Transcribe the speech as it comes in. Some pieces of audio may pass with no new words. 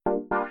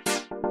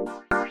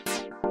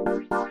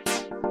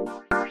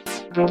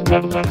The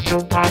Level Up Show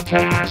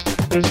podcast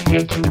is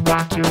here to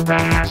rock your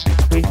ass.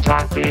 We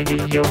talk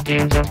video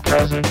games of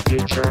present,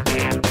 future,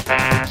 and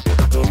past.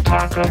 We'll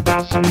talk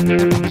about some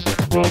news,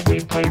 what we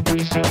played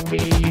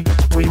recently.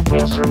 We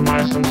will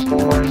surmise some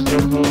scores,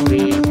 you'll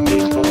believe,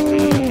 please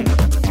believe.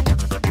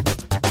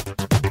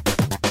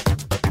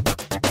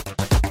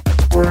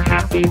 We're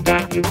happy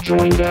that you've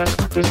joined us,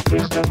 this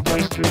is the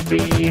place to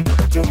be.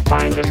 You'll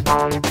find us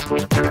on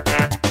Twitter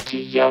at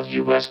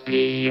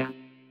TLUSP.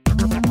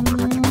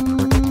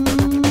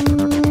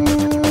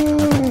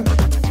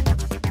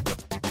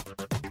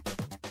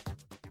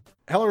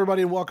 Hello,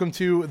 everybody, and welcome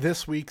to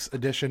this week's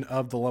edition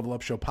of the Level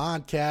Up Show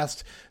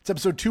podcast. It's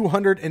episode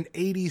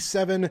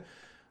 287,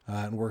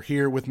 and we're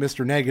here with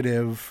Mr.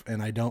 Negative,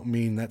 and I don't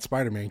mean that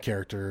Spider-Man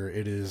character.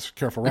 It is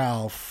Careful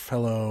Ralph.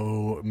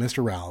 Hello,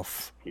 Mr.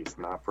 Ralph. He's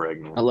not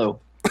pregnant. Hello.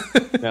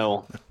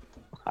 No,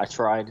 I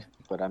tried,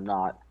 but I'm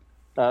not.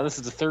 This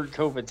is the third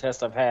COVID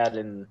test I've had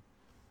in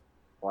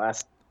the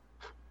last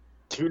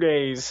 2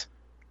 days,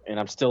 and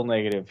I'm still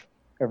negative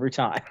every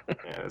time.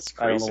 Yeah, it's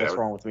I don't crazy. know what's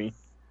wrong with me.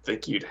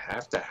 Think you'd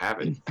have to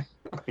have it.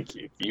 Like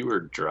if you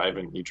were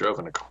driving, you drove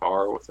in a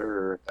car with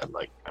her, and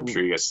like I'm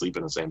sure you guys sleep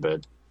in the same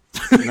bed.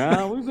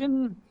 No,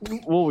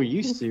 we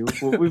used to.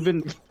 We've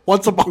been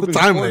Once upon a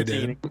time they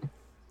did.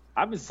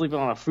 I've been sleeping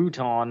on a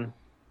futon,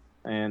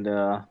 and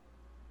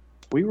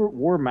we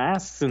wore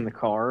masks in the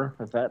car,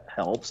 if that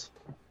helps.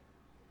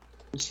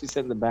 She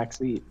sat in the back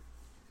seat.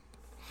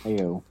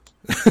 Heyo.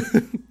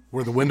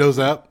 Were the windows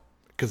up?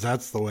 Because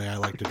that's the way I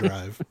like to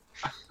drive.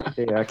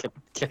 Yeah, I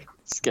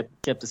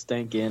kept the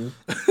stank in.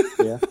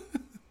 Yeah.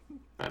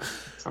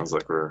 Sounds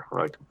like we're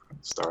like the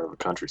start of a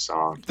country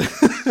song.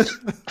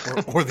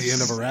 or the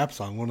end of a rap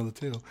song, one of the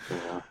two.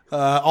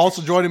 Yeah.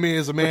 Also joining me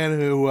is a man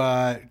who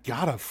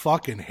got a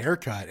fucking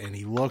haircut, and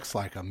he looks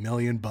like $1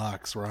 million.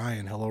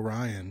 Ryan. Hello,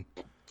 Ryan.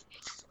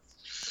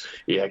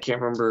 Yeah, I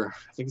can't remember.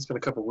 I think it's been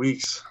a couple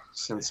weeks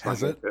since my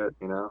haircut,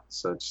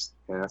 So just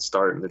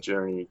starting the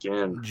journey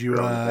again. Did you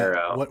hair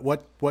out.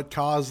 what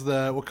caused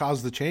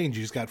the change?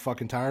 You just got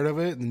fucking tired of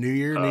it? The new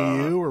year,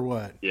 new you, or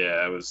what?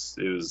 Yeah, it was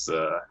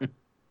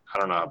I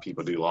don't know how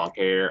people do long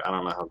hair. I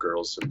don't know how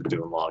girls have been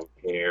doing long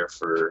hair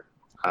for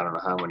I don't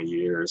know how many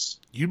years.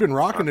 You've been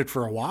rocking it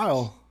for a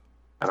while.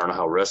 I don't know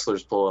how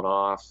wrestlers pull it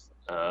off.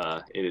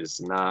 It is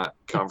not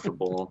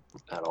comfortable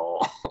at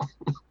all.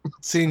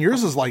 Seeing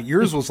yours was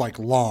like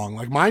long.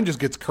 Like mine just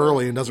gets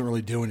curly and doesn't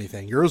really do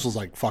anything. Yours was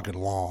like fucking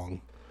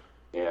long.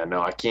 Yeah,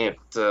 no, I can't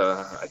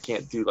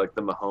do like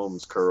the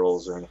Mahomes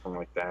curls or anything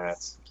like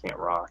that. Can't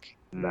rock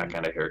that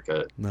kind of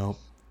haircut. No.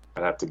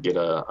 I'd have to get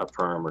a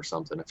perm or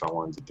something if I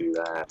wanted to do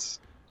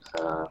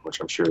that,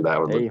 which I'm sure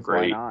that would look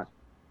great. Why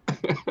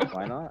not?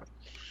 Why not?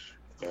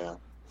 Yeah.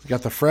 You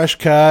got the fresh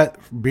cut,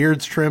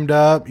 beard's trimmed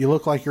up. You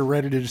look like you're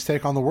ready to just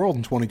take on the world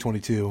in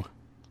 2022.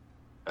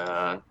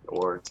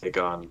 Or take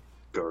on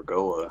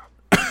Gargoyle.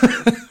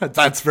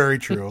 That's very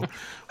true.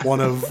 One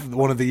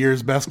of the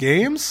year's best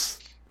games.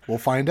 We'll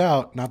find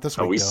out. Not this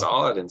week. We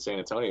saw it in San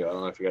Antonio. I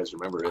don't know if you guys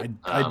remember it.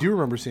 I do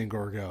remember seeing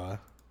Gorgoa.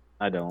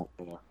 I don't.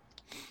 Yeah.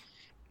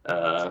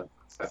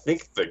 I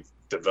think the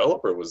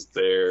developer was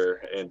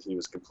there, and he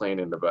was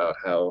complaining about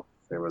how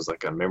there was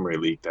like a memory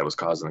leak that was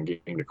causing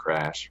the game to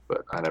crash,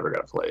 but I never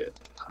got to play it.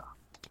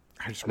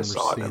 I just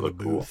remember seeing the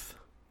booth.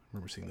 I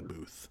remember seeing the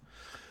booth.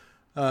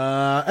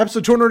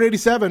 Episode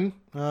 287.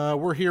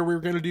 We're here. We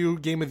were going to do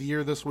Game of the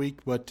Year this week,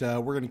 but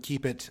we're going to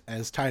keep it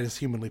as tight as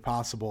humanly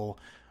possible.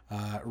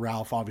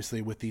 Ralph,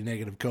 obviously, with the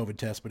negative COVID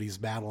test, but he's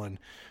battling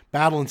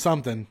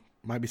something.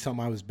 Might be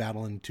something I was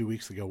battling 2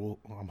 weeks ago.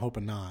 I'm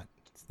hoping not.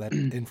 That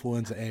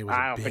influenza A was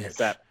I don't think it's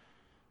that.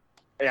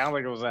 Yeah, I don't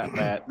think it was that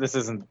bad. This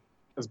isn't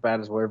as bad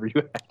as whatever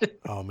you had.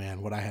 Oh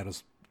man, what I had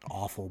is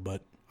awful,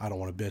 but I don't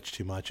want to bitch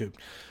too much.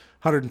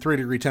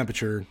 103-degree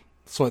temperature.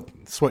 Sweat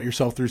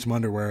yourself through some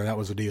underwear. That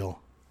was a deal.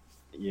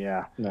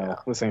 Yeah, no,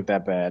 this ain't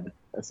that bad.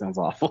 That sounds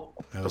awful.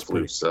 That was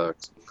pretty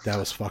sucked. That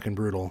was fucking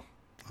brutal.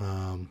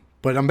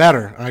 But I'm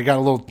better. I got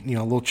a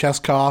little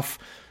chest cough,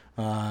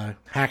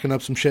 hacking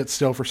up some shit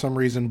still for some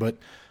reason, but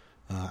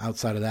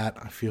outside of that,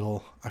 I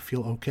feel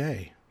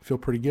okay. I feel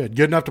pretty good.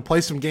 Good enough to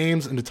play some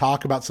games and to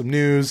talk about some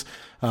news.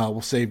 We'll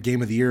save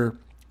Game of the Year,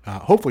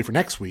 hopefully for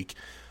next week.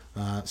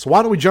 So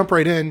why don't we jump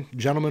right in?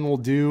 Gentlemen, we'll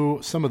do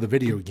some of the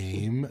video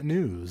game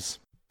news.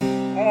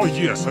 Oh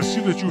yes, I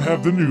see that you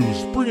have the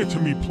news. Bring it to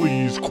me,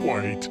 please,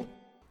 quite.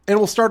 And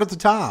we'll start at the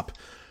top.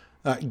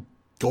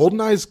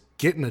 GoldenEye's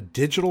getting a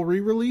digital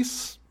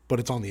re-release, but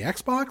it's on the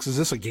Xbox? Is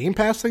this a Game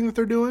Pass thing that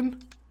they're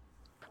doing?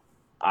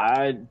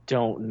 I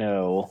don't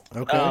know.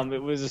 Okay.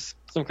 It was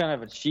some kind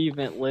of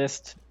achievement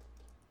list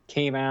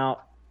came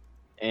out,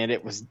 and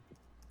it was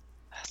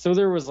so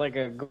there was like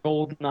a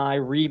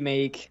GoldenEye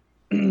remake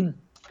that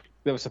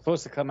was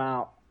supposed to come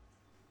out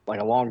like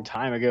a long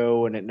time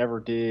ago, and it never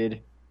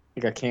did.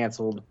 It got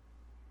canceled.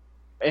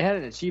 It had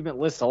an achievement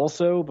list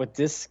also, but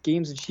this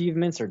game's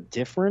achievements are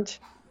different,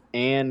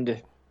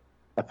 and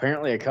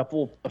apparently a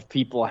couple of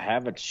people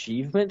have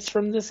achievements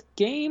from this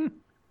game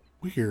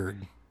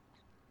Weird.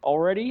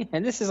 already,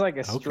 and this is like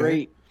a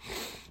straight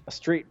a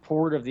straight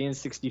port of the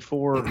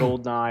N64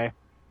 GoldenEye,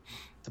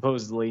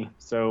 supposedly.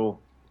 So,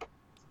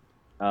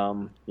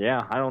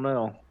 yeah, I don't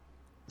know.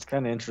 It's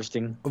kind of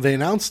interesting. They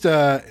announced,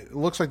 it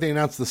looks like they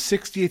announced the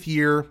 60th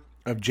year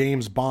of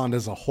James Bond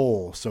as a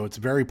whole. So it's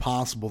very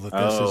possible that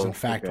this is in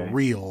fact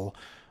real.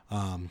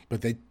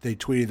 But they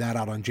tweeted that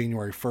out on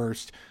January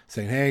 1st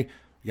saying, hey,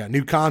 we got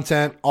new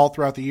content all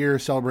throughout the year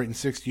celebrating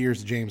 60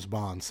 years of James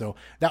Bond. So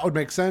that would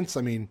make sense.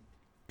 I mean,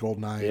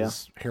 GoldenEye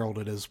is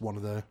heralded as one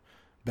of the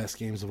best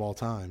games of all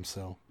time.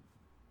 So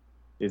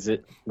was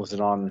it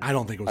on? I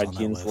don't think it was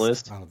on that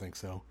list. I don't think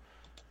so.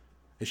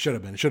 It should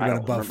have been. It should have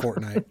been above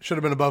Fortnite. Should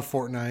have been above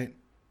Fortnite.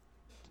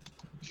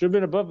 Should have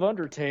been above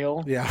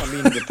Undertale. Yeah. I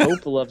mean, the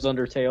Pope loves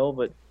Undertale,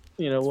 but,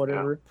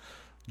 whatever.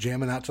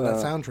 Jamming out to that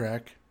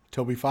soundtrack.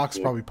 Toby Fox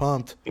probably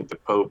pumped. I think the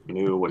Pope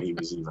knew what he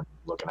was even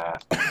looking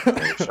at.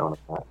 Showing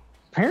him that.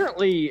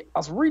 Apparently, I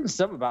was reading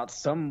something about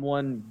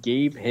someone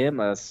gave him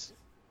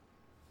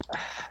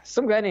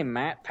some guy named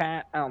Matt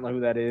Pat. I don't know who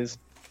that is.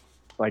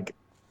 Like,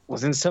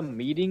 was in some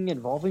meeting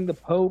involving the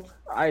Pope.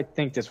 I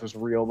think this was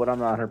real, but I'm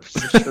not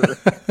 100%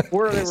 sure.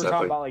 Where they were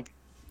talking about, like,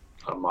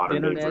 a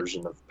modern day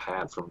version of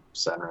Pat from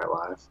Saturday Night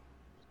Live.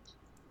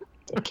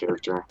 That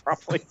character.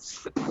 Probably.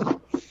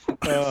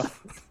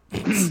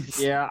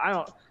 Yeah, I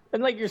don't.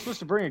 And, like, you're supposed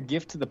to bring a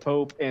gift to the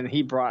Pope, and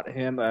he brought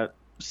him a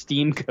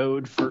Steam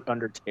code for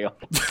Undertale.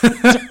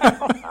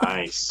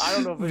 Nice. I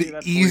don't know if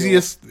that's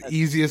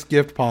easiest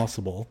gift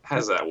possible. How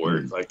does that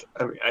work? Like,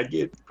 I mean, I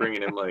get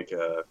bringing him like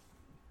a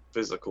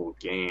physical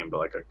game, but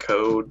like a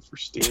code for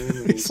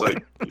Steam. He's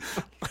like,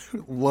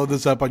 load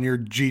this up on your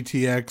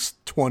GTX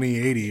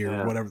 2080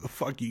 or whatever the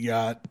fuck you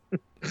got.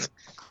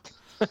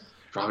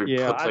 Probably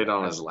played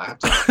on his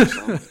laptop or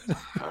something.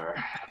 All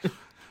right.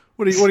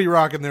 What are you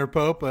rocking there,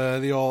 Pope?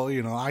 The old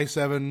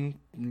i7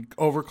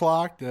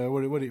 overclocked.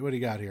 What do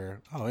you got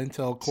here? Oh,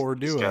 Intel Core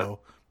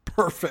Duo.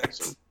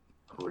 Perfect.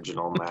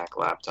 Original Mac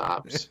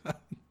laptops.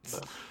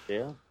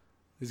 Yeah.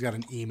 He's got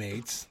an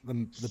E-Mate.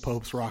 The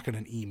Pope's rocking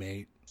an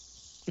E-Mate.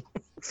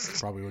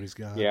 Probably what he's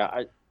got.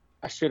 Yeah,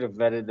 I should have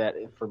vetted that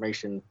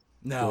information.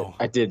 No,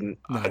 I didn't.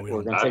 No,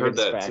 I heard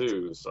that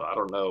too, so I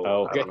don't know.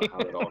 Oh, okay. I don't know how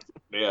it all.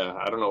 Yeah,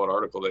 I don't know what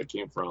article that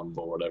came from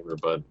or whatever,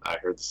 but I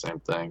heard the same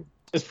thing.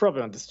 It's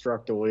probably on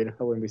Destructoid.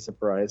 I wouldn't be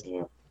surprised.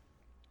 Yeah.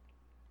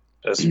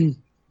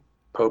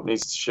 Pope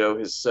needs to show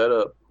his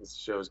setup. He needs to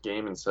show his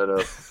gaming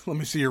setup. Let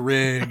me see your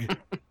rig.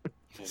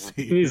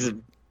 He needs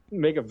to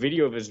make a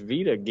video of his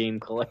Vita game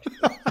collection.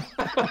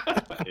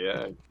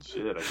 Yeah,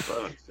 shit. I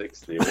probably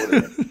fixed the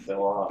order. It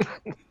fell off.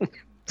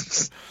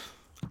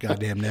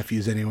 Goddamn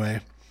nephews, anyway.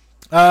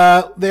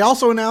 They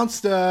also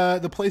announced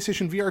the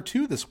PlayStation VR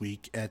 2 this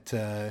week at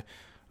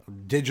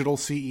Digital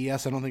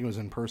CES. I don't think it was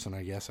in person,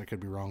 I guess. I could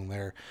be wrong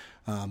there.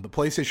 But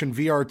PlayStation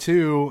VR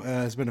 2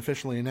 has been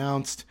officially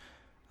announced.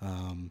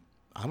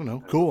 I don't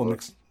know. Cool.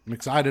 I'm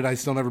excited. I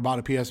still never bought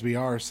a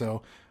PSVR,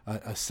 so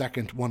a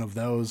second one of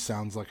those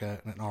sounds like an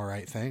all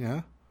right thing,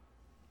 huh?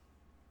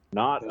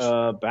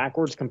 Not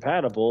backwards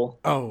compatible.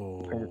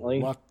 Oh, apparently.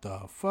 What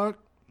the fuck?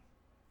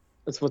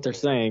 That's what they're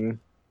saying.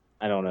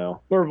 I don't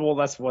know. Or, well,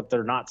 that's what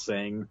they're not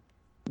saying.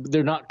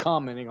 They're not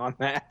commenting on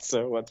that,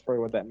 so that's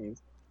probably what that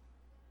means.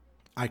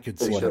 I could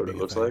They see showed what it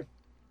looks like.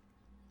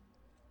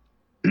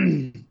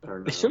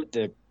 They showed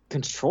the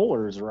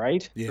controllers,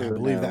 right? Yeah, I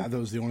believe that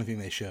was the only thing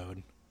they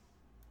showed.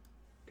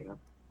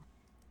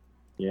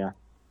 Yeah.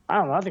 I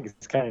don't know. I think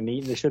it's kind of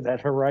neat. They showed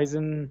that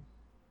Horizon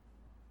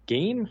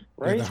game,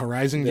 right? Yeah, the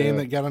Horizon game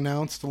that got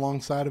announced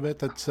alongside of it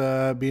that's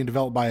being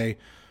developed by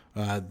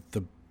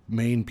the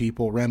main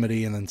people,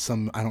 Remedy, and then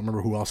some, I don't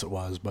remember who else it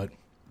was, but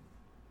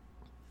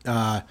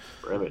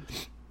Remedy.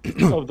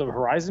 Oh, the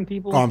Horizon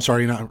people? Oh, I'm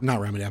sorry, not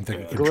Remedy. I'm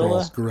thinking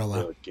Control.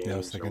 Guerrilla. Yeah, I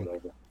was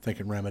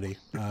thinking Remedy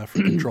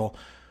for Control.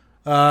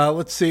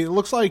 Let's see. It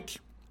looks like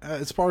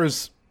as far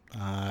as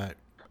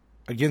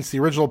against the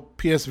original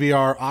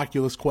PSVR,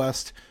 Oculus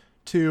Quest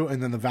 2,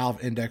 and then the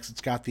Valve Index,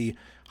 it's got the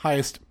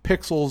highest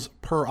pixels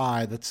per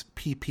eye. That's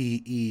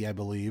PPE, I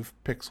believe.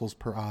 Pixels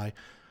per eye.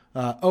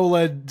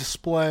 OLED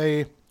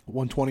display,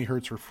 120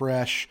 hertz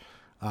refresh.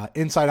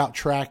 Inside-out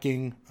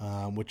tracking,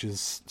 which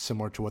is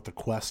similar to what the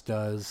Quest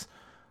does.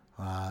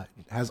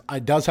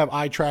 It does have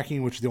eye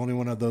tracking, which is the only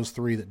one of those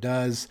three that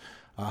does.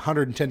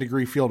 110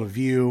 degree field of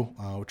view,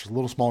 which is a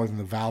little smaller than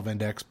the Valve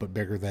Index, but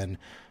bigger than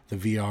the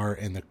VR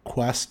and the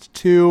Quest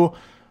 2.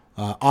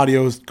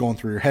 Audio is going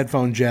through your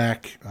headphone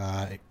jack.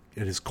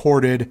 It is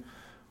corded.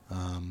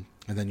 And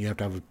then you have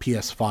to have a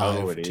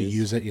PS5 to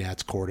use it. Yeah,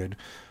 it's corded.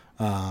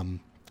 And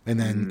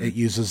then it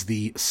uses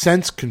the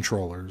Sense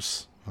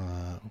controllers,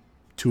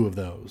 2 of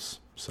those.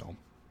 So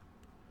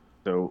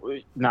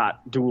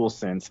not dual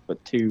sense,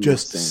 but 2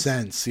 just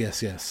sense.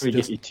 Yes. So you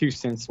get you 2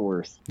 cents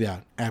worth.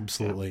 Yeah,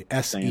 absolutely.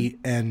 SENCE.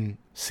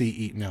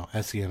 No,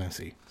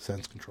 SENSE.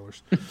 Sense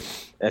controllers.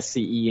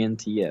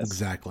 SCENTS.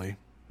 Exactly.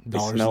 They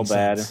smell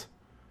bad.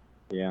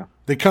 Yeah.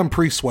 They come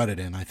pre-sweated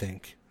in, I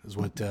think, is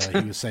what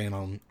he was saying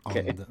on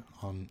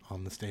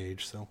the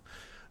stage. So,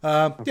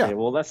 yeah.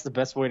 Well, that's the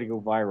best way to go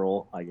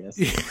viral, I guess.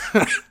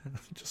 Yeah.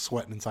 Just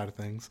sweating inside of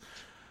things.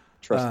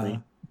 Trust me.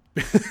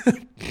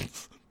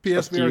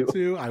 PSVR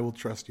 2, I will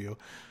trust you.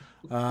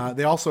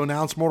 They also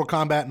announced Mortal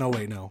Kombat.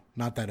 No,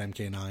 not that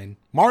MK9.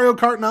 Mario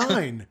Kart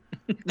 9.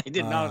 They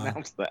did not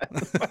announce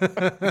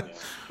that.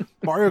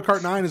 Mario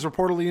Kart 9 is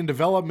reportedly in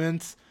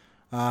development.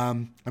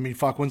 When's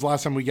the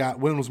last time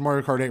when was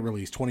Mario Kart 8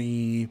 released?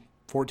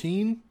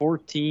 2014?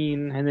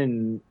 14, and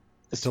then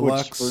the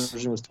Deluxe Switch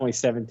version was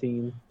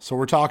 2017. So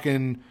we're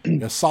talking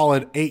a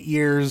solid 8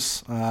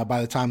 years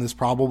by the time this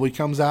probably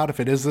comes out, if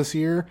it is this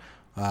year.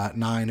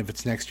 9 if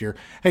it's next year.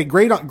 Hey,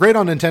 great on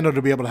Nintendo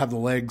to be able to have the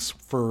legs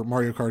for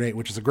Mario Kart 8,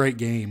 which is a great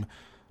game.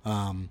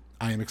 I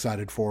am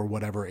excited for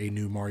whatever a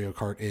new Mario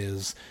Kart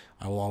is.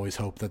 I will always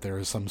hope that there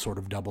is some sort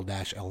of double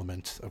dash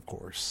element, of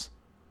course.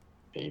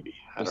 Maybe.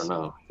 I don't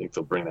know. I think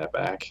they'll bring that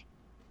back.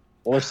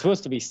 Well, there's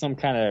supposed to be some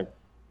kind of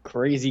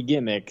crazy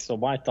gimmick, so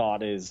my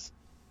thought is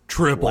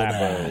triple Labo.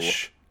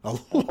 dash. Or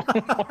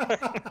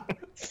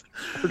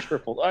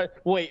triple.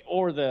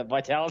 Or the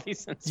vitality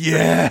sensor.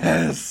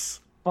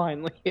 Yes.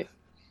 Finally. They're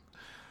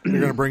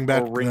going to bring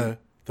back the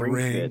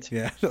ring. Fit.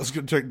 Yeah, I was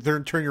going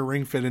to turn your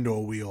ring fit into a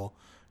wheel.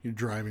 Your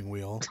driving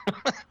wheel.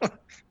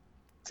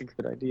 It's a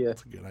good idea.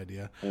 That's a good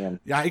idea. Man.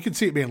 Yeah, I could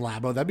see it being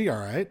Labo. That'd be all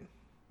right.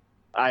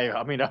 I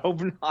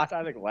hope not.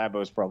 I think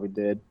Labo's probably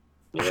dead.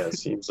 Yeah, it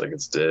seems like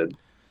it's dead.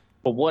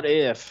 But what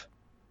if,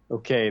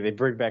 they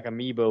bring back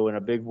Amiibo in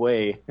a big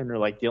way, and they're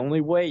like, the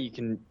only way you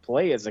can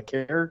play as a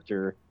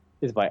character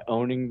is by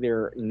owning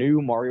their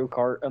new Mario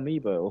Kart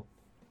Amiibo.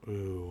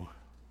 Ooh.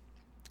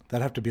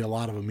 That'd have to be a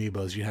lot of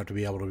Amiibos. You'd have to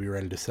be able to be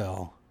ready to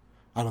sell.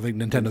 I don't think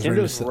Nintendo's ready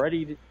to sell.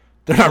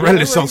 They're not ready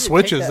to sell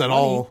Switches at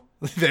all.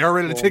 They are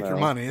ready to take your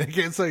money. They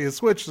can't sell you a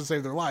Switch to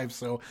save their life,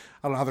 so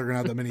I don't know how they're going to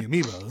have that many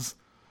Amiibos.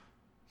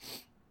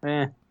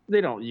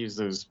 They don't use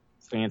those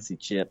fancy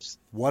chips.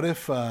 What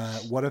if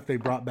they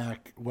brought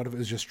back, what if it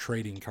was just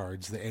trading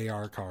cards, the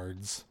AR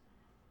cards?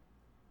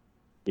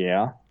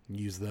 Yeah.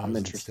 Use those I'm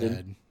interested.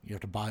 instead. You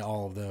have to buy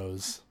all of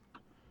those.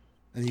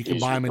 And you can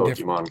Use buy them in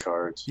Pokemon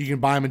cards. You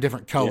can buy them in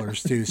different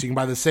colors too. So you can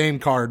buy the same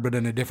card but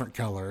in a different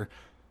color.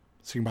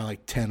 So you can buy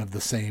like 10 of the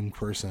same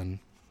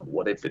person.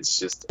 What if it's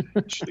just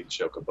actually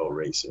Chocobo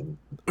Racing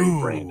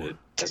rebranded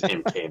as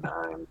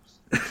MK9?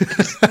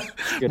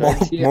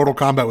 Mortal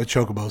Kombat with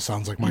Chocobo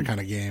sounds like my kind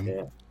of game.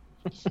 Yeah.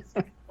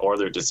 Or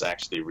they're just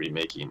actually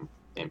remaking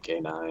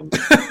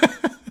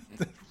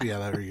MK9.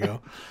 Yeah, there you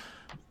go.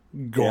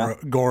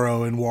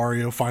 Goro and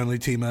Wario finally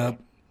team up.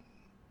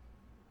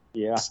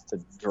 Yeah, to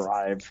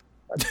drive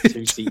a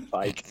 2-seat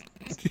bike.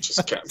 Just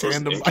was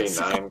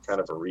MK9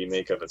 kind of a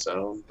remake of its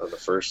own of the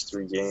first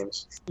 3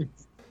 games.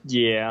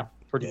 Yeah,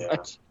 pretty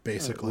much.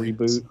 Basically.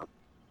 Reboot.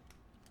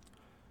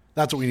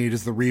 That's what we need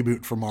is the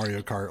reboot for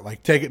Mario Kart.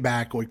 Like, take it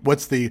back. Like,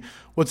 what's the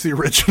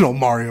original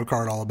Mario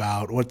Kart all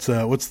about? What's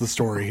the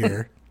story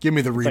here? Give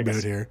me the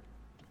reboot here.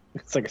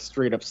 It's like a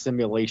straight up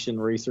simulation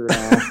racer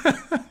now.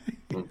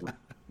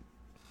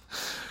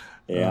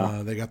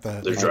 Yeah, they got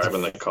They're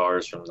driving the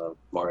cars from the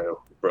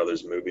Mario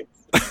Brothers movie.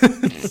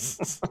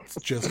 It's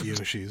just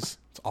Yoshi's.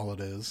 That's all it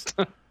is.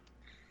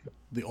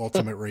 The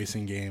ultimate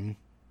racing game.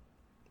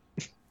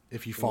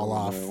 If you fall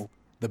off,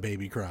 the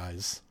baby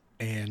cries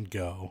and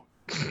go.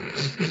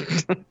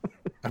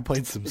 I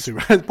played some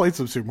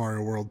Super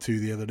Mario World 2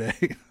 the other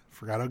day.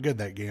 Forgot how good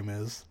that game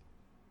is.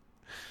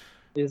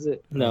 Is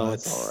it? No,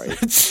 it's all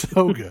right. It's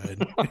so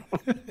good.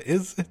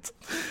 Is it?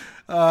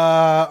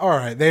 All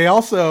right. They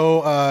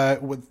also,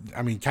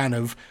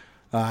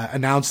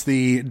 announced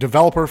the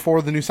developer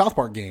for the new South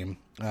Park game.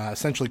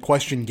 Essentially,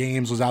 Question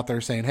Games was out there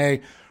saying,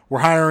 "Hey,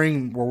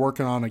 we're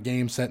working on a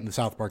game set in the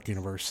South Park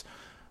universe."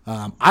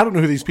 I don't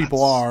know who these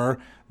people are.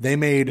 They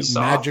made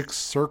Magic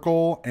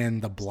Circle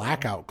and the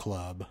Blackout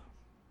Club.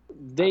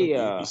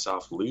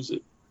 Ubisoft lose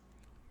it.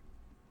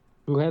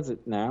 Who has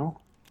it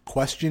now?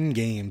 Question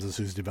Games is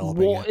who's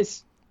developing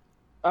it.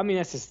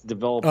 That's just the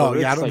developer. Oh,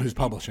 yeah, I don't know who's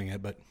publishing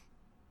it, but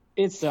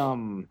it's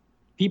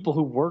people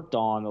who worked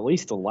on at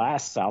least the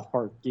last South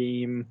Park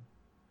game.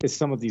 It's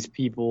some of these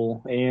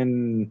people,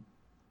 and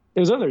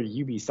there's other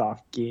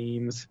Ubisoft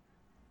games.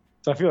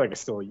 So I feel like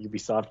it's still a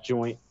Ubisoft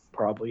joint,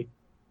 probably.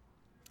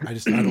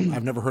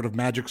 I've never heard of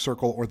Magic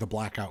Circle or the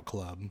Blackout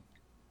Club.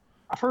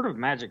 I've heard of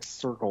Magic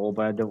Circle,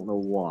 but I don't know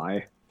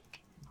why.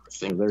 I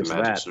think the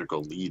Magic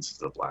Circle leads to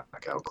the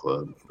Blackout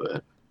Club,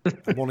 but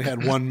I've only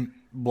had one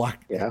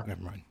black. Yeah.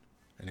 Never mind.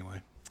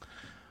 Anyway,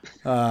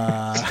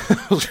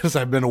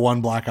 I've been to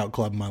one Blackout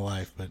Club in my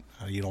life, but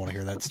you don't want to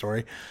hear that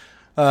story.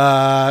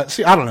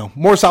 See, I don't know.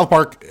 More South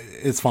Park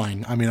is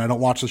fine. I mean, I don't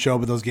watch the show,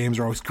 but those games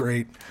are always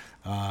great,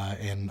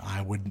 and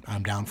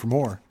I'm down for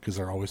more because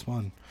they're always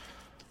fun.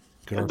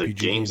 Good and RPG the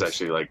games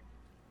actually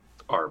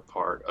are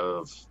part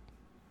of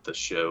the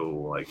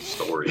show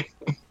story.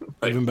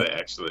 Even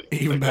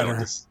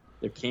better.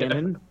 They're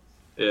canon.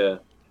 Yeah.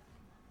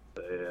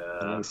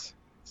 Nice.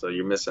 So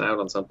you're missing out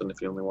on something if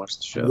you only watch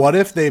the show. What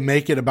if they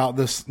make it about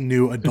this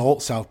new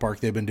adult South Park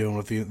they've been doing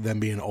with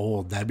them being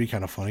old? That'd be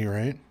kind of funny,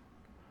 right?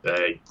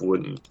 I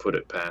wouldn't put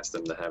it past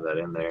them to have that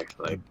in there.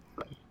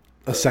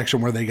 A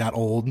section where they got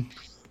old.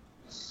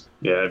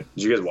 Yeah.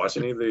 Did you guys watch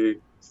any of the?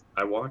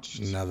 I watched.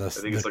 No, I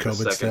think the it's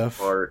COVID the second stuff.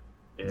 part.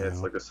 Yeah, it's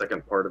No. like the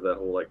second part of that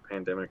whole like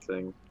pandemic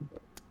thing.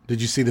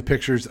 Did you see the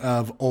pictures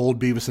of old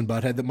Beavis and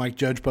Butthead that Mike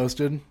Judge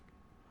posted?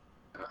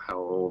 How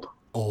old?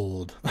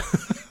 Old.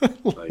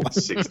 Like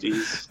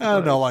 60s? I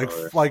don't know, like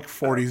or-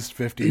 40s,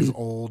 50s,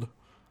 old.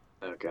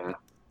 Okay.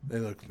 They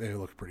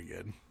look pretty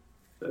good.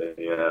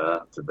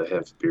 Did they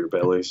have beer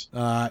bellies?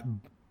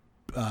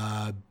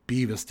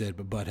 Beavis did,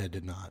 but Butthead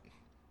did not.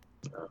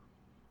 No.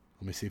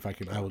 Let me see if I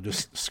will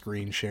just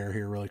screen share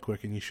here really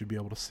quick, and you should be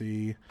able to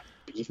see.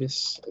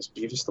 Beavis? Is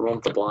Beavis the one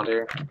with the blonde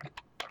hair?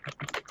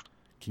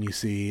 Can you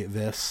see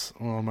this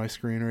on my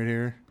screen right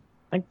here?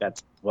 I think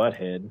that's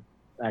Butthead.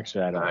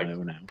 Actually, I don't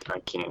know now. I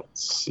can't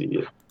see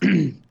it.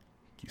 Can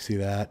you see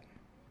that?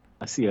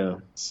 I see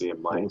a See a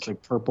what mic. looks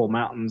like Purple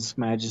Mountains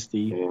Majesty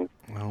Yeah.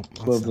 Well,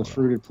 above the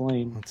fruited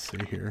plain. let's see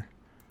here.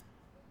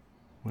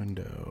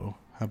 Window.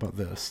 How about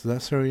this? Does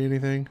that show you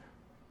anything?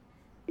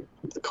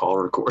 The call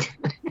recorder.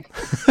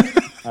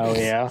 Oh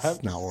yeah, It's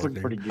that's not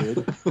looking working. pretty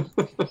good.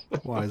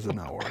 Why is it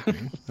not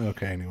working?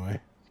 Okay, anyway,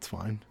 it's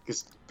fine.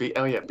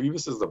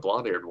 Beavis is the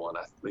blonde-haired one.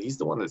 He's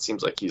the one that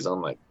seems like he's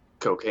on like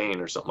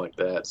cocaine or something like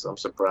that. So I'm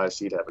surprised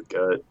he'd have a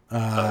gut.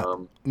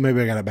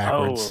 Maybe I got it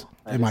backwards. Oh,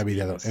 that It might is be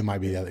the other. Beavis. It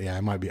might be the other. Yeah,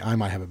 it might be. I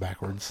might have it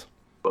backwards.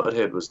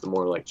 Butthead was the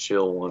more like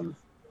chill one.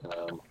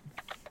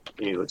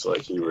 He looks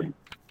like he would.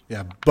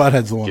 Yeah,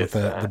 Butthead's the one Get with the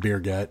that. beer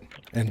gut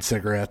and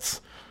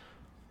cigarettes.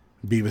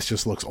 Beavis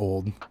just looks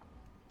old.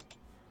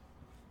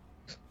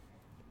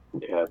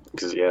 Yeah,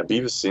 because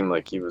Beavis seemed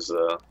like he was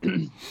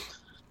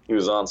he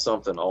was on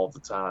something all the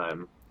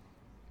time.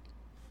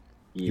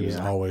 He was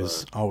Yeah,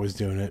 always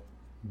doing it.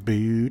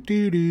 Boo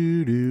doo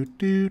doo doo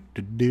doo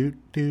doo doo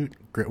doo.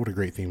 Great! What a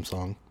great theme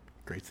song.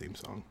 Great theme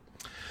song.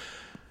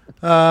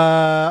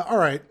 All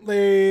right,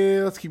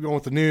 let's keep going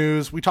with the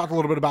news. We talked a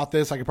little bit about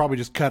this. I could probably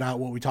just cut out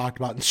what we talked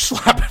about and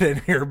slap it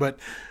in here, but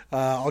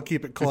I'll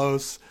keep it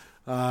close.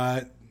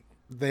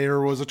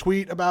 There was a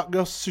tweet about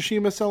Ghost of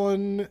Tsushima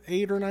selling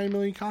 8 or 9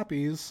 million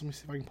copies. Let me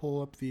see if I can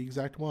pull up the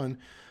exact one.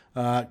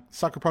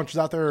 Sucker Punch is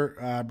out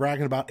there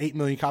bragging about 8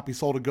 million copies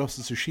sold of Ghost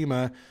of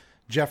Tsushima.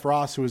 Jeff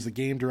Ross, who is the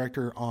game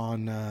director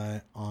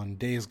on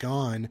Days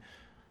Gone,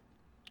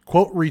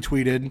 quote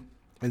retweeted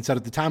and said,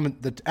 at the time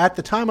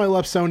I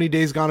left Sony,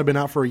 Days Gone had been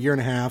out for a year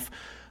and a half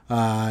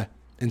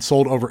and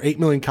sold over 8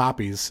 million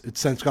copies.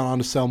 It's since gone on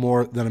to sell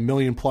more than 1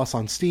 million plus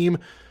on Steam.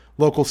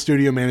 Local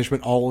studio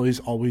management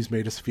always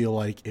made us feel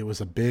like it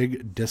was a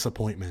big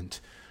disappointment.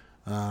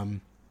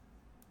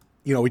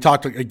 We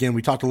talked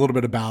a little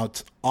bit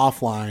about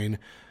offline.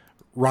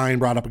 Ryan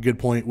brought up a good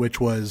point,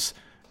 which was,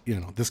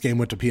 this game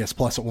went to PS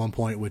Plus at one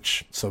point,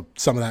 so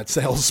some of that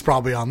sales is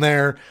probably on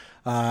there.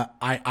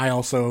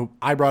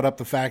 I brought up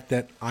the fact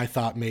that I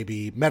thought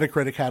maybe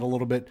Metacritic had a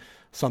little bit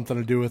something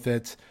to do with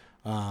it.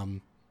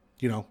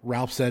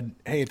 Ralph said,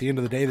 hey, at the end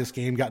of the day, this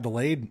game got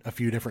delayed a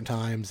few different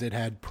times. It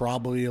had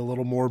probably a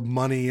little more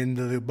money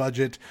into the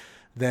budget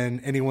than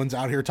anyone's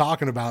out here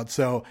talking about.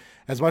 So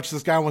as much as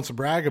this guy wants to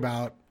brag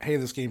about, hey,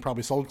 this game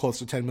probably sold close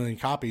to 10 million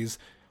copies,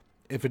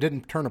 if it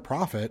didn't turn a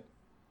profit,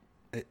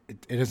 it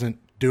isn't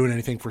doing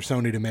anything for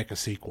Sony to make a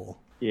sequel.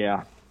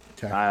 yeah.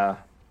 Okay.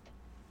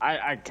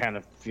 I kind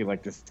of feel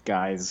like this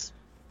guy's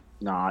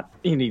not.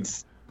 He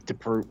needs to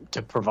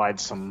provide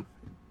some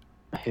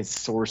his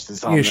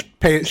sources on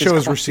Show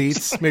his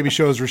receipts. Maybe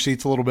show his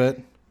receipts a little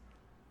bit.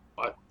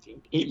 But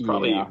he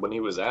probably, Yeah. when he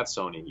was at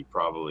Sony, he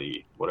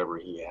probably, whatever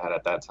he had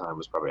at that time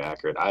was probably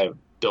accurate. I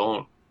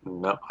don't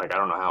know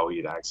how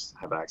he'd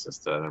have access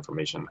to that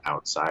information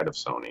outside of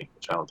Sony,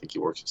 which I don't think he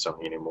works at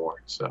Sony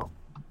anymore. So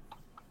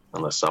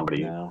unless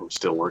somebody who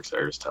still works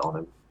there is telling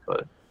him,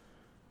 but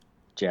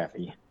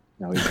Jaffe.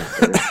 No, he's not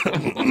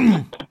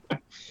there.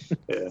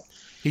 yeah.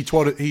 He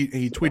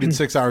tweeted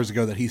 6 hours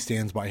ago that he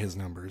stands by his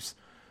numbers.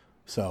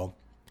 So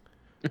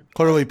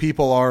clearly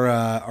people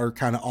are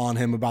kind of on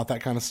him about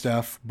that kind of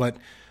stuff. But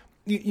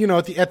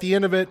at the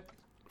end of it,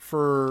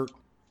 for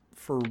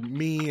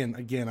me, and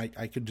again,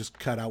 I could just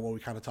cut out what we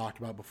kind of talked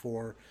about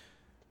before,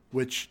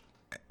 which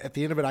at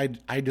the end of it,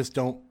 I just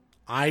don't.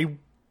 I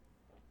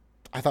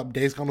thought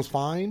Days Gone was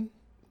fine.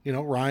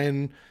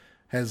 Ryan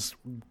has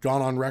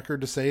gone on record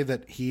to say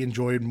that he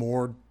enjoyed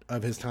more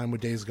of his time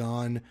with Days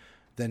Gone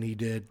than he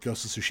did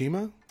Ghost of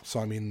Tsushima. So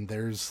I mean,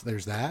 there's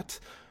that.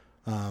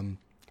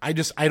 I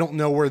don't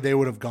know where they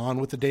would have gone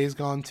with the Days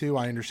Gone 2.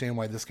 I understand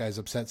why this guy's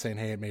upset, saying,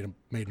 hey, it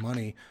made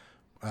money,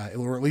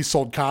 or at least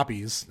sold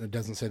copies. It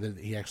doesn't say that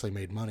he actually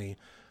made money.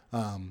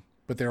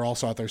 But they're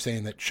also out there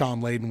saying that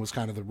Sean Layden was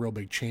kind of the real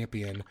big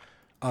champion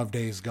of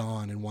Days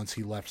Gone, and once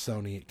he left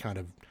Sony, it kind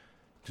of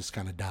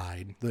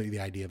died, the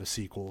idea of a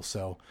sequel.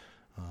 So,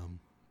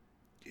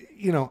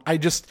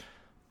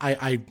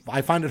 I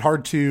find it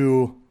hard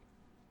to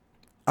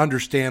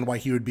understand why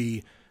he would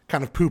be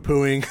kind of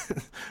poo-pooing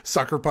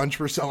Sucker Punch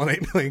for selling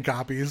 8 million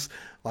copies.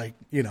 Like,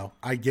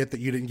 I get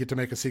that you didn't get to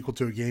make a sequel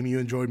to a game you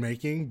enjoyed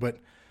making, but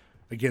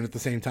again, at the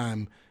same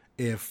time,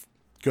 if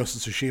Ghost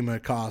of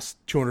Tsushima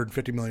cost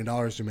 $250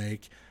 million to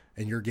make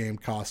and your game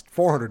cost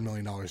 $400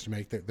 million to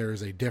make, there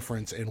is a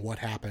difference in what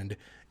happened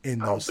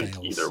in I don't those think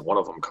sales. either one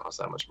of them costs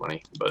that much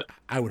money, but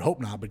I would hope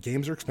not, but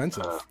games are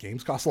expensive.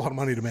 Games cost a lot of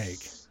money to make.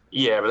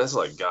 yeah, but that's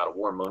like God of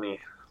War money,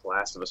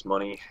 Last of Us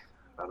money.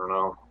 I don't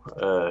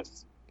know.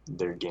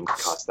 Their games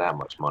cost that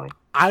much money.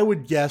 I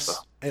would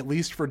guess, at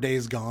least for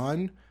Days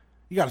Gone,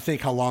 you got to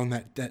think how long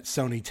that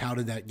Sony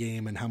touted that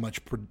game and how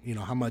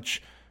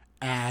much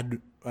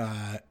ad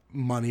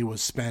money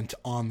was spent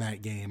on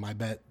that game. I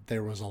bet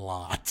there was a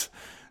lot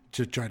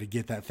to try to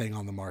get that thing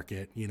on the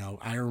market.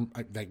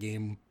 That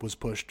game was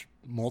pushed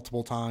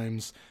multiple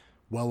times,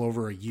 well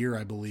over a year,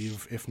 I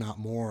believe, if not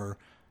more,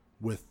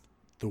 with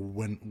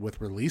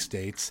release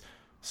dates.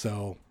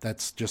 So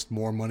that's just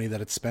more money that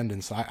it's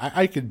spending. So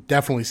I could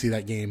definitely see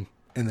that game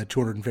in the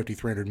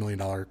 $250-300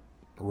 million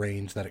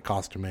range that it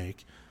cost to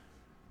make.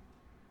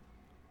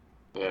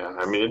 Yeah,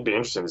 I mean, it'd be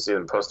interesting to see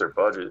them post their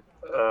budget.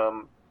 I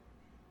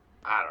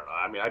don't know.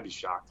 I mean, I'd be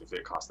shocked if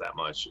it cost that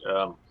much.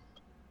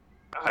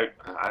 I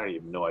don't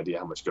even no idea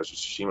how much Ghost of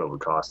Tsushima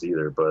would cost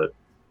either, but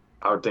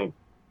I would think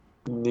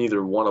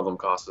neither one of them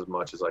costs as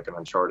much as like an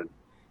Uncharted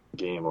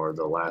game or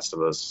the Last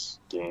of Us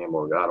game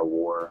or God of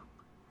War.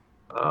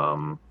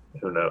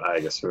 Who knows? I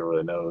guess who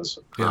really knows?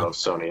 I don't know if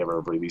Sony ever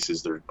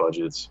releases their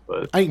budgets,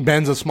 but I think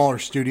Ben's a smaller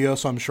studio,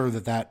 so I'm sure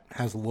that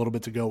has a little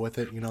bit to go with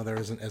it. There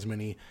isn't as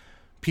many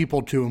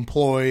people to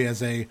employ at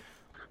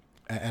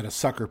a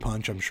Sucker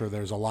Punch. I'm sure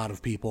there's a lot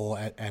of people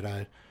at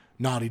a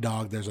Naughty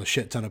Dog. There's a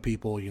shit ton of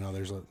people.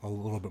 There's a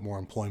little bit more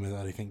employment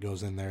that I think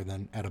goes in there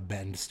than at a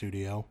Bend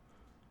studio.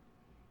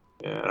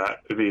 Yeah,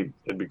 it'd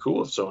be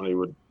cool if Sony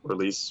would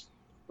release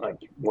like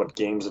what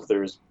games if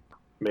there's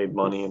made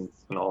money and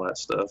all that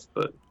stuff.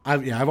 But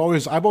I've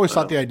always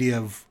thought the idea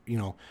of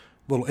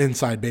little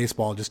inside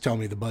baseball, just tell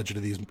me the budget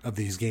of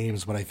these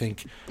games, but I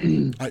think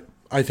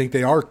I think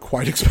they are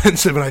quite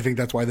expensive, and I think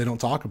that's why they don't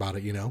talk about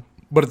it.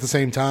 But at the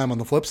same time, on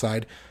the flip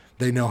side,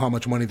 they know how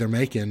much money they're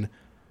making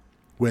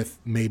with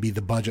maybe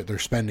the budget they're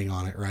spending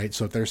on it, right?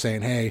 So if they're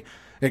saying, hey,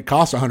 it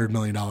costs $100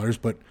 million,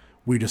 but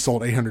we just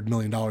sold $800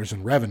 million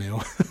in revenue,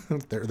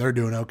 they're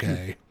doing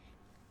okay.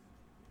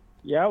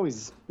 Yeah,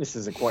 this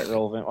isn't quite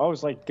relevant. I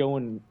was like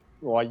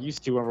I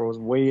used to whenever I was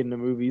way into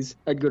movies.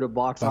 I'd go to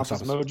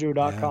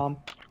boxofficemojo.com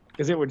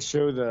because it would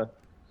show the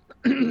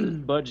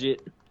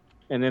budget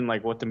and then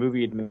like what the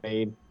movie had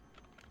made.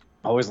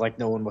 I always liked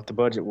knowing what the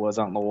budget was.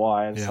 I don't know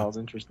why. I just thought it was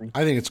interesting.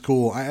 I think it's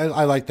cool.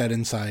 I like that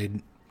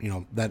inside,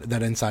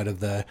 that inside of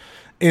the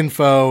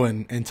info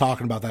and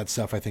talking about that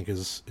stuff, I think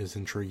is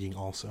intriguing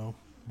also.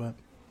 But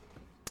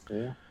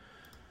yeah.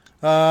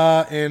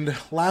 And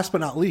last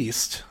but not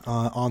least,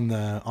 on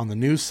the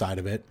news side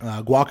of it,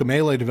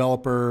 Guacamelee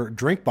developer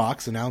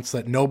Drinkbox announced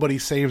that Nobody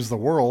Saves the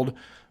World,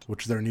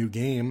 which is their new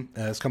game,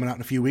 is coming out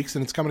in a few weeks,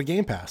 and it's coming to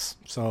Game Pass.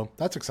 So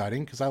that's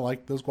exciting because I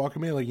like those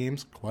Guacamelee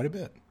games quite a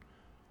bit.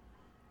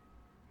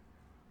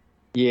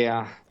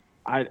 Yeah,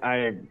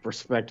 I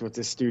respect what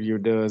this studio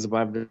does, but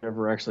I've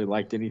never actually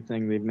liked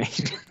anything they've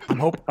made. I'm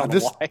hoping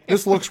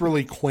this looks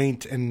really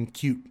quaint and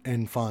cute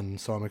and fun,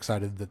 so I'm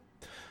excited that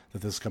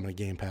this is coming to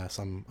Game Pass.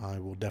 I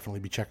will definitely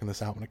be checking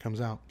this out when it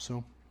comes out.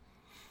 So,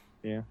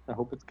 yeah, I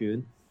hope it's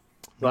good.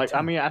 Like,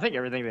 I mean, I think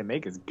everything they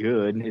make is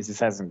good. It just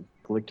hasn't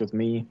clicked with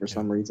me for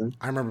some reason.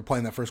 I remember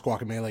playing that first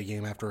Guacamelee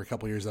game after a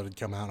couple years that had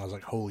come out, and I was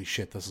like, "Holy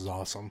shit, this is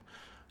awesome!"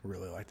 I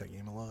really like that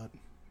game a lot.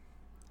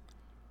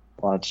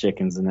 A lot of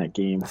chickens in that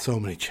game. So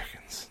many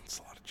chickens. It's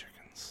a lot of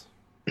chickens.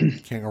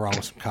 Can't go wrong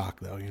with some cock,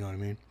 though. You know what I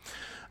mean?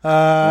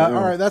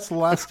 All right, that's the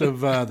last of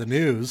the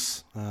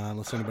news.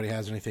 Unless anybody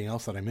has anything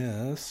else that I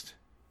missed.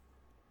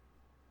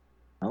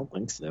 I don't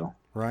think so.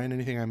 Ryan,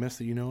 anything I missed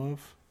that you know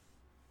of?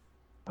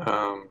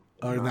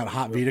 Other than that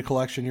Hot Vita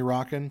collection you're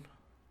rocking?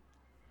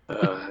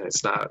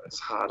 It's not as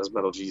hot as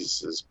Metal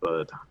Jesus is,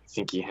 but I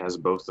think he has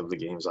both of the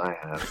games I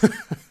have.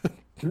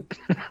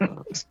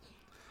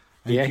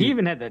 Yeah, he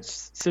even had that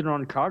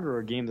Sidron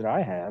Kagura game that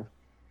I have.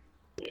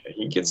 Yeah,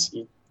 he gets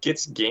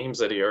games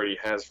that he already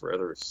has for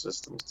other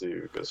systems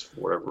too, because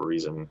for whatever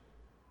reason,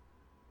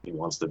 he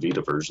wants the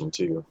Vita version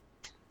too.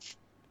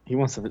 He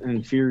wants an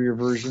inferior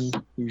version,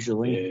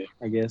 usually,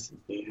 I guess.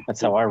 Yeah.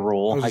 That's how I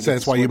roll. I was going to say,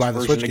 that's why you buy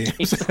the Switch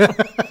games.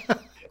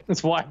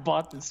 That's why I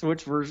bought the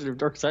Switch version of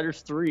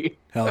Darksiders 3.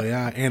 Hell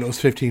yeah, and it was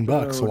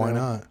 $15, so why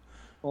not?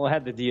 Well, it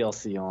had the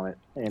DLC on it,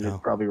 and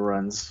it probably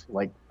runs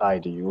like I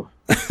do.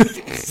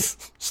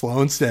 Slow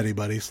and steady,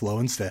 buddy. Slow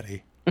and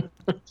steady.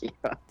 Yeah.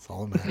 That's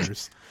all that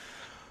matters.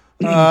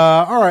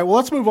 All right, well,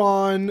 let's move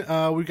on.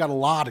 We've got a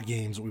lot of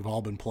games that we've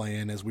all been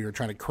playing as we were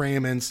trying to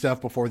cram in stuff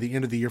before the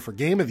end of the year for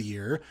Game of the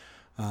Year.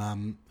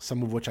 Some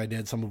of which I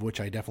did, some of which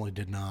I definitely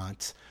did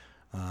not.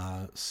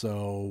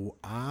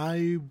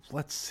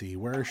 Let's see,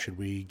 where should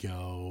we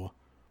go?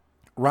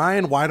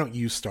 Ryan, why don't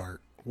you start?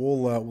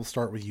 We'll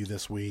start with you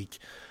this week.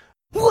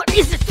 What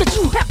is it that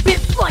you have been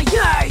playing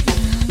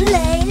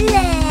lately?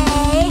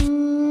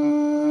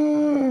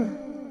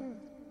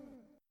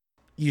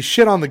 You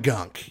shit on the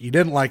Gunk. You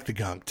didn't like the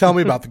Gunk. Tell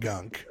me about the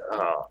Gunk.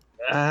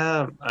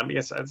 I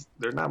mean,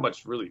 there's not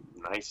much really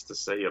nice to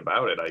say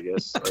about it, I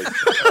guess. Like,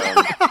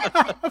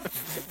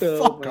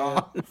 Fuck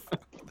off.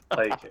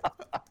 Like,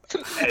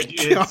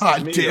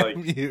 God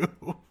damn you.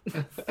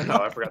 No,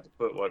 I forgot to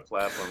put what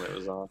platform it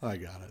was on. I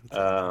got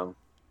it.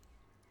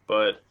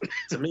 But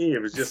to me,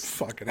 it was just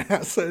Fucking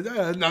ass.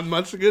 Not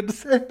much good to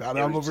say about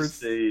it was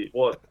just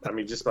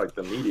just like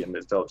the medium.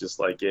 It felt just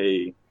like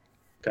a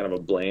kind of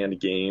a bland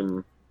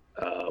game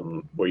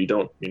where you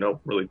don't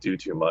really do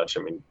too much.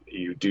 I mean,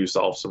 you do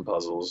solve some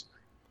puzzles.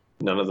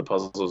 None of the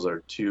puzzles are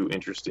too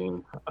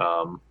interesting.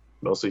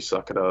 Mostly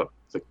suck it up,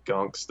 the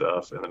gunk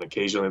stuff, and then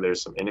occasionally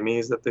there's some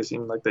enemies that they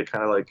seem like they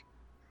kind of like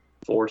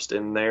forced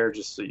in there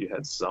just so you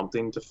had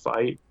something to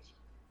fight.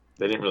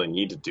 They didn't really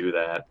need to do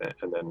that,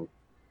 and then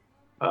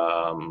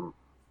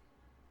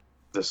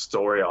the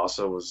story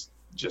also was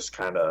just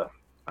kind of,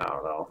 I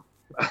don't know.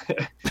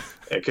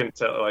 I couldn't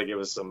tell, like it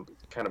was some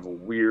kind of a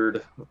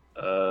weird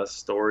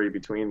story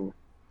between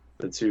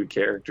the two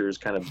characters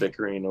kind of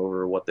bickering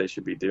over what they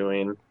should be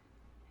doing.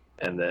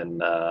 And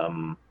then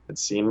it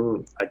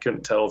seemed, I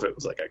couldn't tell if it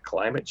was like a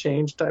climate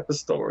change type of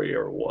story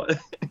or what.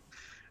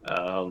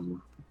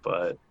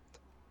 But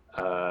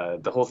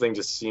the whole thing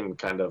just seemed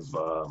kind of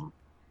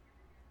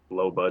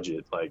low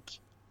budget. Like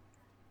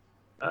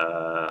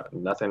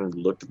nothing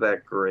looked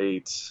that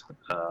great.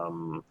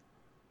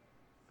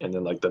 And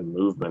then like the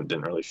movement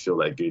didn't really feel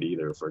that good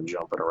either for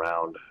jumping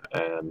around,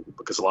 and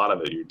because a lot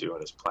of it you're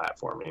doing is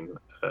platforming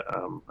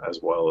as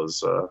well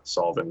as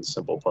solving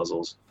simple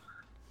puzzles.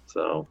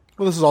 So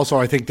well, this is also,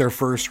 I think, their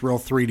first real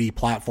 3D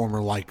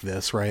platformer like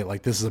this, right?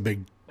 Like this is a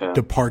big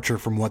departure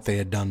from what they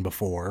had done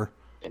before.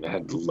 And it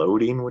had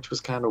loading, which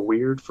was kind of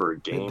weird for a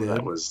game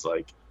that was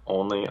like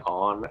only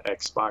on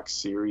Xbox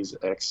Series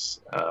X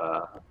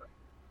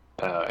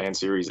and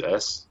Series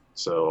S.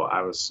 So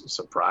I was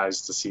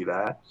surprised to see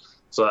that.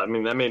 So, I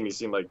mean, that made me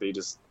seem like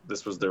this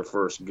was their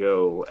first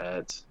go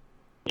at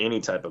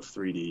any type of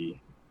 3D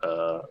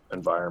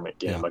environment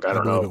game. Yeah, like, I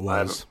don't know. I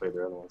haven't played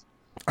the other ones.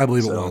 I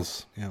believe it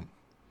was, yeah.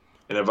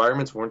 And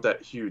environments weren't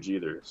that huge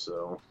either.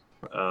 So,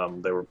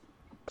 they were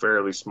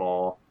fairly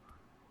small.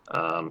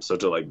 So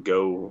to, like,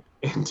 go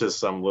into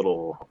some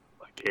little,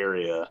 like,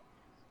 area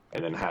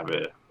and then have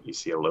you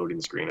see a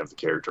loading screen of the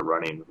character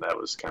running, that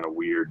was kind of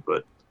weird.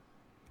 But,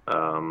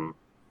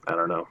 I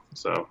don't know.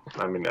 So,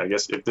 I mean, I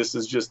guess if this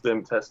is just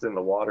them testing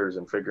the waters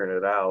and figuring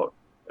it out,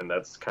 and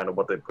that's kind of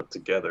what they put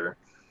together,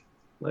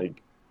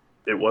 like,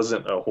 it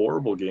wasn't a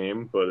horrible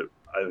game, but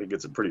I think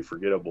it's a pretty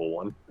forgettable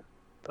one.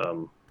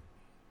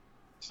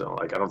 So,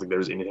 like, I don't think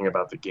there's anything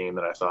about the game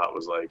that I thought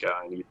was like,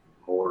 I need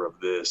more of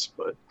this,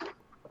 but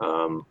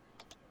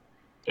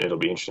it'll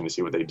be interesting to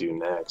see what they do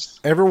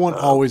next. Everyone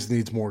always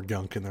needs more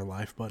gunk in their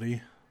life,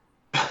 buddy.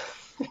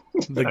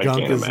 The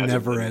gunk is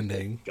never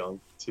ending. Gunk,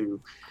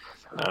 too.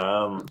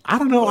 I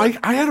don't know.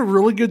 I had a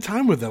really good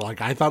time with it. Like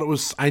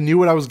I knew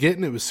what I was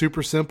getting. It was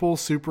super simple,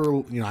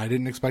 I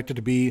didn't expect it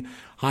to be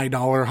high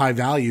dollar, high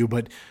value,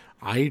 but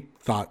I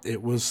thought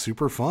it was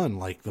super fun.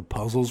 Like the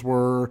puzzles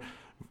were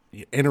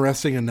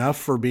interesting enough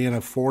for being a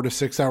 4 to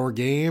 6 hour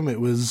game. It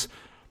was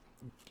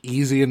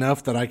easy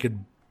enough that I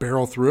could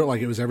barrel through it.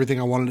 Like it was everything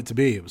I wanted it to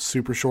be. It was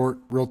super short,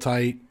 real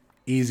tight,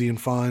 easy and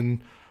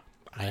fun.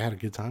 I had a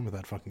good time with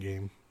that fucking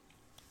game.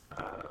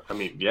 I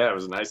mean, yeah, it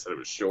was nice that it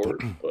was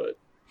short, but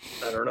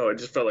I don't know. I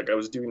just felt like I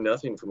was doing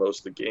nothing for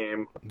most of the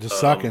game. Just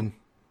sucking.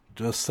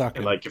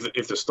 And like,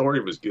 if the story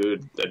was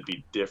good, that'd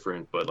be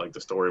different. But like, the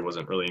story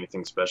wasn't really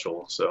anything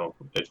special, so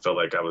it felt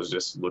like I was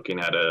just looking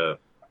at a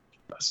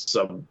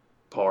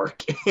subpar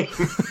game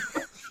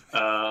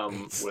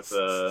with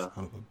a son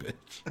of a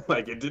bitch.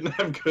 Like it didn't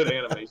have good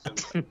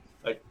animations.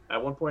 Like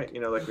at one point,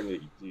 like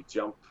when you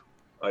jump,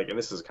 like, and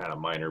this is kind of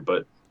minor,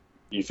 but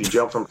if you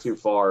jump from too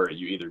far,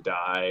 you either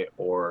die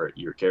or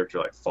your character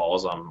like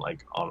falls on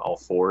all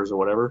fours or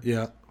whatever.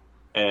 Yeah.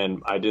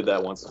 And I did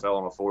that once. I fell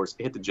on all fours,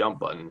 hit the jump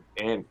button,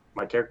 and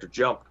my character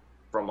jumped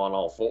from on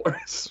all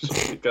fours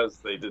because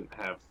they didn't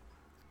have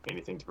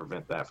anything to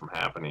prevent that from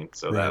happening.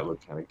 So that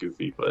looked kind of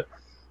goofy. But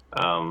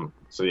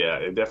so yeah,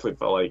 it definitely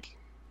felt like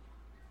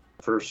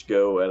first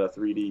go at a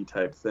 3D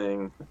type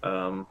thing.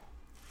 So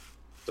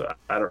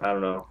I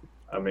don't know.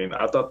 I mean,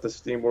 I thought the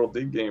Steam World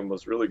Dig game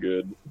was really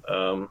good.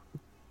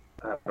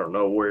 I don't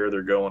know where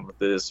they're going with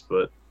this,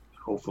 but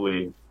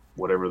hopefully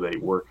whatever they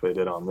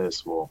did on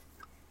this will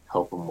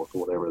help them with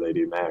whatever they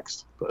do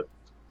next. But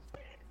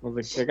well,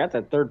 they got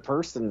that third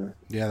person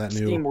that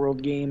Steam new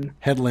World game,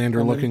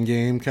 Headlander looking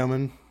game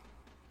coming.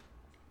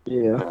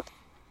 Yeah.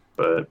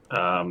 But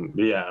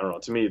yeah, I don't know.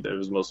 To me, it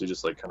was mostly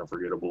just like kind of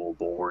forgettable,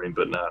 boring,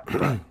 but not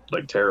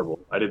like terrible.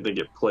 I didn't think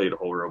it played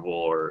horrible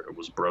or it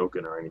was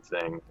broken or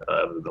anything,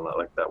 other than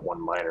like that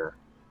one minor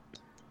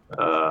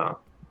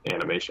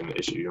animation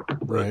issue.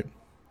 Right.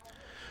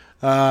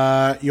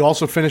 You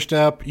also finished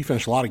a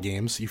lot of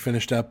games. You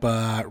finished up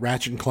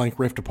Ratchet and Clank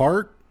Rift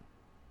Apart.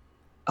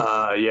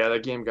 Yeah,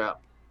 that game got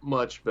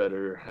much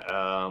better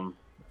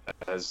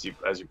as you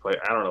play.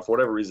 I don't know, for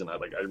whatever reason, I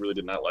really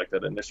did not like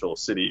that initial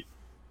city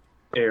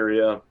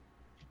area,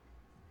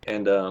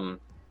 and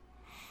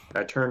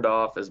I turned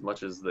off as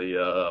much as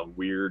the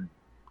weird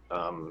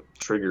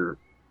trigger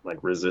like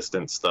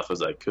resistance stuff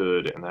as I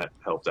could, and that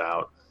helped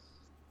out.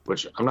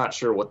 Which I'm not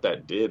sure what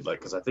that did, like,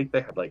 because I think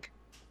they had like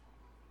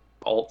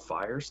alt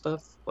fire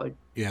stuff, like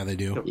Yeah, they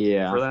do.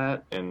 Yeah. for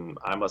that, and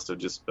I must have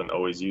just been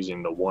always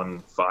using the one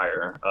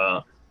fire,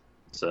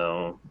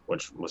 so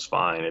which was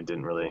fine. It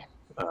didn't really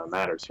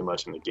matter too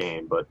much in the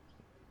game, but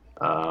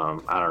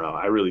I don't know.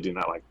 I really do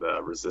not like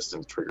the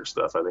resistance trigger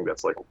stuff. I think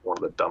that's like one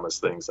of the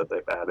dumbest things that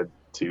they've added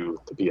to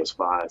the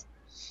PS5.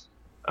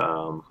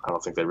 I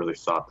don't think they really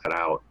thought that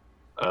out.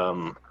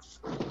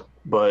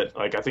 But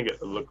like I think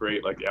it looked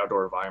great. Like the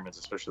outdoor environments,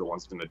 especially the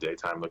ones in the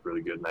daytime, look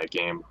really good in that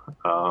game.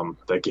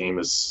 That game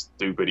is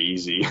stupid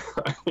easy.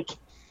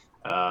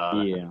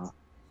 Yeah.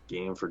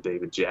 Game for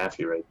David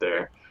Jaffe right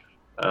there.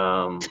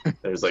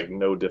 There's like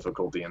no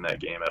difficulty in that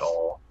game at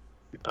all.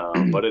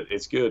 But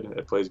it's good.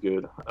 It plays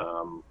good.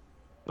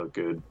 Looked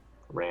good.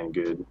 Ran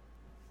good.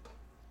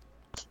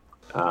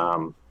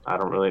 I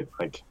don't really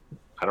like.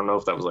 I don't know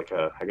if that was like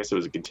I guess it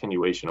was a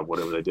continuation of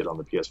whatever they did on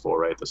the PS4,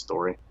 right? The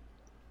story.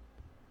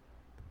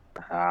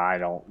 I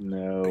don't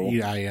know.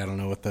 Yeah, I don't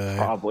know what the.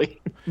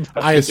 Probably.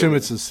 I assume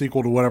it's a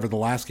sequel to whatever the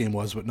last game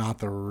was, but not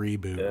the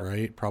reboot, Yeah.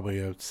 right? Probably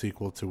a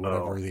sequel to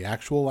whatever the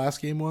actual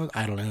last game was.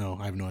 I don't know.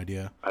 I have no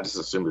idea. I just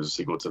assumed it was a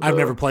sequel to. I've the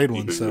never played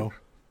one, reboot. so.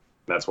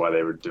 That's why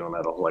they were doing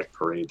that whole like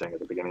parade thing at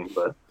the beginning,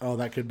 but. Oh,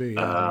 that could be.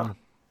 Yeah.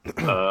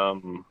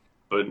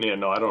 But yeah,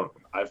 no, I don't.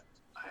 I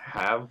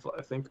have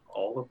I think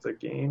all of the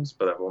games,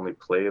 but I've only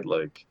played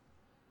like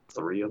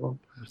 3 of them.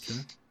 Okay.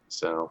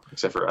 So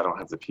except for I don't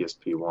have the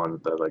PSP one,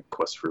 the like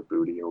Quest for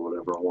Booty or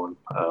whatever one.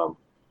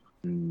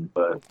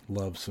 But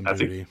Love some I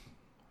think- beauty.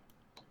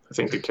 I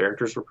think the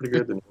characters were pretty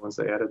good. The new ones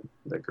they added,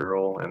 the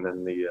girl, and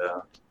then the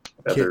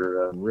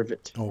other.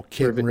 Rivet. Oh,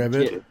 Kid and Rivet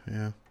Rivet. Kid.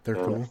 Yeah, they're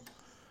Yeah. cool.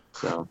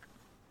 So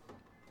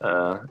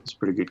it's a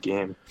pretty good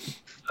game.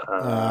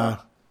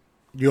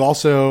 You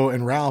also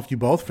and Ralph, you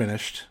both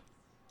finished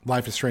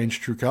Life is Strange: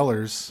 True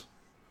Colors.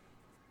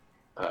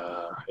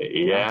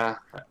 Yeah,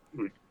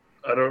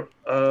 I don't.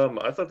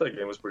 I thought that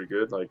game was pretty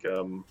good. Like,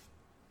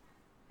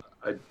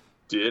 I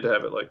did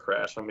have it like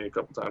crash on me a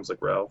couple times,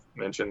 like Ralph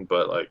mentioned.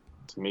 But like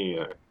to me,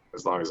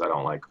 as long as I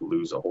don't like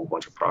lose a whole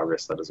bunch of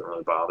progress, that doesn't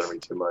really bother me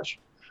too much.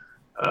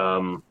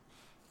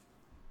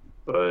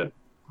 But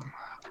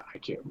I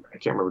can't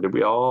remember. Did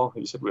we all?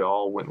 You said we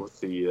all went with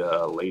the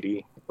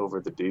lady over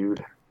the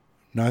dude.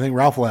 No, I think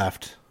Ralph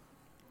left.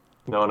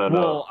 No.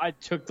 Well, I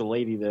took the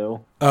lady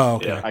though. Oh,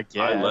 okay. Yeah, I guess.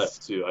 I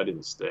left too. I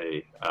didn't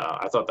stay.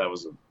 I thought that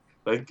was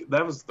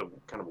that was the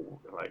kind of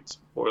like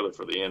spoiler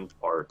for the end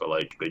part, but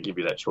like they give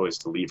you that choice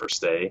to leave or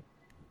stay,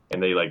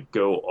 and they like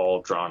go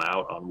all drawn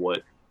out on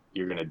what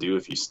you're gonna do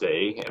if you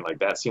stay, and like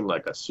that seemed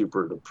like a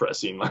super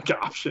depressing like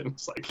option.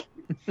 It's like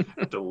you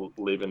have to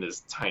live in this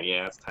tiny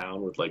ass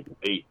town with like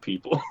 8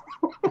 people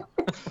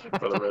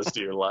for the rest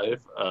of your life,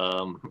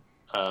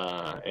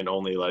 and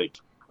only like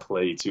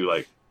play to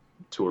like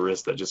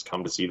tourists that just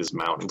come to see this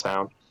mountain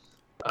town.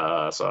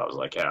 So I was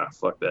like, yeah,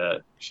 fuck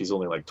that. She's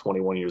only like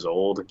 21 years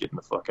old. Getting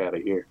the fuck out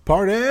of here.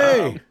 Party!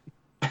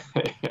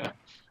 Yeah.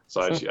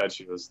 So I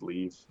chose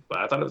leave. But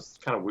I thought it was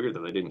kind of weird that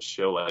they didn't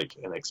show like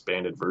an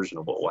expanded version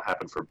of what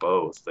happened for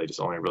both. They just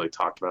only really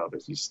talked about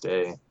if you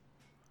stay.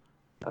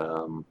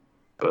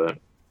 But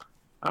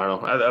I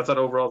don't know. I thought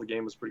overall the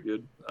game was pretty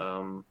good.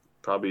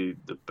 Probably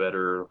the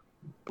better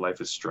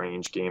Life is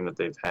Strange game that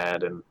they've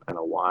had in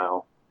a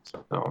while.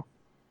 So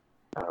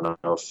I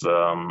don't know if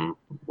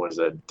what is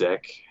that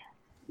deck?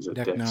 Is it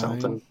Deck deck 9.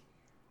 something?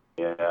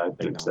 Yeah, I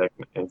think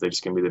if they're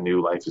just gonna be the new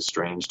Life is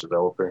Strange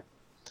developer,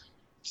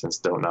 since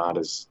Donut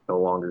is no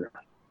longer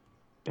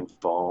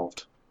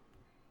involved.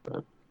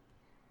 But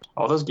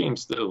all those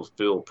games still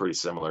feel pretty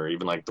similar,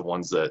 even like the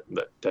ones that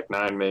Deck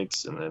 9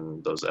 makes, and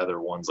then those other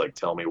ones like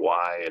Tell Me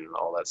Why and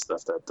all that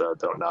stuff that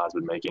Donut's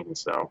been making.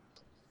 So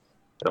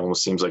it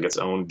almost seems like its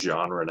own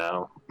genre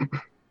now.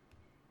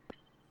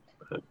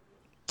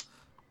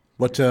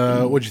 What'd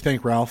you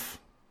think, Ralph?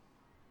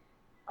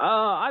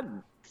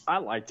 I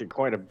liked it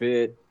quite a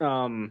bit.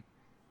 Like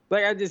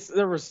I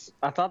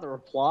thought there were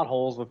plot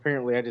holes, but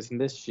apparently I just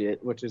missed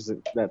shit, which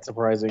isn't that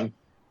surprising.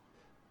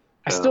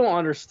 I still don't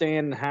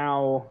understand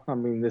how. I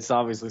mean, this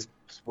obviously is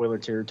spoiler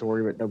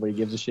territory, but nobody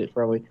gives a shit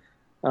probably.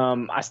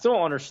 I still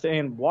don't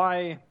understand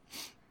why.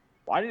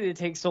 Why did it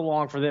take so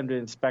long for them to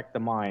inspect the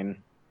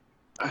mine?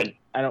 I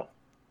don't.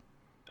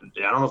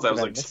 Yeah, I don't know if that was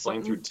Did I like miss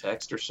explained something? through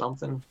text or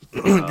something.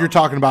 You're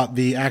talking about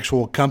the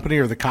actual company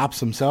or the cops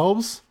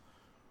themselves?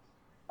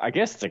 I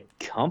guess the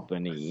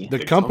company. The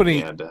The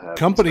company had to have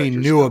company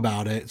inspectors knew come.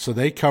 about it, so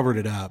they covered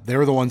it up. They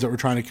were the ones that were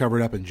trying to cover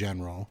it up in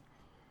general.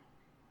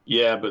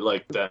 Yeah, but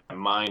like that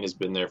mine has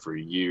been there for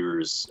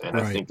years, and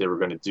I Right. think they were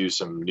going to do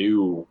some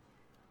new.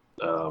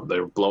 They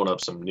were blowing up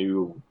some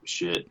new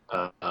shit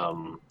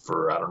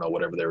for I don't know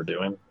whatever they were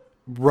doing.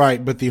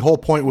 Right, but the whole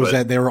point was But-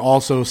 that they were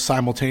also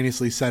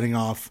simultaneously setting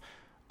off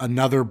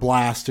another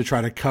blast to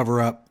try to cover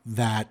up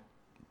that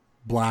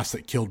blast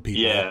that killed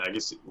people. Yeah, I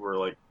guess we're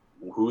like,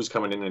 who's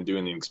coming in and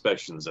doing the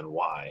inspections and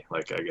why?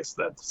 Like, I guess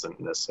that doesn't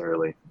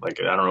necessarily like.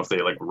 I don't know if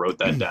they like wrote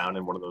that down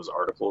in one of those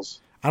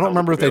articles. I don't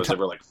remember if think they that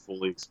was ever like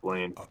fully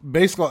explained.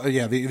 basically,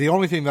 yeah, the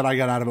only thing that I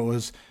got out of it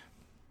was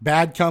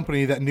bad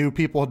company that knew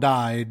people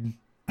died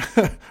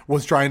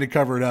was trying to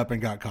cover it up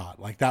and got caught.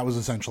 Like that was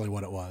essentially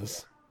what it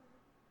was.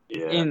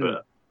 Yeah,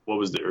 but what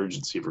was the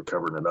urgency for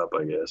covering it up?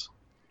 I guess.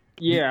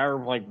 Yeah, or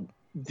like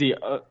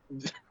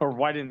or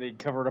why didn't they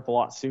cover it up a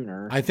lot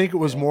sooner? I think it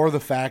was more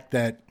the fact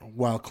that,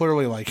 well,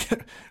 clearly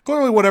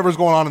whatever's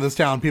going on in this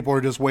town, people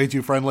are just way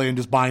too friendly and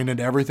just buying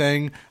into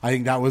everything. I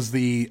think that was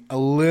the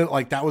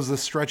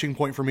stretching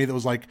point for me. That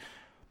was like,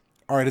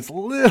 all right, it's a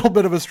little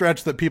bit of a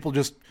stretch that people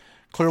just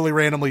clearly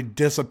randomly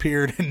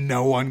disappeared and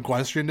no one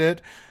questioned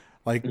it.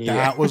 Like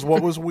that was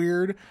what was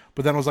weird.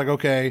 But then I was like,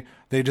 okay,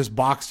 they just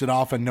boxed it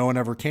off and no one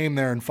ever came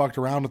there and fucked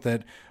around with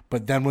it.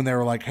 But then when they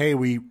were like, hey,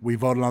 we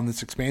voted on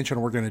this expansion,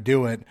 we're going to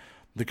do it.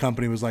 The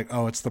company was like,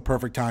 oh, it's the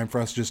perfect time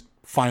for us to just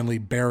finally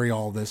bury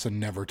all this and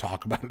never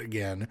talk about it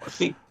again. I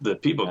think the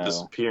people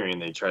disappearing,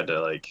 they tried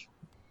to like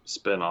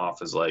spin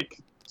off as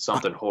like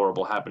something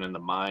horrible happened in the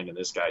mine, and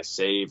this guy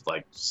saved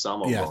like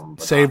some of them,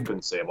 but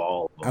couldn't save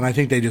all of them. And I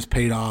think they just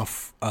paid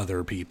off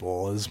other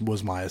people,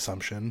 was my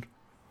assumption.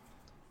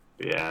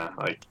 Yeah,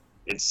 like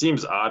it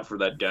seems odd for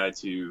that guy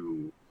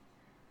to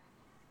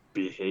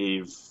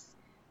behave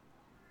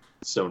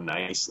so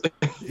nicely.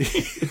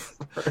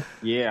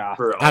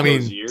 For all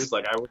those years.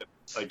 Like I would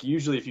like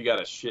usually if you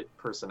got a shit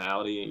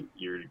personality,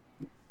 you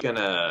can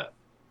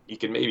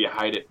maybe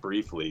hide it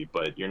briefly,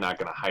 but you're not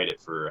gonna hide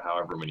it for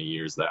however many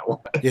years that was.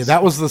 Yeah,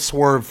 that was the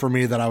swerve for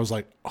me that I was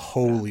like,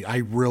 holy, I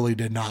really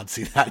did not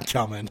see that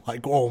coming.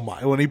 Like, oh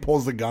my, when he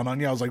pulls the gun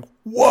on you, I was like,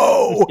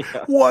 whoa,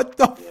 what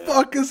the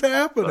fuck is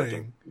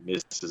happening?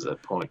 Misses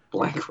at point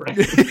blank range.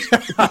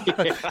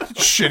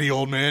 Shitty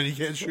old man, you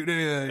can't shoot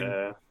anything.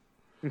 Yeah.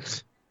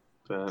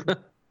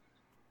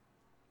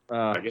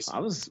 I guess I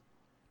was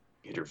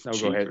hit her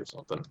cheek or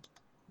something.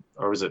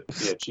 Or was it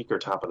cheek or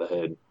top of the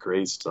head?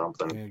 Grazed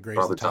something. Yeah,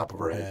 grazed the top of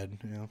her head.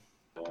 Yeah.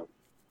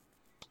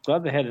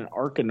 Glad they had an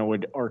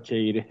Arkanoid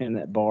arcade in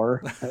that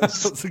bar.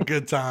 That's a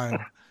good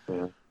time.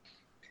 Yeah.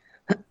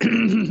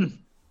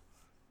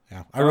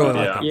 Yeah, I really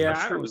like that. Yeah,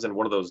 I'm sure it was in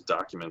one of those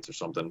documents or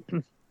something.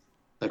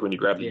 Like when you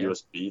grab the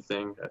USB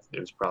thing, it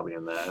was probably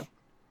in that.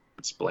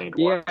 Explained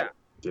why they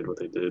did what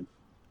they did.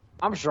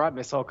 I'm sure I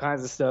missed all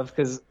kinds of stuff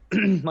because,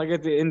 like,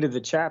 at the end of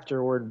the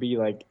chapter where it'd be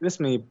like, this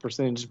many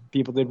percentage of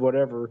people did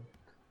whatever,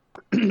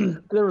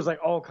 there was, like,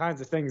 all kinds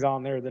of things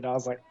on there that I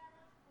was like,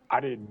 I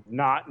did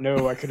not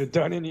know I could have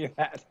done any of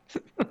that.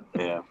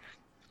 Yeah.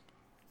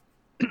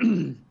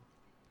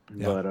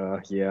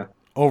 But, yeah.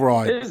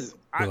 Overall,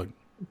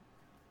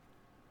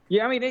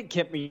 yeah, I mean, it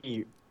kept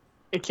me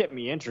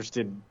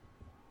interested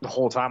the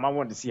whole time. I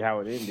wanted to see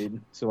how it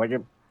ended. So, like,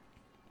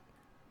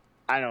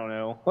 I don't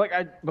know.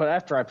 But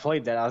after I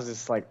played that, I was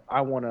just like, I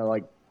want to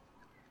like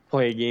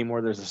play a game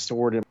where there's a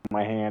sword in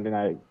my hand and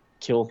I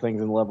kill things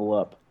and level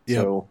up.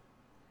 Yep.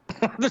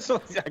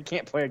 So I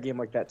can't play a game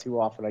like that too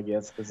often, I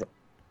guess, because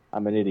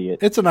I'm an idiot.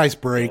 It's a nice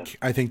break.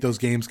 I think those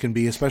games can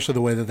be, especially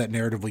the way that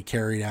narratively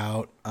carried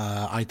out.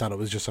 I thought it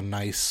was just a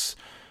nice,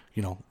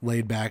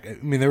 laid back. I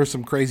mean, there was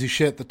some crazy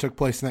shit that took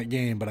place in that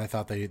game, but I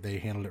thought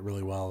they handled it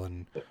really well,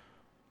 and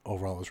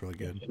overall it was really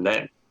good. And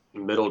that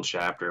middle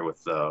chapter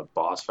with the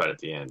boss fight at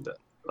the end,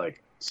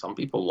 like some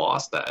people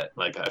lost that.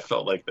 Like I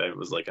felt like that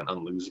was like an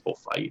unlosable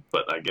fight,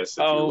 but I guess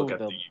if you look at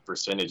the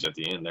percentage at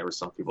the end, there were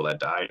some people that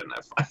died in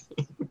that fight.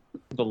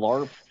 The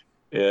LARP.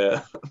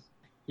 Yeah.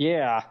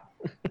 Yeah.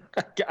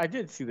 I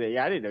did see that.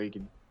 Yeah, I didn't know you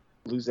could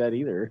lose that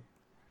either.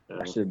 Yeah.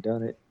 I should have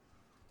done it.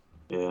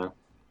 Yeah.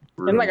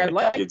 And like I'd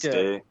like kid's to.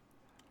 Day.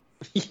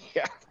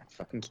 Yeah,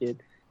 fucking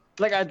kid.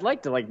 Like I'd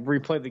like to like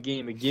replay the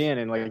game again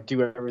and like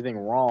do everything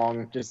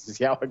wrong just to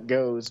see how it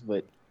goes,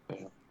 but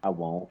I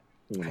won't.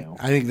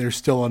 I think there's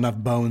still enough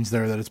bones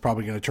there that it's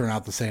probably going to turn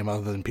out the same,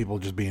 other than people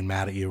just being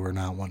mad at you or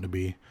not wanting to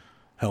be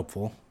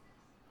helpful.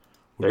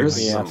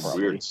 There's some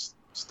weird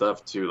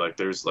stuff too. Like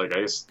there's like,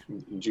 I guess,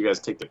 did you guys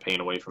take the pain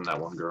away from that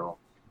one girl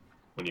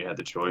when you had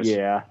the choice?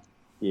 Yeah.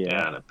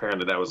 Yeah, and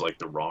apparently that was like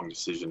the wrong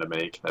decision to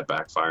make. That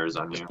backfires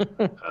on you.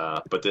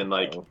 But then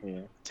like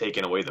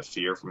taking away the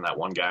fear from that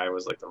one guy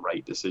was like the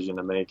right decision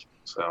to make.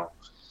 So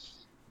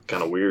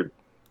kind of weird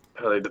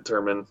how they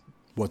determine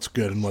what's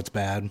good and what's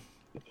bad.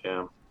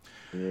 Yeah.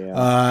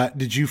 Yeah.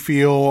 Did you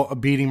feel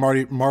beating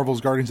Marvel's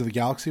Guardians of the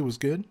Galaxy was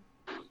good?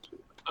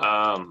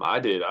 I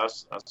did. I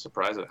was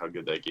surprised at how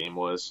good that game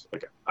was.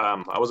 Like,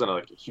 I wasn't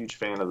like a huge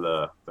fan of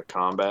the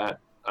combat.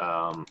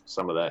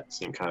 Some of that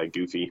seemed kind of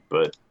goofy,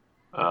 but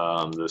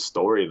the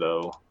story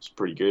though was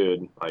pretty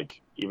good. Like,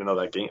 even though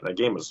that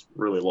game was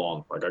really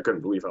long. Like, I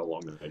couldn't believe how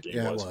long that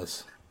game was. Yeah, it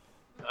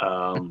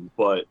was.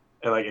 But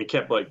and like it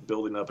kept like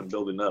building up, and I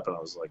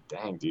was like,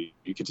 dang, dude,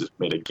 you could just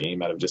make a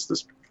game out of just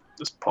this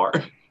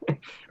part.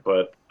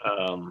 But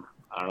I don't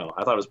know.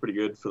 I thought it was pretty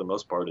good for the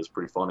most part. It's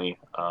pretty funny.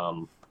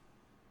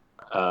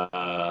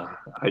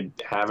 I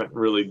haven't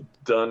really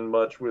done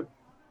much with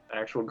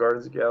actual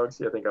Guardians of the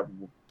Galaxy. I think I've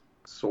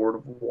sort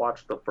of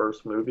watched the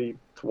first movie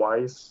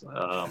twice,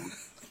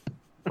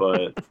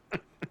 but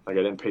like I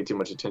didn't pay too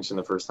much attention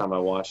the first time I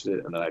watched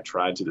it, and then I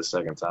tried to the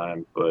second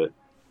time. But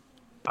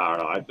I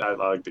don't know. I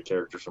like the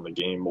characters from the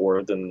game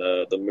more than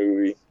the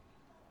movie.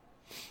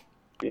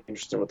 Be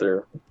interesting what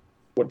their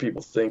what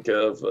people think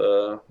of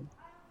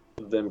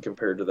them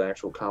compared to the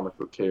actual comic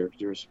book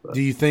characters. But,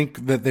 Do you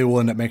think that they will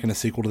end up making a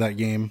sequel to that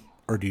game,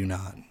 or do you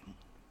not?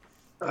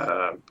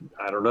 I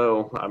don't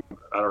know.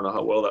 I don't know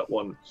how well that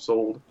one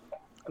sold.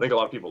 I think a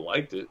lot of people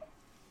liked it,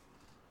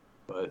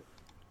 but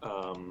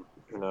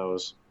who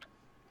knows?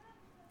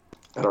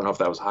 I don't know if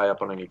that was high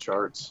up on any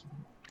charts.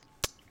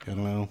 I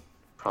don't know.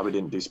 Probably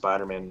didn't do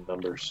Spider-Man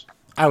numbers.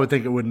 I would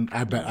think it wouldn't.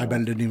 I bet it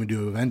didn't even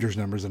do Avengers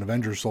numbers, and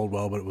Avengers sold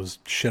well, but it was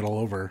shit all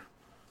over.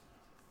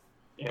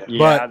 Yeah,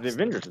 But- the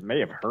Avengers may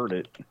have heard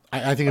it.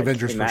 I think Like,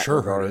 Avengers in for that sure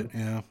regard. heard it.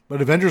 Yeah,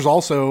 but Avengers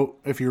also,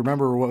 if you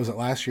remember, what was it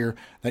last year?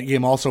 That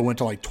game also went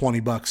to like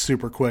 $20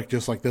 super quick,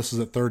 just like this is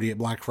at 30 at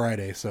Black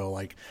Friday. So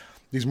like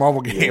these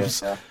Marvel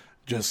games Yeah.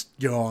 just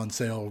go on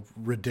sale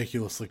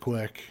ridiculously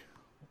quick.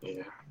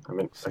 yeah. I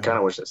mean, I kind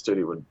of wish that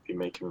studio would be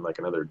making like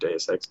another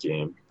Deus Ex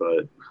game,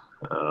 but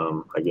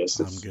I guess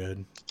I'm if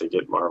good. they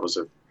get Guardians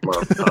of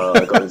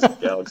the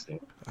Galaxy.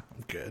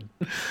 I'm good.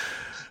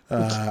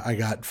 I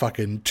got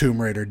fucking Tomb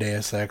Raider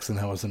Deus Ex, and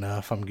that was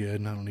enough. I'm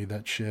good. I don't need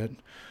that shit.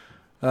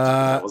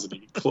 That wasn't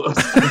even close.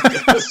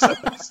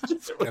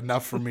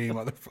 Enough for me,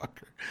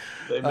 motherfucker.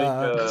 They make,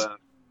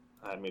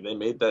 I mean, they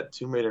made that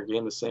Tomb Raider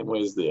game the same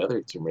way as the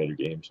other Tomb Raider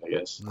games, I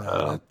guess.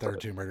 No, that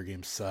third Tomb Raider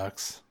game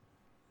sucks.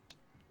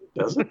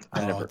 Does it?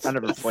 I never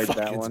played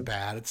that It's one.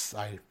 bad.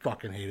 I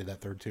fucking hated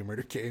that third Tomb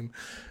Raider game.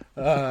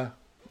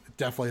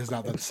 Definitely is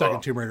not the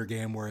second Tomb Raider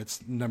game where it's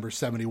number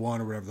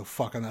 71 or whatever the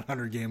fuck on that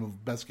 100 game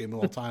of best game of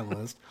all time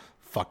list.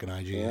 Fucking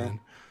IGN.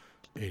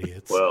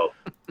 Idiots. Well,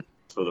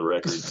 for the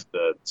record,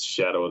 the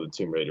Shadow of the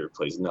Tomb Raider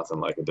plays nothing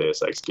like a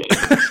Deus Ex game.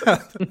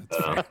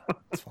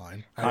 It's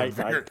fine. I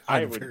figured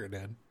it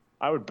in.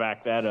 I would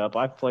back that up.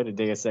 I've played a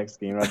Deus Ex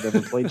game. I've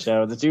never played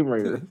Shadow of the Tomb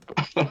Raider.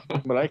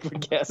 But I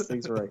would guess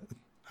he's right.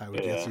 I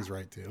would guess he's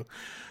right too.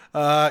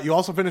 You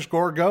also finished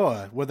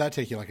Gorgoa. Would that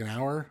take you like an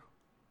hour?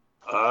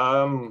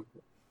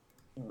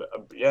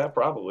 Yeah,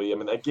 probably. I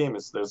mean, that game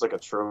there's like a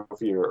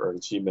trophy or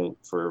achievement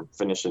for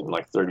finishing in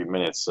like 30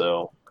 minutes.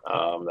 So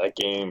that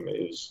game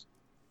is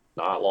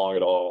not long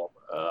at all.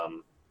 I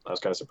was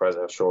kind of surprised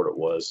at how short it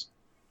was.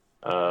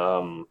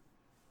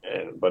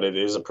 But it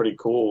is a pretty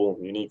cool,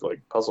 unique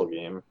like puzzle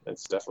game.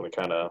 It's definitely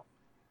kind of,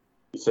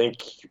 you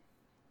think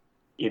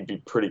it'd be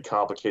pretty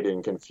complicated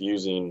and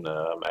confusing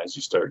as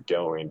you start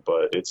going,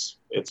 but it's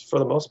for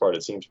the most part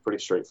it seems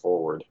pretty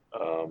straightforward.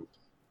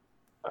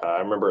 I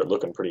remember it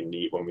looking pretty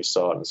neat when we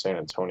saw it in San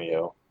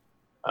Antonio.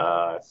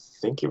 I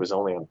think it was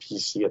only on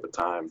PC at the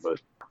time,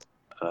 but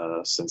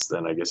since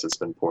then I guess it's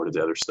been ported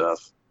to other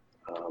stuff.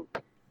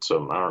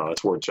 So I don't know,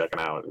 it's worth checking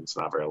out. It's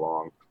not very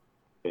long.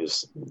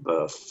 It's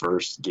the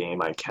first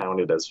game I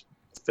counted as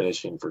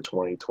finishing for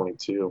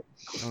 2022.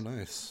 Oh,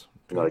 nice.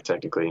 You know, I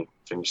technically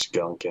finished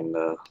Gunk and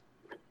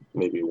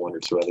maybe one or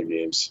two other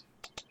games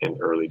in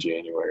early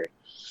January.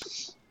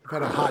 I've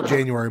had a hot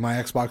January. My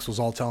Xbox was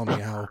all telling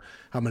me how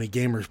many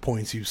gamers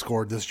points you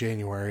scored this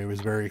January. I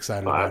was very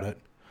excited about it.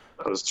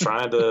 I was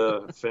trying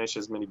to finish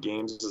as many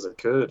games as I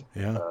could.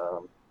 Yeah.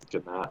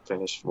 Could not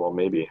finish. Well,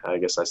 maybe. I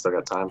guess I still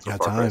got time for Got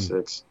Far Cry time.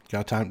 6.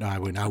 Got time? No, I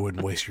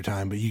wouldn't waste your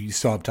time, but you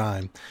still have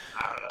time.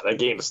 I don't know. That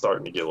game is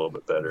starting to get a little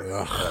bit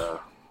better.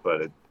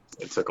 But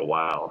it took a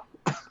while.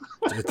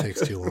 It takes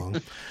too long.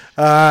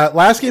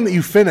 Last game that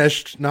you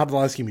finished, not the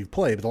last game you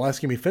played, but the last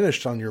game you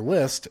finished on your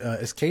list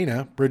is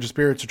Kena, Bridge of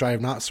Spirits, which I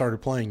have not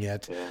started playing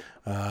yet.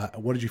 Yeah.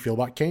 What did you feel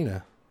about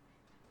Kena?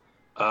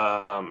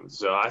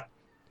 So I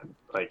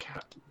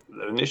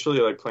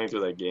initially playing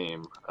through that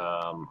game.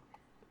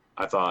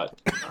 I thought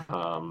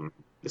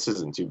this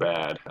isn't too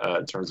bad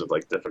in terms of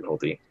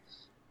difficulty,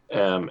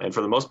 and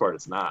for the most part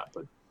it's not.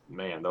 But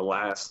man, the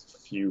last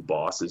few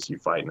bosses you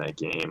fight in that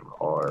game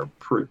are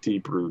pretty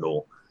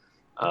brutal.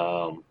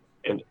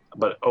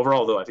 But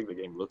overall though, I think the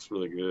game looks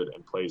really good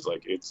and plays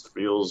it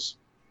feels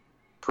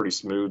pretty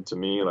smooth to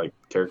me. Like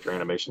character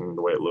animation,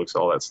 the way it looks,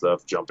 all that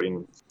stuff,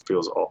 jumping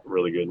feels all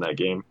really good in that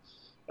game,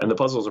 and the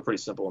puzzles are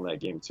pretty simple in that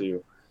game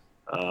too.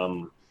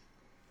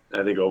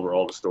 I think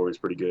overall the story's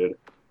pretty good.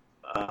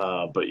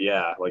 But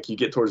yeah, you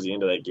get towards the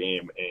end of that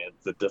game and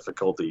the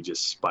difficulty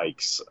just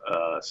spikes.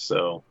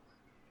 So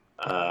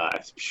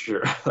I'm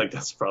sure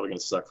that's probably going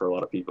to suck for a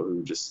lot of people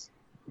who just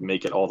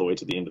make it all the way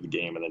to the end of the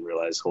game and then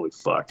realize, holy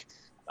fuck,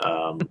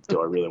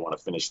 do I really want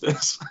to finish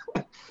this?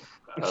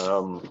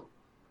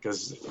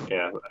 Because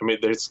yeah, I mean,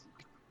 there's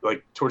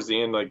towards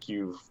the end,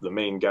 the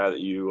main guy that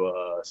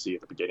you see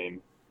at the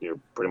beginning, you're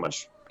pretty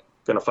much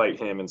going to fight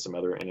him and some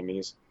other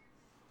enemies.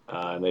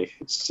 And they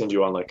send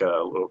you on a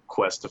little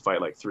quest to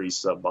fight 3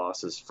 sub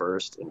bosses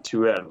first, and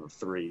 2 out of the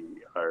 3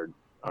 are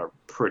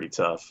pretty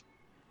tough.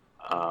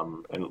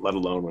 And let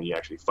alone when you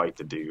actually fight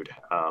the dude.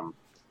 And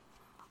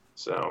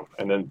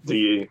then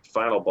the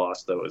final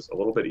boss though is a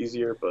little bit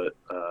easier, but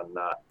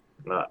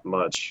not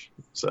much.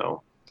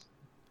 So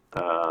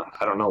I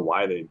don't know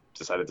why they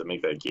decided to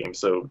make that game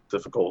so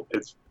difficult.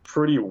 It's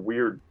pretty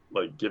weird,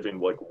 given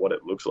what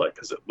it looks like,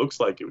 because it looks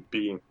like it would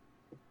be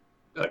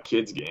a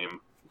kid's game,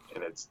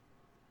 and it's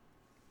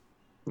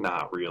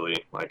not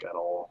really at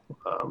all.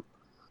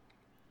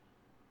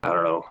 I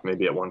don't know. know.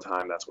 Maybe at one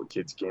time that's what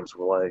kids' games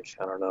were like.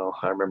 I don't know.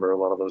 I remember a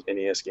lot of those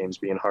NES games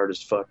being hard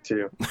as fuck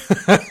too.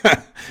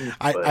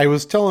 I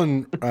was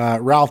telling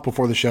Ralph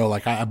before the show,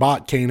 like I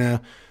bought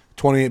Kana,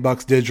 $28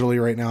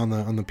 digitally right now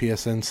on the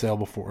PSN sale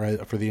before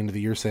for the end of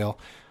the year sale,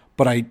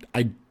 but I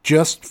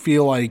just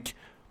feel like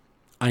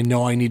I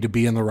know I need to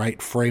be in the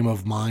right frame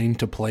of mind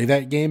to play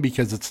that game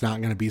because it's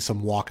not going to be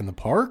some walk in the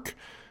park,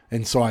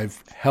 and so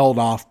I've held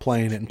off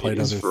playing it and played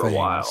other things.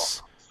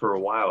 For a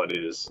while, it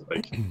is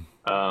like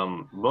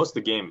most of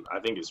the game I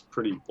think is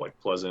pretty like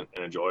pleasant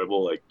and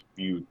enjoyable. Like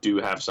you do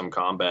have some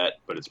combat,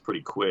 but it's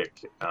pretty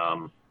quick.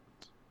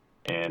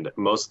 And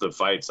most of the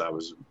fights I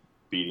was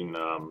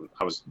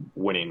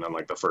winning on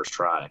like the first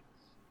try.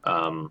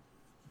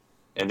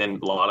 And then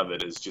a lot of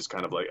it is just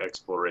kind of like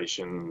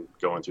exploration,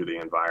 going through the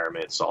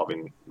environment,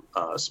 solving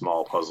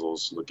small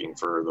puzzles, looking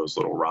for those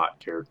little rot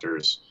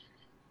characters.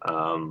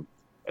 And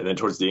then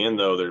towards the end,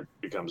 though, there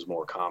becomes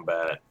more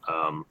combat,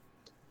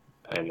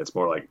 and it's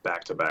more like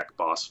back-to-back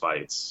boss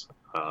fights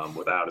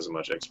without as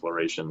much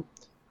exploration.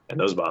 And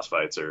those boss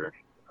fights are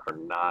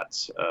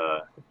not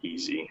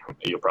easy.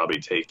 You'll probably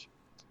take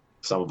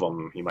some of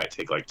them. You might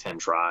take like 10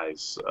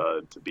 tries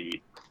to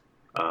beat,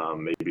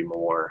 maybe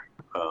more.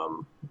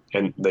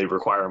 And they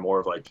require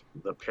more of like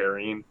the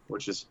parrying,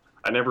 which is,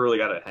 I never really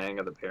got a hang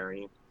of the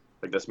parrying.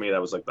 Like that's me,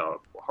 that was like the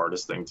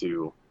hardest thing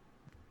to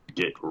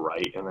get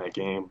right in that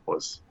game,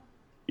 was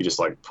you just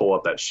like pull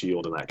up that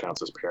shield and that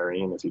counts as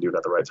parrying if you do it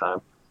at the right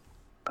time.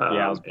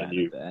 I was bad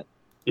at that.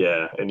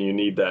 Yeah, and you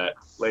need that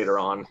later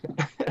on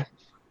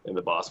in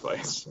the boss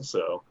fights.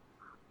 So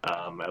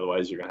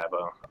otherwise you're gonna have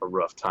a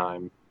rough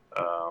time.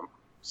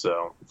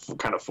 So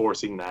kind of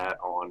forcing that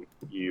on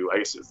you, I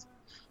guess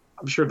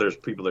I'm sure there's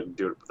people that can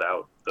do it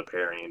without the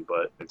parrying,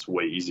 but it's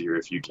way easier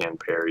if you can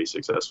parry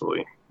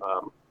successfully.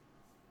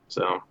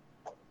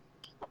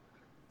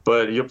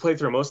 But you'll play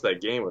through most of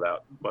that game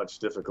without much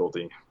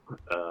difficulty.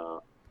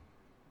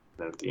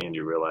 And at the end,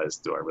 you realize,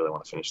 do I really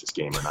want to finish this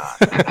game or not?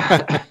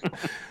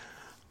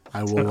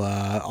 I will.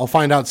 I'll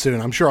find out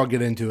soon. I'm sure I'll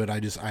get into it.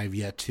 I've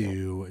yet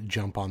to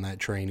jump on that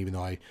train, even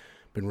though I've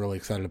been really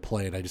excited to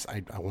play it.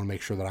 I want to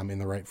make sure that I'm in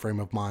the right frame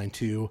of mind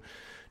to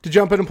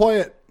jump in and play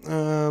it.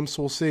 So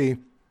we'll see.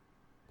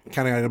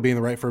 Kind of got to be in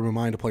the right frame of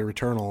mind to play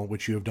Returnal,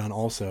 which you have done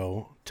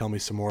also. Tell me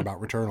some more about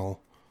Returnal.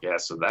 Yeah,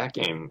 so that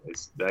game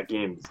is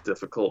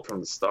difficult from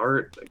the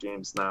start. The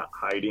game's not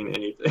hiding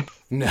anything.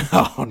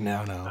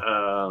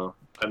 No.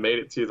 I made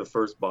it to the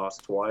first boss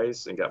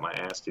twice and got my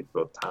ass kicked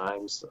both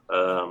times.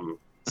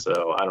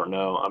 So I don't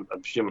know. I'm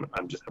assuming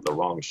I just have the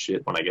wrong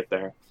shit when I get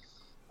there.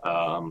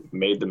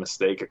 Made the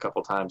mistake a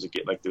couple times to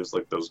get like there's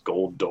like those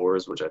gold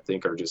doors, which I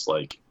think are just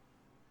like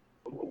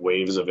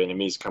waves of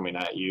enemies coming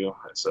at you.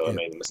 So I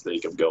made the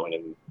mistake of going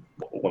in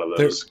one of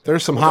those.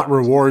 There's some hot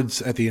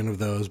rewards at the end of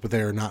those, but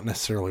they are not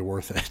necessarily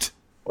worth it.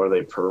 Are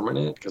they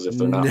permanent? Because if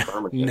they're not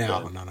permanent,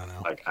 no.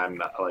 Like I'm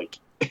not like.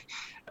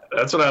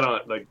 That's what I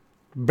don't like.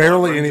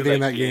 Barely anything in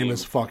that game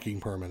is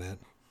fucking permanent.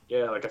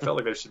 Yeah, like I felt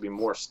like there should be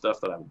more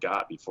stuff that I've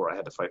got before I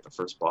had to fight the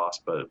first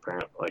boss, but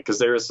apparently, like, because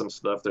there is some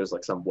stuff. There's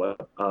like some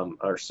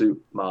or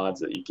suit mods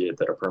that you get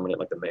that are permanent,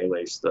 like the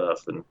melee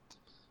stuff, and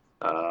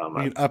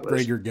you can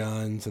upgrade your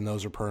guns, and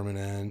those are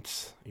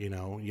permanent. You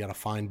know, you got to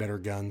find better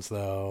guns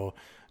though.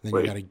 And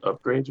then you got to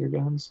upgrade your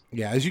guns.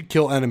 Yeah, as you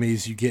kill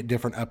enemies, you get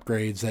different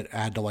upgrades that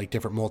add to like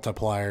different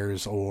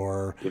multipliers.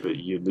 Or but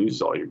you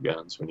lose all your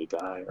guns when you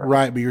die.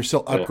 Right, but you're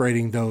still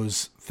upgrading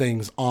those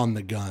things on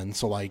the gun.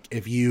 So like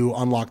if you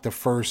unlock the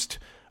first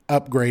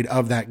upgrade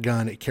of that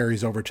gun, it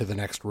carries over to the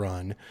next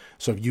run.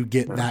 So if you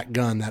get that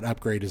gun, that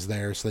upgrade is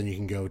there. So then you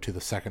can go to the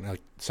second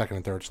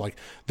and third. So like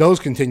those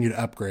continue to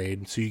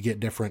upgrade. So you get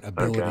different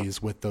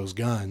abilities with those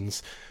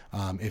guns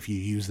if you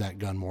use that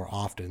gun more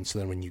often. So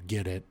then when you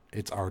get it,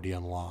 it's already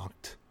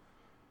unlocked.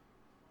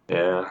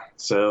 Yeah.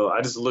 So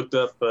I just looked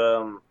up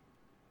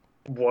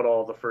what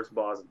all the first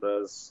boss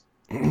does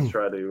to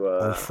try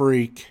to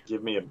freak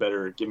give me a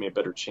better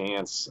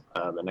chance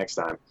the next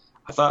time.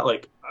 I thought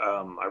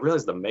I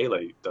realized the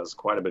melee does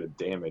quite a bit of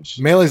damage.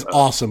 Melee's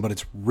awesome, but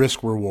it's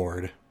risk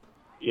reward.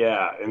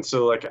 Yeah, and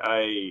so like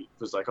I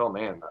was like, oh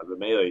man, the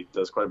melee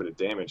does quite a bit of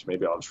damage.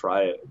 Maybe I'll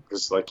try it,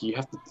 because like you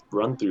have to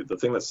run through. The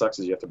thing that sucks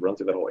is you have to run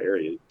through that whole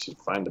area to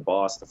find the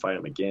boss to fight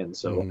him again.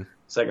 So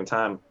second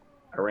time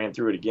I ran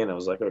through it again. I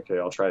was like, okay,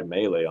 I'll try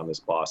melee on this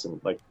boss, and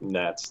like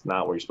that's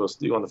not what you're supposed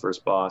to do on the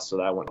first boss. So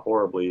that went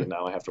horribly, and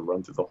now I have to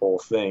run through the whole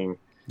thing.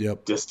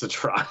 Yep. Just to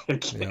try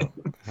again.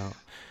 Yep.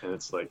 And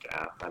it's like,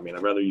 I mean,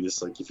 I'd rather you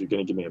just like, if you're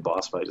going to give me a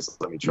boss fight, just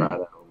let me try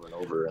that over and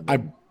over. And then...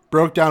 I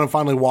broke down and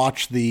finally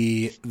watched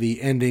the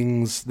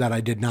endings that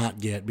I did not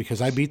get,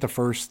 because I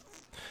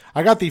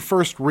got the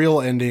first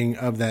real ending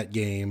of that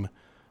game.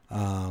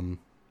 I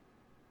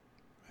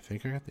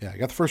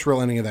got the first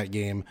real ending of that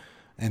game.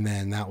 And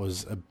then that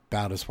was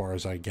about as far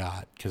as I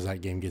got, because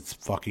that game gets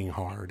fucking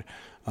hard.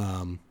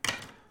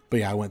 But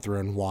yeah, I went through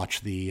and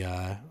watched the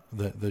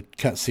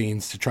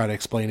cutscenes to try to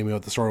explain to me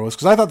what the story was,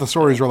 because I thought the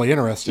story was really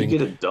interesting. Do you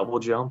get a double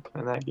jump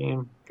in that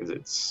game? Because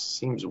it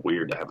seems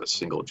weird to have a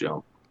single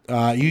jump.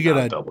 You get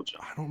Not a double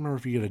jump. I don't remember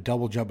if you get a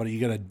double jump, but you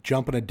get a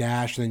jump and a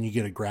dash, and then you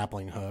get a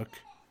grappling hook.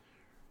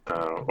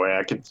 Well,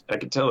 I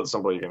could tell at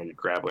some point you're gonna get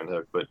grappling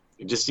hook, but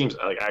it just seems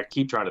like I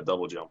keep trying to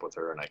double jump with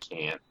her and I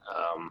can't.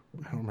 I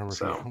don't remember.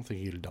 So- I don't think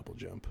you get a double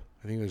jump.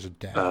 I think there's a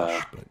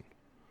dash, but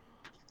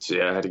So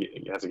yeah, I have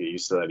to get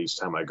used to that each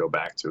time I go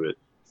back to it.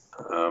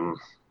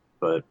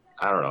 But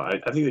I don't know.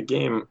 I think the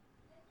game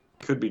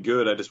could be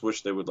good. I just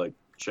wish they would like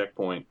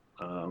checkpoint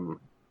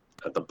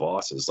at the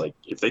bosses. Like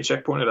if they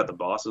checkpointed at the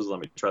bosses, let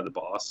me try the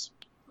boss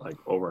like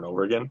over and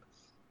over again.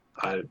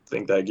 I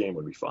think that game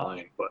would be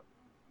fine. But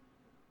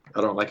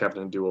I don't like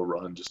having to do a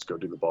run just to go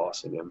do the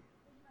boss again.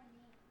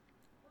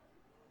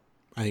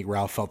 I think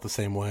Ralph felt the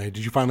same way.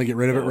 Did you finally get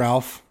rid of it,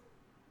 Ralph?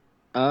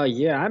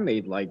 Yeah, I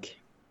made like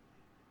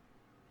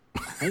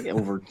I think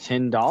over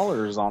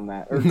 $10 on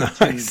that, or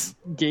Nice.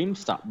 10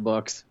 GameStop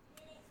bucks.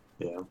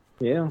 Yeah.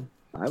 Yeah,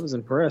 I was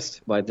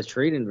impressed by the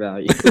trade-in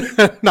value.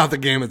 Not the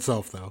game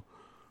itself, though.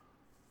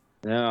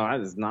 No, that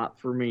is not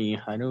for me.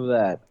 I know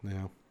that.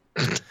 Yeah.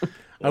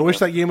 I wish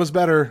that game was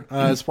better.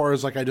 As far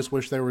as like, I just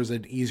wish there was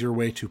an easier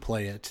way to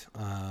play it.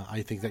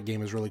 I think that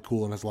game is really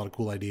cool and has a lot of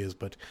cool ideas,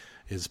 but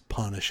is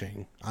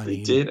punishing. They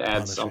did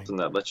add something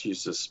that lets you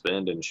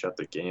suspend and shut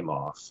the game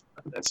off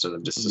instead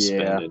of just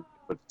suspend and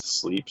put it to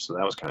sleep. So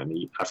that was kind of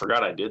neat. I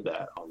forgot I did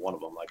that on one of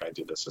them. Like I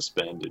did a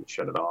suspend and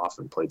shut it off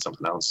and played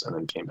something else and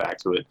then came back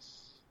to it.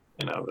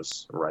 And I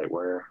was right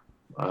where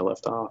I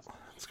left off.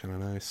 It's kind of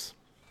nice.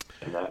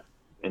 And that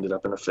ended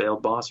up in a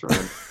failed boss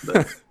run.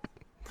 But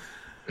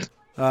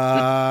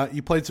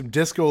You played some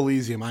Disco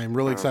Elysium. I am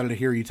really excited to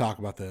hear you talk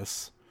about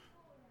this.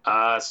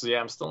 so yeah,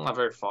 I'm still not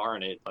very far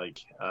in it.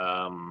 Like,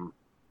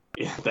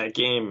 yeah, that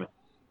game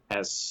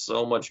has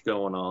so much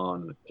going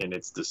on in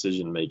its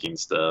decision-making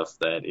stuff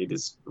that it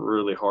is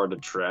really hard to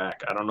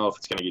track. I don't know if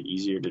it's going to get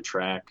easier to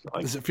track.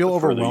 Like, Does it feel the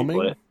further you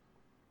overwhelming?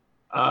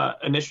 play.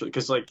 Initially,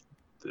 because like,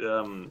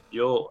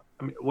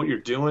 what you're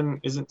doing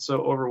isn't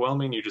so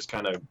overwhelming. You're just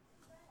kind of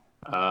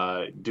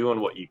doing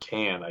what you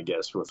can, I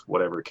guess, with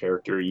whatever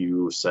character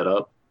you set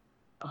up.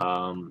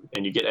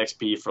 And you get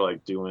XP for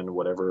like doing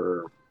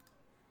whatever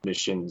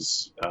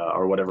missions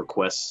or whatever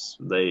quests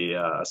they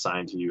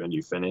assign to you and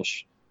you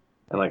finish.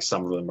 And like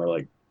some of them are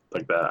like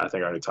that. I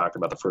think I already talked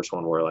about the first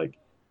one where like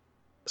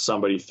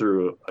somebody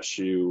threw a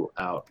shoe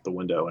out the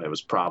window and it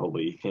was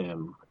probably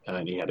him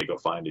and he had to go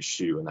find his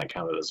shoe and that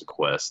counted as a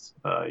quest.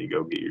 You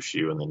go get your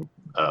shoe and then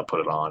put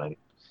it on and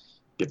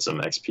get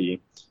some XP.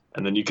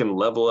 And then you can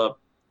level up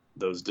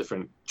those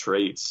different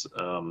traits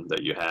that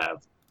you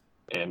have,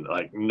 and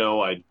like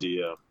no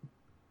idea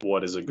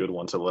what is a good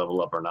one to level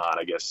up or not,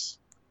 I guess.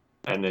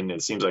 And then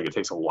it seems like it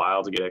takes a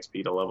while to get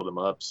XP to level them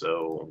up,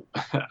 so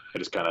I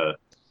just kind of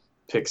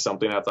picked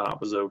something I thought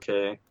was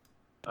okay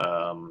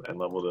and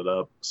leveled it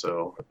up.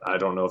 So I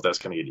don't know if that's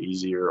going to get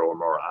easier or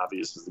more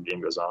obvious as the game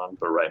goes on,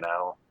 but right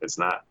now it's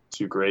not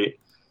too great.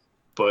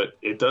 But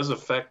it does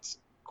affect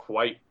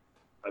quite,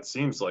 it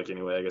seems like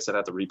anyway, I guess I'd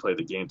have to replay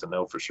the game to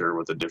know for sure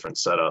with a different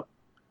setup.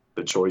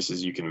 The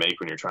choices you can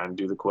make when you're trying to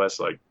do the quest,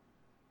 like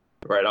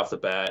right off the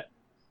bat,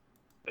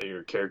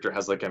 your character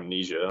has like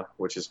amnesia,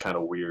 which is kind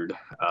of weird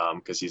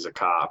because he's a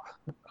cop,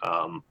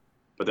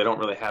 but they don't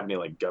really have any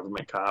like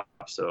government cops,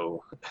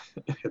 so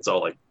it's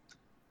all like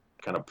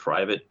kind of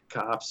private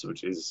cops,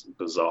 which is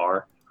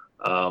bizarre.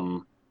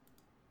 And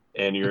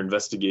you're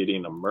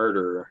investigating a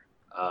murder,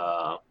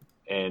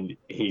 and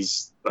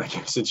he's like,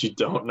 since you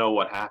don't know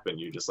what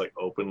happened, you're just like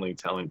openly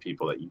telling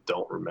people that you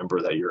don't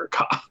remember that you're a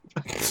cop.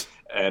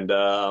 And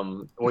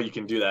well, you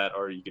can do that,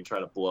 or you can try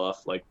to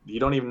bluff. Like you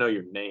don't even know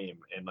your name,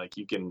 and like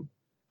you can.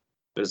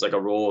 There's like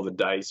a roll of the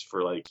dice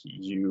for like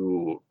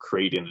you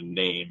creating a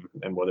name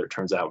and whether it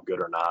turns out good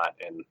or not.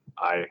 And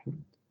I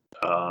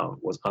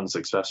was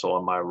unsuccessful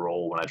on my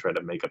roll when I tried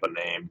to make up a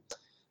name,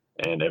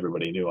 and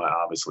everybody knew I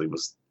obviously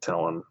was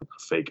telling a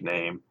fake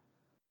name.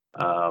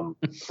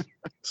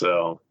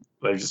 So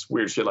there's just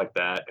weird shit like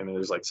that, and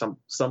there's like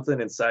something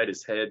inside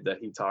his head that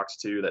he talks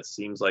to that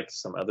seems like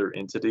some other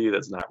entity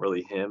that's not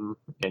really him,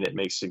 and it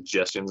makes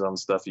suggestions on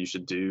stuff you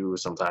should do.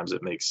 Sometimes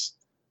it makes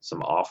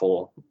some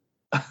awful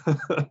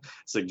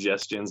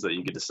suggestions that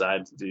you could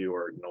decide to do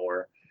or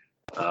ignore.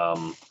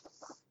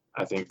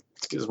 I think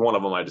because one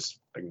of them I just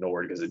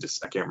ignored because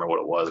I can't remember what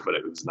it was, but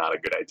it was not a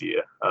good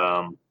idea.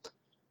 And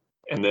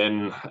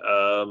then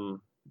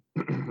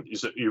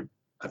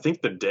I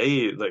think the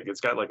day, like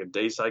it's got like a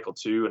day cycle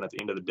too, and at the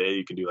end of the day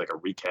you can do like a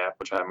recap,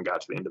 which I haven't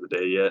got to the end of the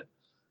day yet.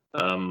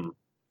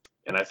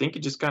 And I think it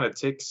just kind of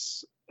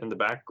ticks in the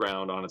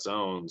background on its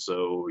own,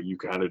 so you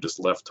kind of just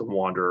left to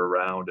wander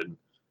around and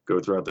go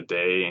throughout the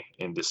day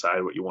and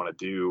decide what you want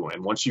to do.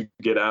 And once you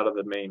get out of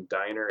the main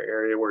diner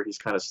area where he's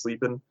kind of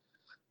sleeping,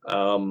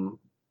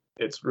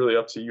 it's really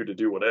up to you to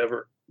do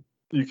whatever.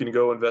 You can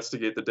go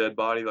investigate the dead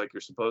body like you're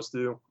supposed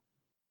to,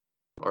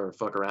 or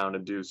fuck around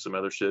and do some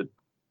other shit.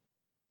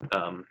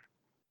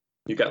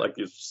 You got like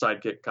your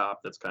sidekick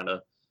cop that's kind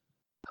of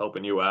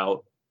helping you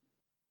out,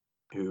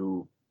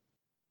 who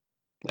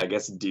I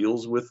guess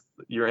deals with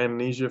your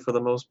amnesia for the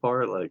most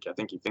part. Like I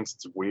think he thinks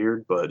it's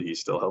weird, but he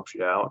still helps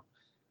you out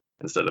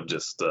instead of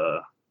just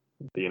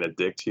being a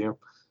dick to you.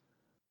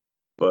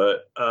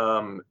 But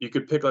you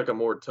could pick like a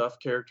more tough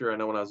character. I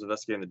know when I was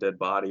investigating the dead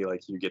body,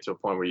 like you get to a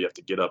point where you have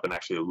to get up and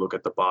actually look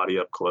at the body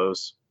up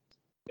close,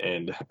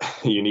 and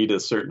you need a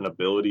certain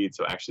ability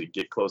to actually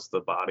get close to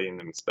the body and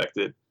inspect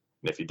it.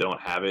 And if you don't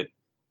have it,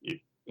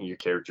 your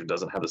character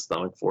doesn't have the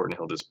stomach for it, and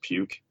he'll just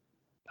puke.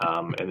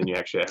 And then you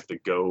actually have to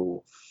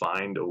go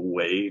find a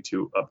way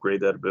to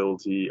upgrade that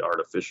ability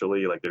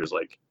artificially. Like there's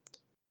like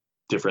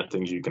different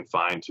things you can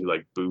find to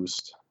like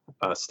boost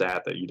a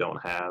stat that you don't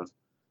have,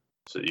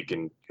 so you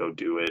can go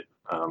do it.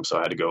 So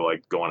I had to go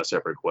on a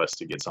separate quest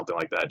to get something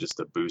like that just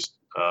to boost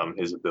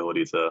his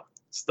ability to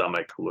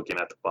stomach looking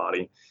at the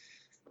body.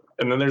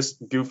 And then there's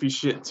goofy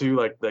shit too,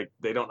 like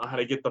they don't know how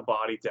to get the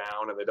body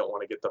down, and they don't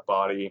want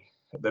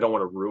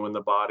to ruin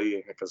the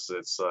body because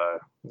it's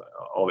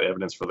all the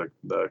evidence for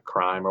the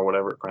crime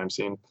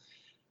scene.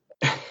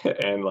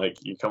 And like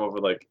you come up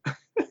with like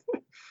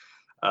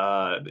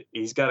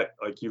he's got it,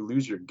 like you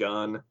lose your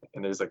gun,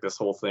 and there's like this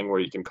whole thing where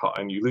you can call,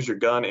 and you lose your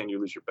gun and you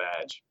lose your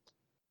badge,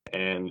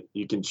 and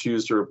you can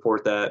choose to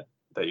report that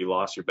you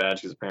lost your badge,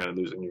 because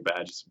apparently losing your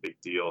badge is a big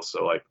deal.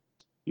 So like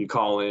you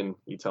call in,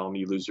 you tell them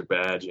you lose your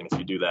badge, and if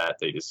you do that,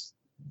 they just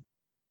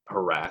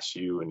harass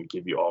you and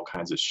give you all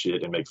kinds of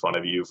shit and make fun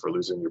of you for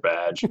losing your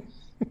badge.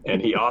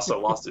 And he also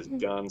lost his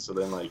gun, so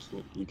then like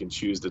you can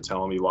choose to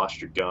tell him you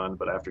lost your gun,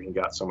 but after he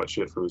got so much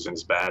shit for losing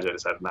his badge, I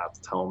decided not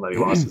to tell him that he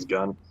lost his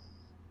gun.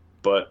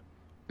 But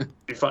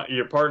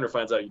your partner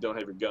finds out you don't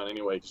have your gun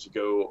anyway, because you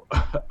go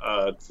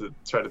to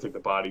try to take the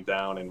body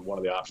down, and one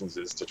of the options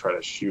is to try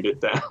to shoot it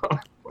down.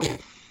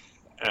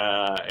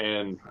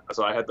 And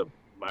so I had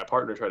my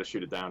partner try to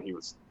shoot it down. He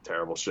was a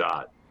terrible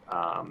shot.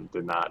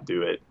 Did not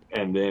do it.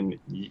 And then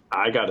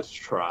I got to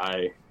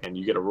try, and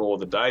you get a roll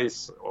of the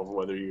dice over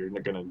whether you're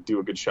going to do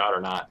a good shot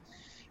or not.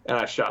 And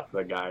I shot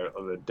the guy,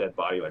 the dead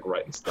body, like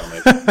right in the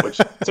stomach,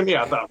 which to me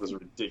I thought was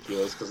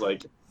ridiculous, because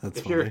like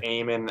if you're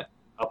aiming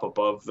up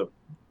above the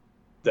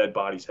dead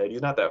body's head,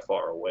 he's not that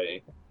far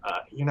away.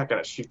 You're not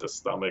going to shoot the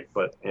stomach,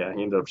 but yeah,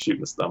 he ended up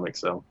shooting the stomach,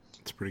 so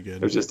it's pretty good.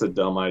 It was just a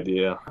dumb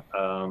idea.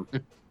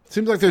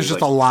 Seems like there's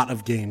just a lot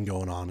of game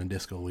going on in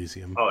Disco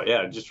Elysium. Oh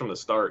yeah, just from the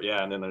start,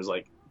 yeah. And then there's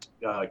like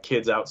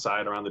kids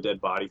outside around the dead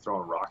body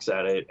throwing rocks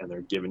at it, and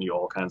they're giving you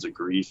all kinds of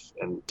grief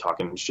and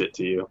talking shit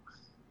to you.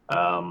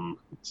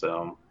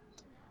 So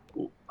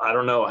I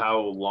don't know how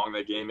long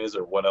that game is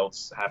or what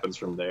else happens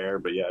from there,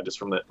 but yeah, just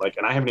from that, like,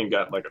 and I haven't even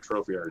got like a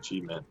trophy or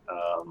achievement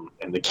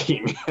in the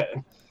game yet.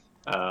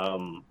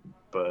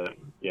 But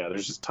yeah,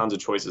 there's just tons of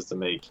choices to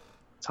make,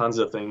 tons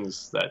of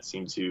things that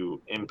seem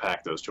to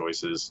impact those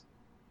choices.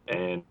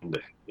 And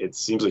it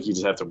seems like you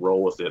just have to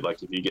roll with it.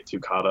 Like if you get too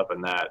caught up in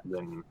that,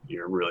 then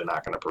you're really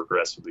not going to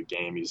progress with the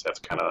game. You just have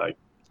to kind of like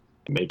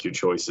make your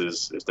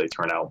choices. If they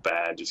turn out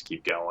bad, just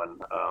keep going.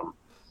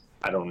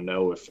 I don't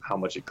know how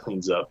much it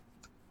cleans up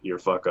your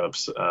fuck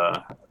ups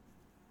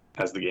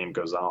as the game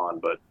goes on,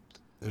 but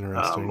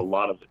a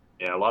lot of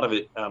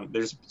it.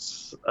 There's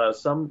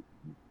some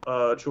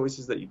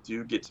choices that you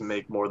do get to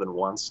make more than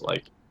once.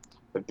 Like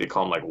they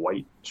call them like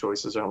white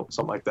choices or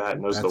something like that.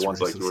 And those are the ones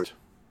racist. like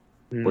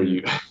where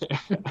you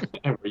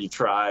where you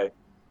try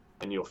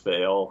and you'll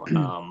fail,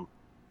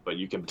 but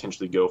you can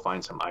potentially go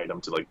find some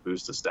item to like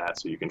boost the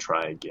stats so you can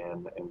try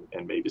again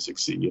and maybe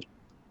succeed.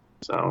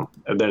 So,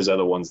 and there's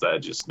other ones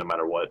that just no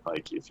matter what,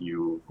 like if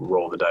you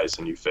roll the dice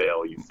and you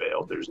fail, you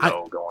failed. There's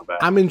no going back.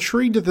 I'm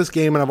intrigued at this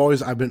game, and I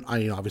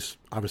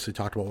obviously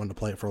talked about wanting to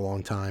play it for a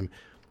long time.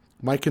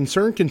 My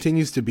concern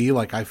continues to be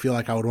like I feel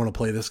like I would want to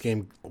play this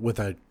game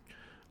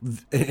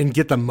and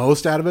get the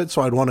most out of it,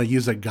 so I'd want to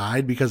use a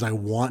guide because I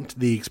want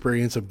the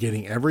experience of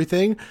getting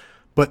everything,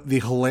 but the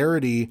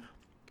hilarity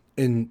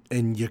in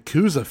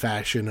Yakuza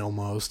fashion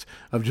almost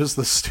of just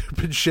the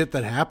stupid shit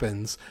that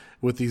happens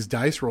with these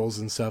dice rolls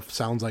and stuff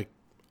sounds like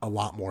a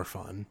lot more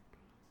fun.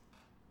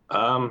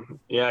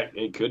 Yeah,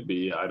 it could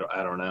be. I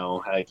don't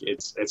know. Like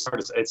it's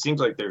hard to, it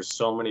seems like there's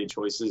so many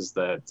choices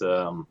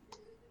that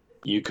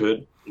you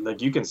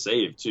can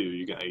save too.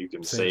 You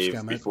can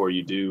save before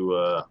you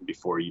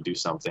do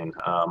something.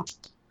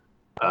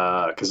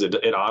 Because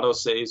it auto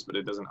saves, but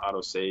it doesn't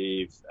auto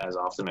save as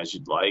often as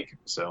you'd like.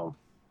 So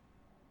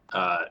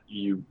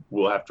you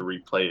will have to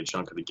replay a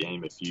chunk of the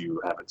game if you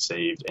haven't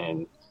saved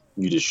and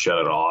you just shut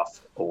it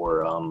off,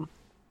 or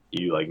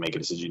you like make a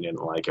decision you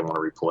didn't like and want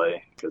to replay,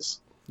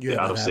 because the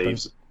auto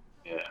saves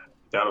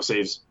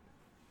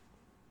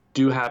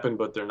do happen,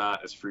 but they're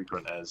not as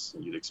frequent as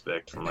you'd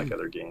expect from like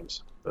other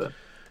games. But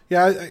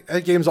yeah,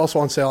 that game's also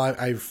on sale.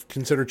 I've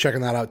considered checking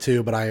that out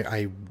too, but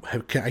I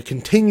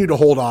continue to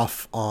hold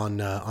off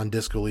on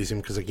Disco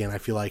Elysium because again I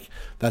feel like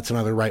that's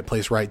another right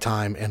place, right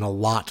time, and a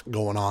lot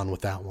going on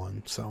with that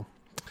one. So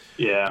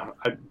yeah,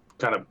 I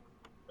kind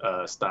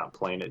of stopped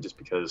playing it just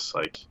because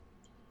like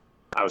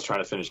I was trying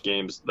to finish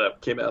games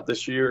that came out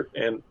this year,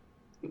 and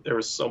there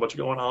was so much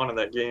going on in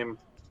that game.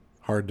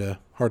 Hard to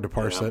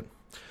parse it.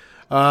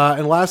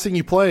 And last thing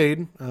you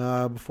played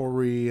before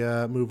we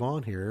move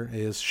on here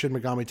is Shin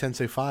Megami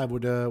Tensei 5.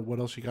 What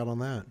else you got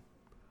on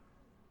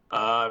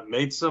that?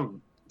 Made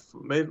some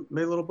made a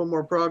little bit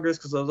more progress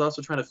because I was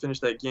also trying to finish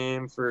that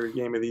game for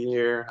Game of the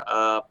Year.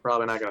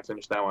 Probably not gonna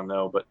finish that one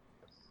though, but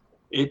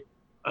it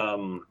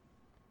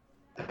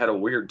had a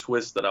weird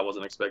twist that I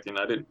wasn't expecting.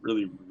 I didn't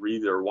really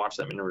read or watch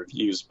that many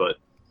reviews, but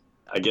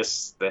I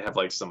guess they have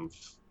like some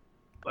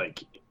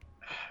like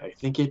I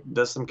think it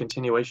does some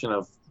continuation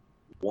of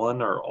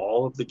one or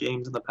all of the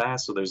games in the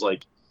past. So there's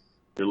like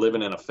you're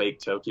living in a fake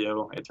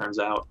Tokyo, it turns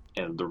out,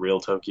 and the real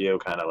Tokyo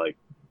kind of like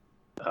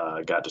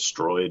got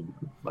destroyed.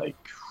 Like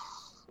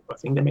I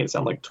think they made it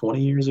sound like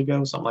 20 years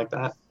ago, something like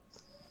that.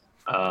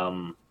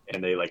 And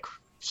they like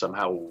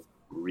somehow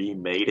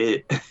remade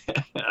it.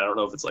 I don't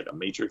know if it's like a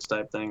Matrix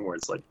type thing where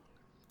it's like,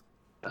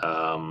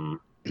 I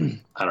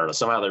don't know.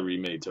 Somehow they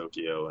remade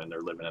Tokyo and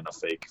they're living in a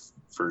fake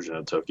version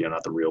of Tokyo,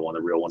 not the real one.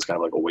 The real one's kind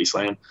of like a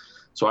wasteland.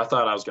 So I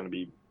thought I was going to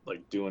be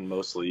like doing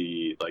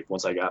mostly like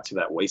once I got to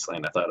that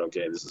wasteland, I thought,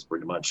 okay, this is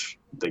pretty much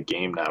the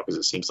game now because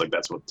it seems like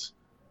that's what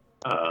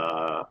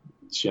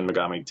Shin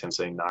Megami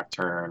Tensei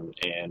Nocturne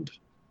and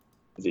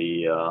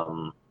the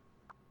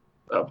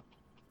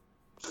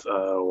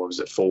what was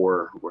it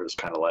 4, where it's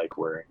kind of like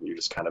where you're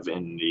just kind of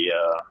in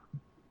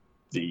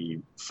the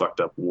fucked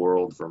up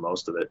world for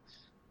most of it,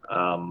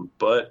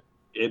 but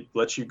it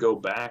lets you go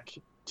back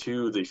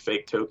to the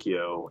fake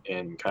Tokyo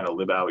and kind of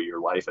live out your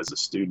life as a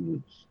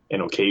student,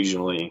 and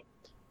occasionally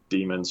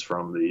demons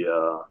from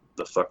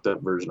the fucked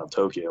up version of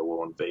Tokyo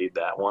will invade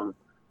that one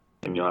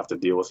and you'll have to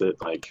deal with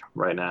it. Like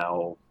right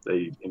now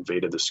they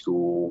invaded the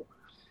school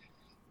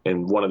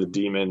and one of the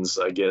demons,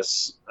 I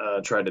guess,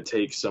 tried to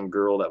take some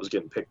girl that was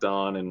getting picked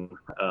on and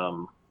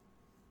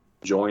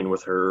join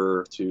with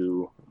her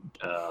to,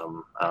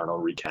 I don't know,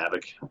 wreak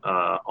havoc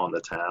on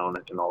the town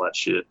and all that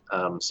shit.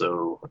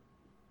 So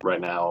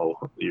right now,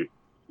 you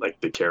like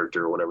the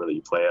character or whatever that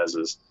you play as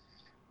is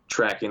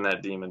tracking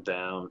that demon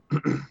down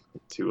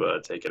to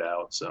take it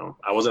out. So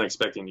I wasn't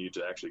expecting you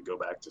to actually go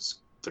back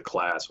to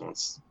class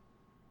once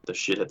the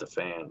shit hit the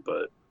fan,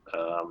 but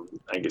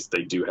I guess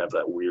they do have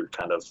that weird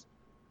kind of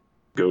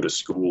go to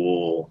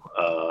school,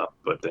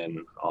 but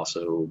then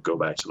also go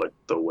back to like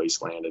the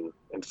wasteland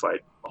and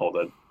fight all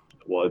the.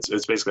 Well,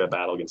 it's basically a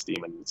battle against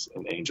demons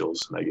and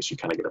angels, and I guess you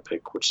kind of get to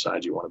pick which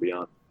side you want to be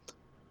on.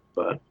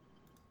 But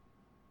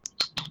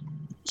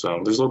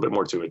so there's a little bit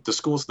more to it. The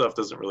school stuff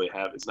doesn't really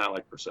have. It's not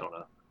like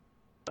Persona.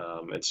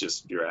 It's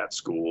just you're at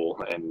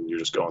school and you're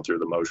just going through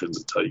the motions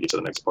until you get to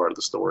the next part of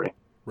the story.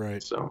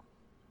 Right. So,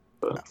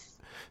 but.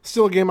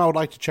 Still a game I would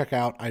like to check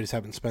out. I just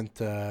haven't spent.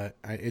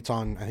 It's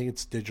on. I think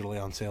it's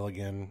digitally on sale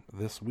again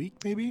this week,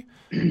 maybe.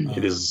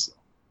 It is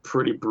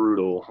pretty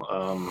brutal.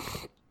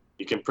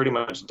 You can pretty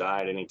much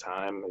die at any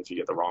time if you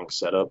get the wrong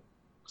setup.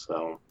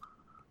 So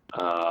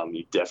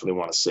you definitely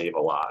want to save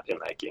a lot in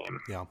that game.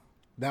 Yeah,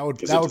 that would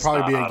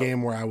probably be a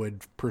game where I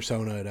would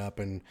persona it up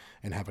and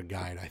have a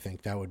guide. I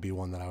think that would be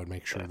one that I would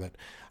make sure that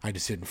I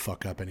just didn't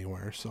fuck up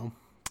anywhere. So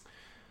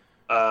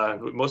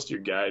most of your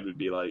guide would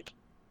be like,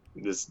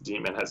 this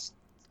demon has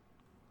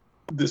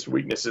this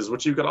weaknesses,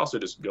 which you could also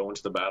just go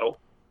into the battle,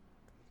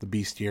 the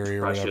bestiary or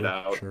try whatever. Shit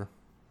out. Sure.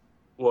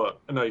 Well,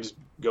 no, you just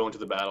go into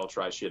the battle,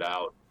 try shit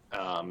out,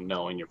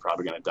 knowing you're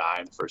probably going to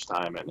die the first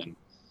time, and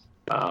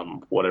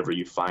then whatever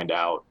you find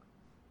out.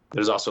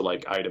 There's also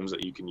like items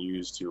that you can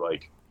use to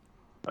like,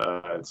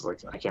 it's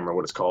like I can't remember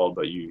what it's called,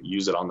 but you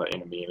use it on the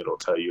enemy and it'll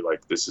tell you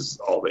like this is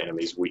all the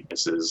enemy's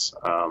weaknesses,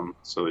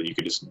 so that you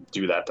could just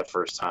do that the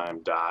first time,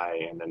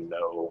 die, and then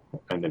know,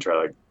 and then try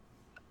like.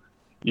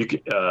 You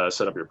could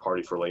set up your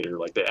party for later.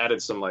 Like they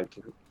added some like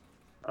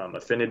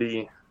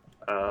affinity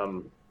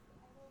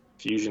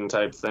fusion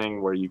type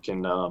thing where you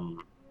can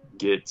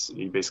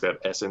you basically have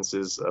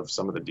essences of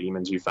some of the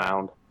demons you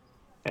found,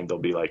 and they'll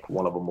be like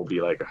one of them will be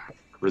like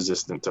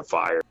resistant to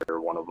fire,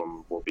 or one of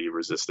them will be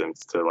resistant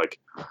to like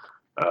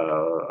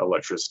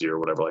electricity or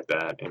whatever like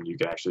that, and you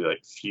can actually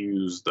like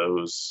fuse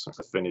those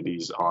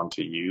affinities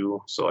onto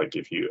you. So like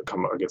if you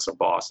come against a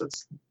boss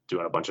that's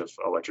doing a bunch of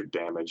electric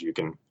damage, you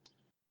can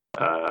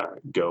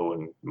go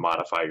and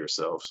modify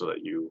yourself so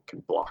that you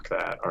can block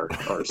that or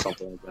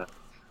something like that.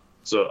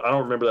 So I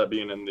don't remember that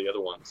being in the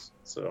other ones.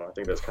 So I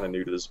think that's kind of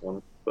new to this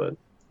one. But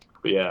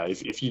yeah,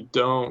 if you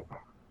don't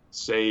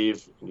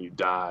save and you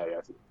die,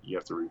 I think you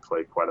have to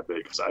replay quite a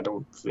bit because I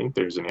don't think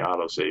there's any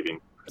auto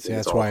saving. I think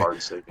it's all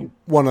hard saving.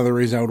 One other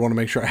reason I would want to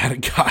make sure I had a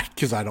guide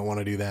because I don't want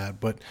to do that.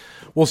 But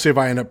we'll see if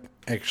I end up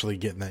actually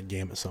getting that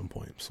game at some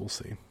point. So we'll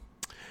see.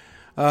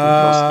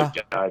 Most of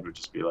the guide would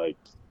just be like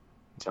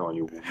telling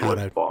you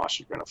what boss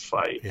you're going to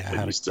fight. Yeah,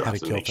 but you still have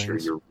to make sure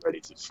you're ready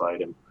to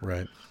fight him.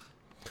 Right.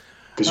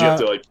 Because you have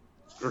to like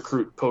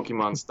recruit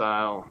Pokemon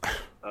style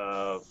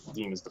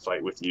demons to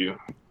fight with you,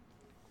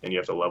 and you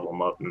have to level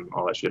them up and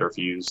all that shit are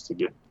fused to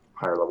get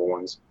higher level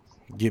ones.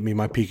 Give me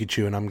my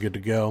Pikachu and I'm good to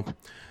go.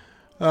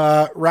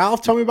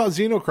 Ralph, tell me about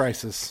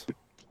Xenocrisis.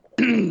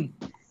 Yeah,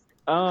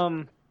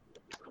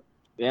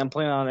 I'm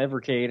playing on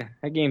Evercade.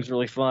 That game's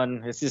really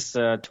fun. It's just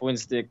a twin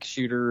stick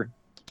shooter,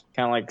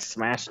 kind of like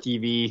Smash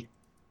TV.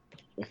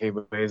 If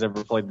anybody's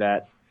ever played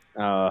that,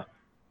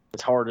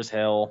 it's hard as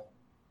hell.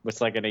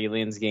 It's like an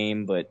Aliens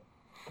game, but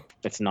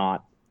it's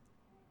not.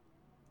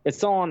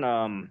 It's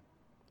on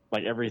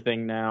like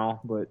everything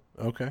now, but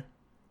Okay.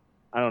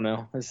 I don't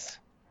know. It's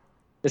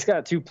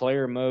got a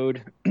 2-player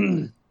mode,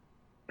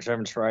 which I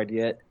haven't tried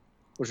yet,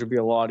 which would be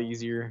a lot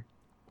easier.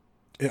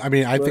 I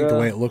mean, I think the But,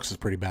 way it looks is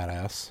pretty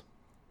badass.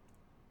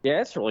 Yeah,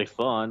 it's really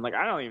fun. Like,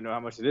 I don't even know how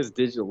much it is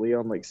digitally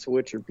on like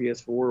Switch or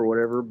PS4 or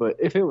whatever, but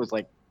if it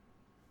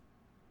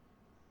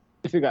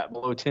got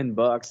below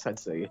 $10, I'd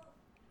say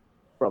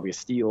probably a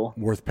steal.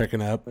 Worth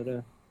picking up.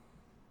 But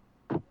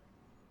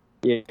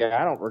yeah,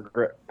 I don't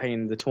regret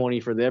paying the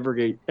 $20 for the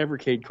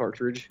Evercade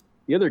cartridge.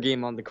 The other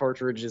game on the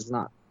cartridge is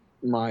not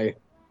my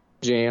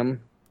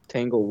jam,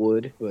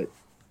 Tanglewood, but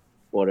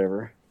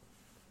whatever.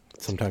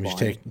 Sometimes you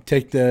fine.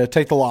 take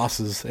the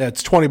losses. Yeah,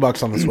 it's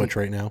 $20 on the Switch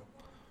right now.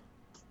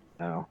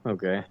 Oh,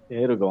 okay.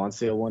 Yeah, it'll go on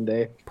sale one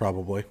day.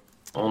 Probably.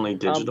 Only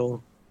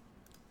digital.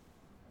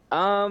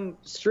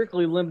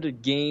 Strictly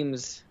Limited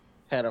Games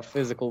had a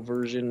physical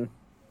version,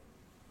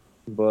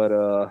 but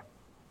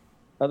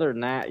other than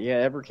that,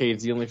 yeah,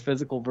 Evercade's the only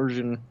physical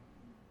version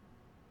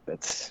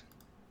that's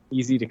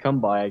easy to come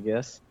by, I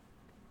guess,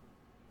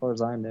 as far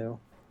as I know.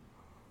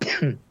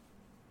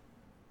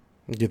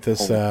 Get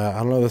this. I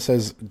don't know. This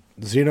says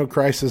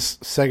Xenocrisis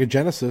Sega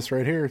Genesis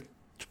right here.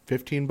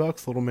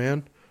 $15, little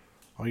man.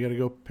 Oh, you got to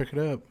go pick it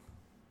up.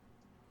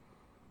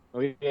 Oh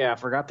yeah, I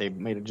forgot they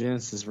made a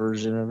Genesis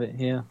version of it.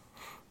 Yeah.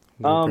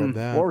 Go grab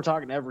that. While we're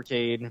talking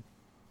Evercade,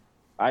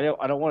 I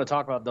don't want to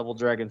talk about Double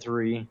Dragon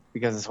 3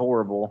 because it's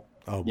horrible.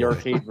 Oh, The boy.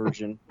 arcade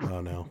version.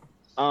 Oh no.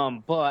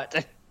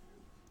 But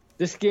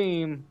this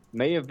game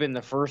may have been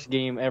the first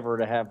game ever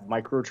to have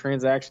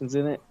microtransactions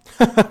in it.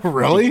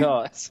 Really?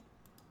 Because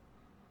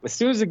as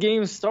soon as the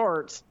game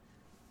starts,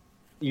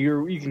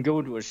 you can go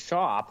into a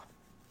shop,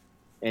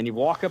 and you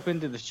walk up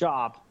into the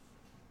shop,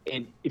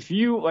 and if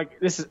you like,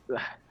 this is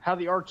how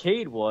the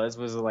arcade was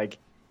like,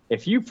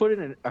 if you put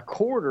in a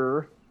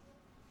quarter,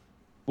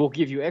 we'll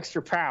give you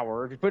extra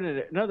power. If you put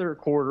in another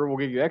quarter, we'll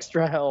give you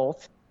extra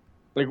health.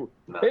 Like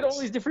they had all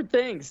these different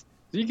things.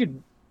 So you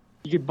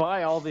could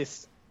buy all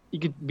this. You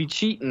could be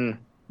cheating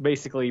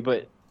basically,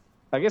 but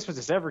I guess with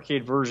this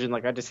Evercade version,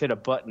 like I just hit a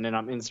button and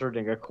I'm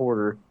inserting a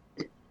quarter.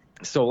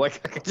 So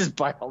like I could just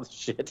buy all this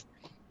shit.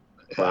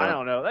 But I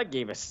don't know. That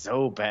game is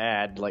so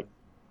bad. Like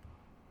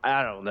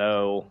I don't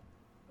know.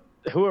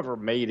 Whoever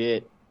made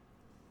it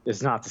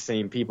is not the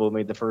same people who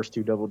made the first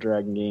 2 Double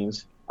Dragon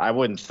games. I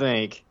wouldn't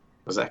think.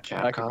 Was that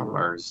Capcom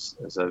or is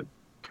that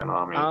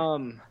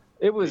Konami?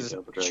 It was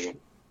Double Dragon.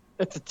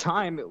 at the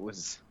time it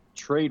was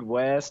Trade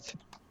West,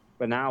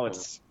 but now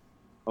it's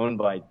owned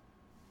by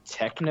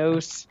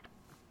Technos.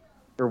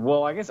 Or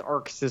well, I guess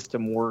Arc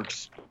System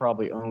Works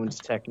probably owns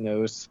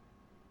Technos.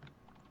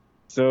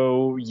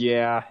 So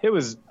yeah, it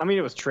was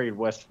Trade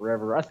West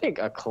forever. I think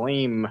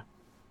Acclaim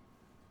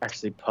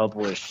actually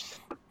published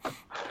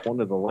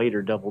one of the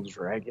later Double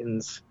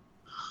Dragons,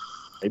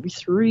 maybe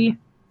 3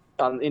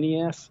 on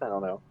NES. I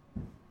don't know.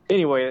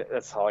 Anyway,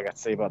 that's all I got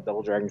to say about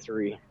Double Dragon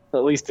 3.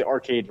 At least the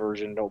arcade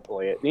version, don't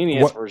play it. The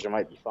NES version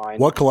might be fine.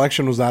 What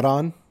collection was that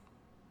on?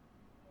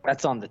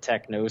 That's on the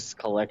Technos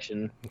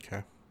collection,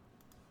 Okay.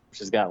 which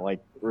has got like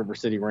River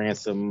City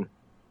Ransom,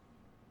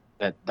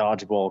 that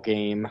dodgeball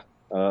game,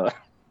 a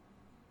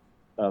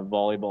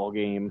volleyball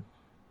game.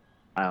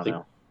 I don't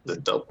know.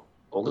 The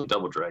only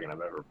Double Dragon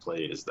I've ever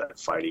played is that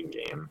fighting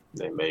game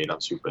they made on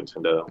Super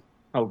Nintendo.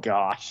 Oh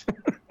gosh,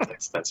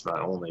 That's my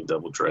only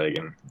Double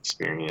Dragon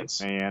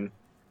experience. man.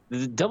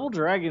 The Double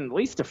Dragon, at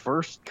least the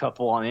first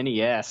couple on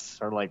NES,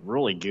 are like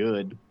really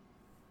good.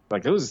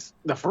 Like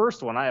the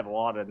first one I have a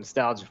lot of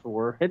nostalgia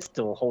for. It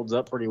still holds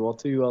up pretty well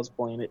too. I was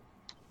playing it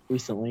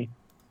recently.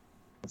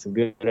 It's some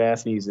good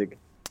ass music.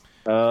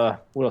 What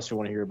else do you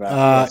want to hear about? What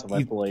else have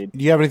I played?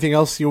 Do you have anything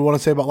else you want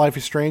to say about Life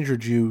is Strange, or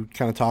did you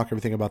kind of talk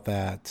everything about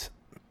that?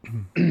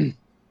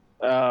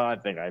 I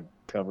think I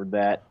covered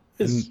that.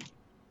 It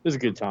was a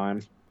good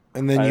time.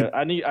 And then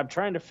I'm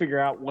trying to figure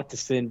out what to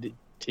send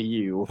to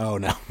you. Oh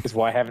no, Is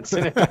why I haven't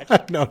sent it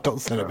back. no, don't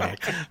send it back.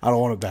 I don't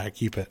want it back.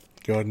 Keep it.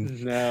 Go ahead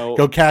and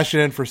No, cash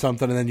it in for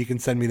something, and then you can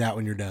send me that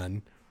when you're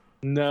done.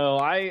 no,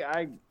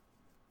 I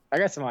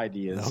got some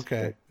ideas.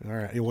 Okay, all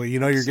right. Well, you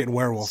know you're getting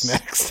Werewolf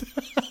next.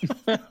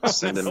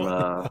 Send him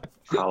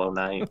Hollow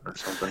Knight or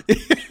something.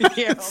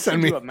 Yeah, I'll Send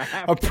send me you a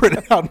map. a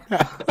printed out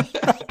map.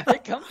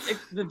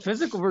 The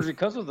physical version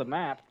comes with a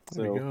map.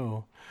 There you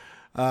So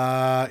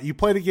go. You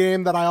played a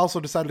game that I also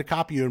decided to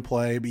copy you and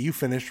play, but you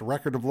finished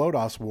Record of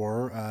Lodoss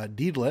War.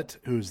 Deedlit,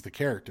 who's the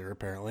character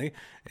apparently,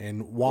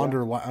 and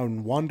Wonder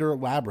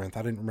Labyrinth.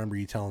 I didn't remember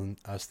you telling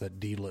us that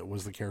Deedlit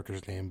was the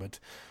character's name, but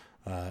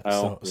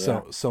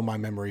so my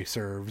memory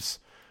serves.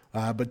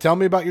 But tell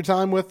me about your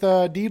time with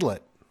Deedlit.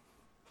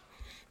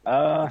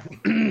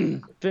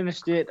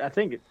 finished it. I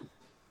think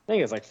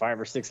it's like 5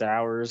 or 6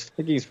 hours. I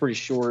think it's pretty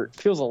short.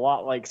 Feels a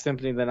lot like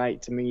Symphony of the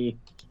Night to me,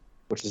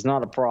 which is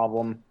not a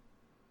problem.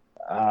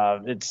 I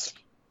thought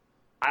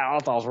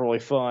it was really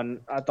fun.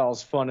 I thought it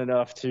was fun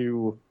enough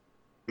to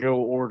go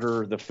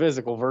order the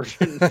physical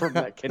version from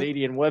that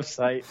Canadian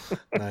website.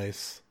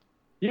 Nice.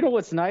 You know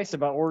what's nice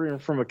about ordering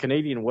from a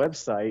Canadian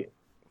website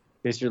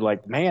is you're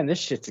like, man, this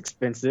shit's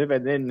expensive,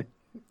 and then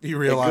You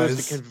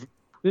realize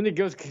then it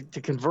goes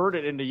to convert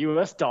it into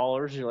U.S.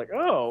 dollars. You're like,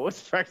 oh,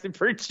 it's practically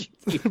pretty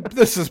cheap.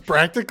 this is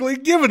practically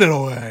giving it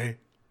away.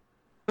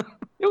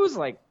 It was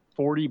like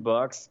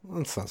 $40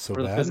 That's not so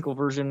for the bad. physical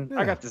version. Yeah.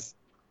 I got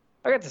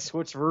the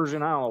Switch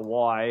version. I don't know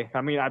why.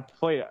 I mean, I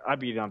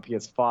beat it on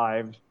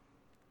PS5,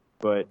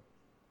 but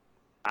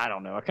I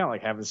don't know. I kind of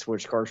like having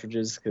Switch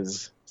cartridges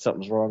because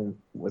something's wrong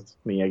with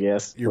me, I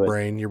guess. Your But,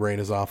 brain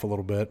is off a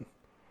little bit.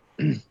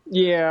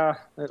 Yeah,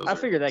 Those I are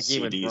figured that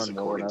game would CDs run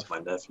more according enough. to my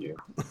nephew.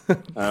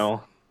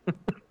 Oh,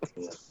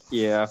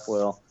 yeah.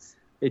 Well,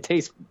 they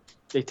taste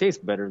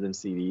better than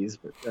CDs,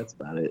 but that's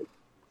about it.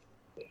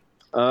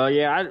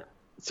 Yeah.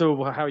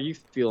 So, how are you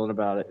feeling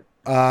about it?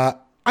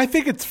 I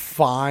think it's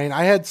fine.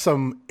 I had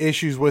some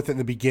issues with it in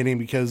the beginning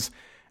because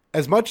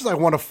as much as I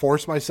want to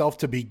force myself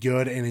to be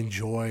good and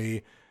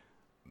enjoy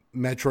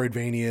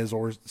Metroidvanias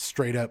or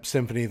straight up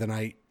Symphony of the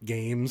Night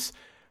games,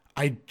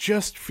 I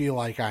just feel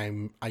like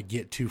I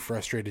get too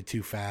frustrated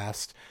too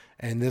fast.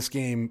 And this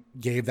game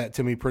gave that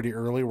to me pretty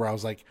early where I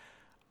was like,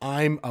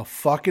 I'm a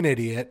fucking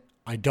idiot.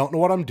 I don't know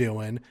what I'm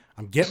doing.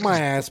 I'm getting my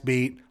ass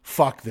beat.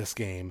 Fuck this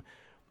game.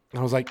 And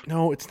I was like,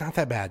 no, it's not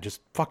that bad.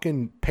 Just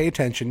fucking pay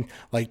attention.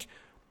 Like,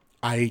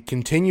 I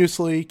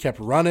continuously kept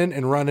running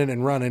and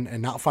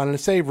not finding a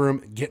save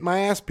room, getting my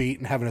ass beat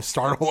and having to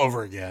start all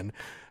over again.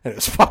 And it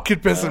was fucking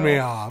pissing me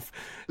off.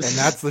 And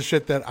that's the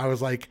shit that I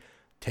was like,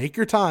 take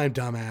your time,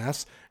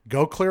 dumbass.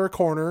 Go clear a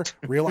corner,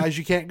 realize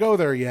you can't go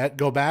there yet,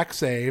 go back,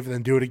 save, and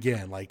then do it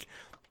again. Like,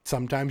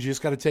 sometimes you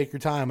just got to take your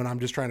time, and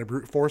I'm just trying to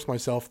brute force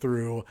myself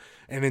through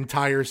an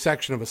entire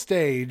section of a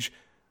stage,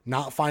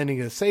 not finding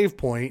a save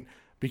point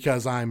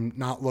because I'm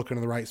not looking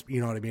in the right,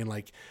 you know what I mean?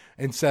 Like,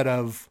 instead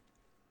of,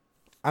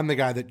 I'm the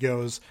guy that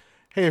goes,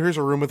 hey, here's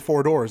a room with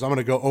 4 doors. I'm going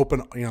to go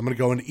open, I'm going to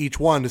go into each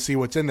one to see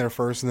what's in there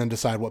first and then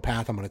decide what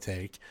path I'm going to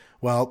take.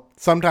 Well,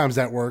 sometimes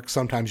that works.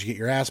 Sometimes you get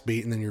your ass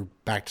beat and then you're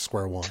back to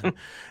square one.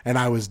 And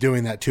I was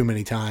doing that too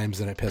many times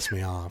and it pissed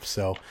me off.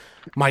 So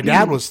my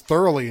dad was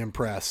thoroughly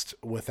impressed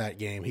with that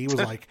game. He was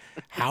like,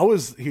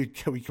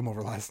 we come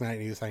over last night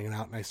and he was hanging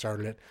out and I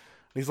started it.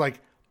 And he's like,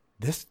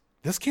 this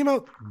came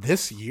out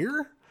this year?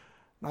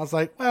 And I was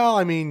like, well,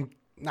 I mean,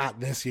 not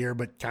this year,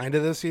 but kind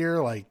of this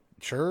year. Like,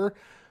 sure.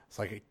 It's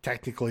like it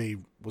technically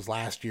was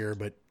last year,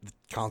 but the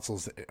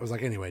consoles, it was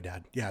like, anyway,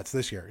 Dad, yeah, it's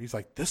this year. He's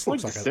like, this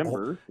looks like December.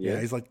 an old, Yeah.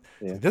 He's like,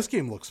 this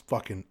game looks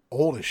fucking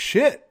old as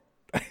shit.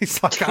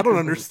 He's like, I don't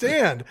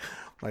understand.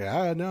 I'm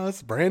like, no,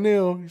 it's brand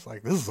new. He's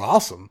like, this is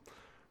awesome.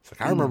 It's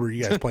like, I remember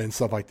you guys playing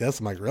stuff like this.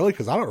 I'm like, really?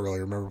 Because I don't really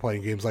remember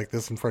playing games like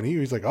this in front of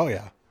you. He's like, oh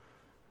yeah.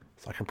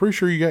 It's like, I'm pretty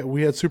sure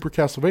we had Super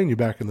Castlevania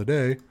back in the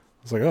day. I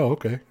was like, oh,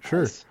 okay,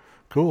 sure. Nice.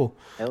 Cool.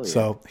 Hell yeah.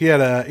 So he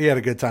had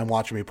a good time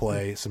watching me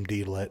play some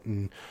Deedlit,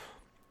 and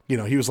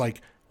he was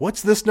like,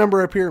 what's this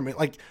number up here?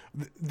 Like,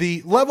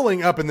 the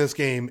leveling up in this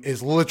game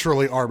is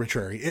literally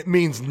arbitrary. It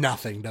means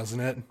nothing,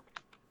 doesn't it?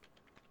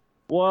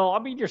 Well, I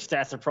mean, your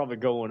stats are probably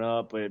going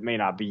up, but it may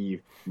not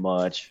be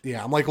much.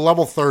 Yeah, I'm like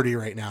level 30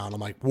 right now, and I'm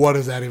like, what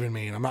does that even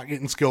mean? I'm not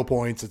getting skill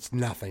points. It's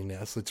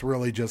nothingness. It's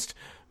really just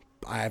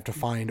I have to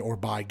find or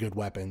buy good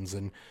weapons,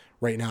 and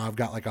right now I've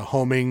got like a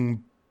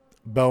homing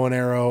bow and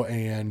arrow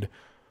and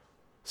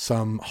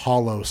some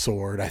hollow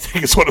sword, I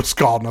think is what it was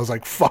called. And I was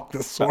like, fuck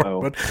this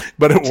sword,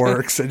 but it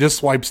works. It just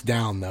swipes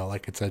down though.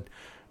 Like it's a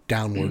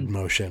downward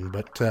motion,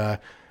 but,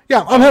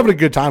 yeah, I'm having a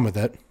good time with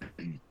it.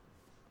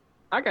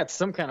 I got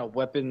some kind of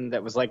weapon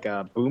that was like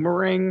a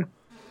boomerang,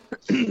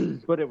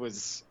 but it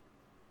was,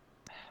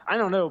 I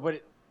don't know,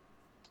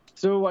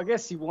 so I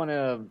guess you want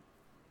to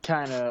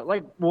kind of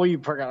like, well, you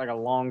got like a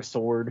long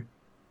sword.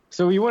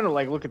 So you want to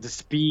like look at the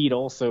speed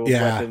also of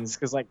weapons.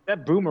 Cause like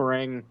that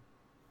boomerang,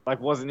 like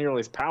wasn't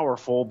nearly as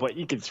powerful, but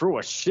you could throw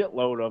a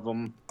shitload of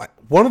them.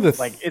 One of the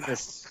like in the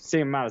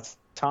same amount of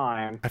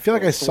time. I feel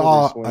like I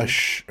saw a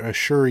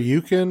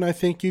Shoryuken. I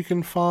think you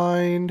can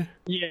find.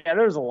 Yeah,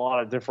 there's a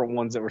lot of different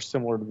ones that were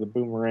similar to the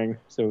boomerang.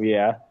 So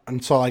yeah,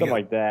 and so something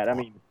like that. I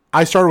mean,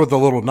 I started with the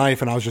little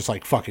knife, and I was just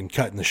like fucking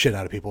cutting the shit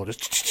out of people,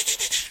 just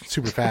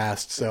super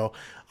fast. So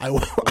I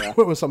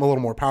went with something a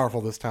little more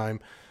powerful this time,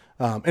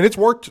 and it's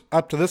worked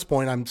up to this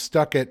point. I'm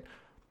stuck at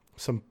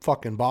some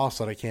fucking boss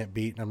that I can't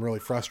beat, and I'm really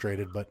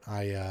frustrated. But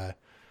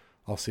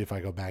I'll see if I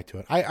go back to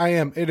it. I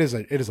am. It is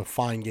a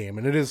fine game,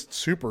 and it is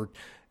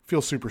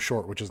feels super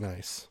short, which is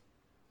nice.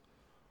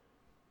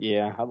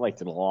 Yeah, I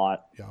liked it a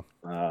lot.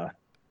 Yeah.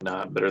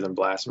 Not better than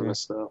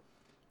Blasphemous though.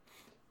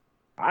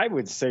 I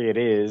would say it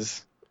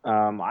is.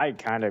 I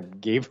kind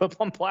of gave up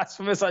on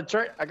Blasphemous. I'm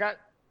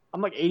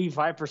like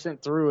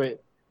 85% through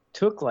it.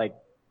 Took like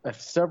a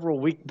several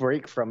week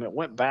break from it.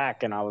 Went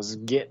back and I was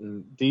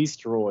getting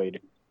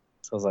destroyed.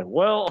 So I was like,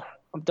 well,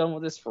 I'm done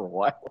with this for a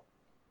while.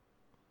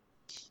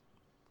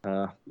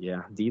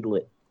 Yeah,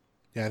 Deedlit.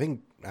 Yeah, I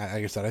think, like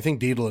I said, I think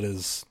Deedlit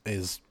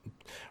is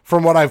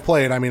from what I've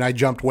played. I mean, I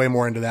jumped way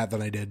more into that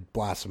than I did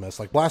Blasphemous.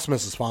 Like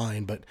Blasphemous is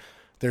fine, but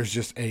there's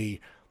just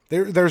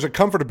there's a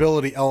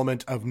comfortability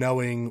element of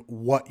knowing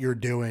what you're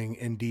doing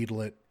in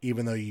Deedlit,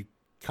 even though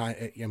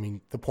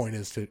the point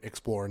is to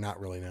explore and not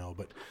really know,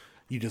 but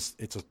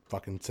it's a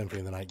fucking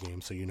Symphony of the Night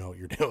game, so you know what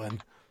you're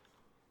doing.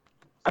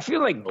 I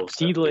feel like Most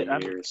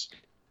Deedlit. years.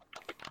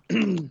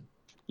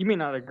 You may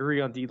not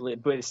agree on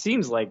Deedlit, but it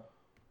seems like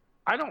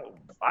I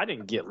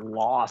didn't get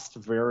lost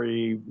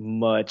very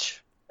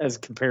much as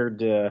compared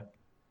to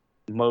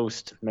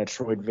most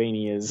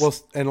Metroidvanias. Well,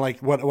 and like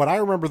what I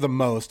remember the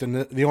most, and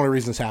the only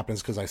reason this happened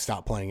is because I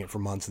stopped playing it for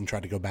months and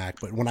tried to go back.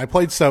 But when I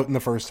played Soten the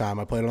first time,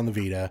 I played it on the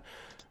Vita,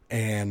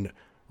 and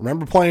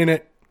remember playing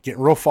it,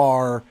 getting real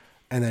far,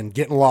 and then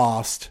getting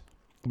lost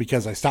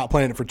because I stopped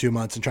playing it for 2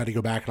 months and tried to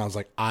go back, and I was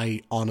like,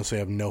 I honestly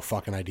have no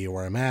fucking idea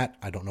where I'm at.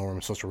 I don't know where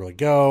I'm supposed to really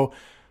go.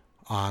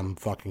 I'm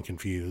fucking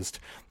confused.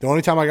 The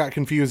only time I got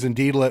confused in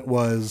Deedlit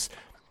was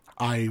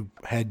I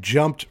had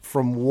jumped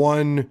from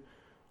one,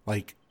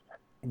 like,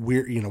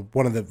 weird,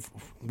 one of the,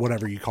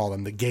 whatever you call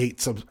them, the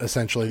gates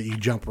essentially that you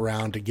jump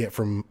around to get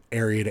from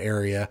area to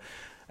area.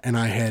 And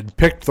I had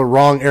picked the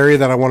wrong area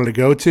that I wanted to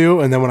go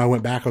to. And then when I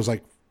went back, I was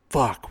like,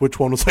 fuck, which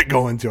one was I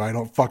going to? I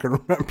don't fucking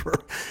remember.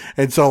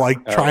 And so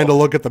like trying to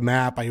look at the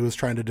map, I was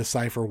trying to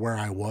decipher where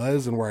I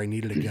was and where I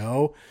needed to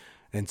go.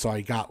 And so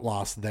I got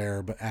lost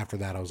there. But after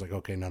that, I was like,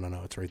 okay,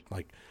 no. It's right.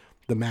 Like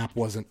the map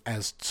wasn't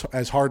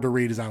as hard to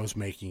read as I was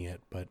making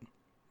it, but.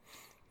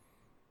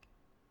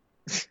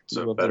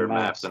 So better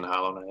maps than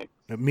Hollow Knight.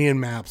 Me and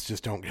maps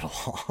just don't get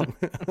along.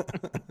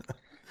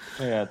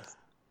 Yeah,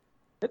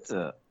 it's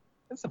a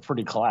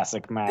pretty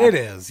classic map. It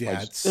is, yeah.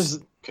 Like, it's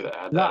Could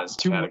add not that as a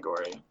too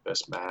category.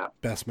 Best map.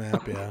 best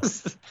map, yeah.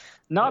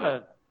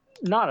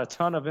 not a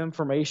ton of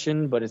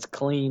information, but it's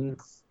clean.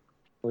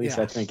 At least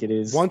Yeah. I think it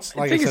is. Once,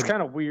 like I think I it's said-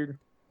 kind of weird.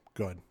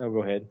 Good. No,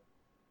 go ahead.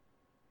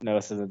 No,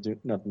 this doesn't do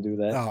nothing to do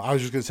with that. Oh, I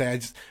was just gonna say,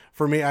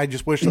 I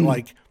just wish that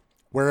like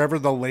wherever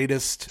the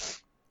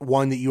latest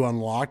one that you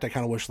unlocked, I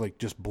kind of wish like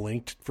just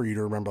blinked for you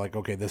to remember, like,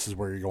 okay, this is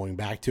where you're going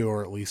back to,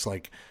 or at least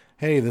like,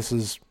 hey, this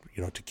is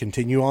to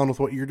continue on with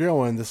what you're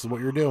doing. This is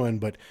what you're doing,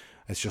 but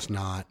it's just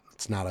not.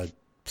 It's not a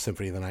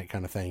Symphony of the Night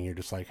kind of thing. You're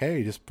just like,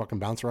 hey, just fucking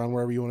bounce around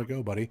wherever you want to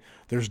go, buddy.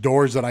 There's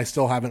doors that I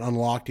still haven't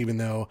unlocked, even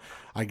though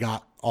I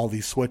got all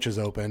these switches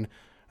open.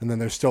 And then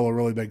there's still a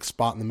really big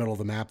spot in the middle of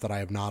the map that I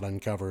have not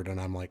uncovered. And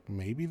I'm like,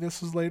 maybe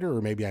this is later,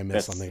 or maybe I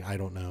missed something. I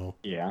don't know.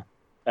 Yeah,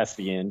 that's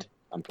the end.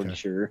 I'm pretty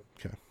sure.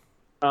 Okay.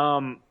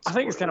 I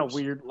think it's kind of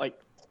weird. Like,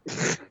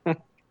 yeah,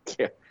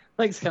 I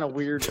think it's kind of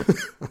weird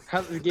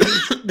how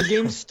the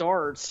game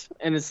starts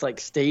and it's like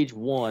stage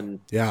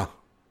 1. Yeah.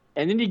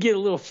 And then you get a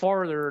little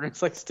farther and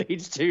it's like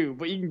stage 2,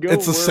 but you can go.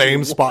 It's the wherever same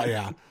you spot. want.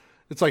 Yeah.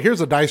 It's like,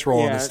 here's a dice roll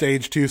on Yeah. the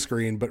stage 2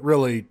 screen, but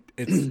really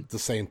it's the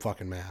same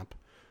fucking map.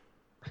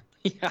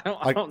 Yeah,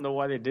 I don't know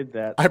why they did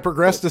that. I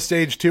progressed to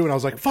stage 2 and I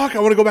was like, fuck, I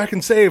want to go back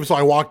and save. So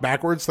I walked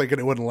backwards thinking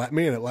it wouldn't let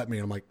me, and it let me.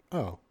 And I'm like,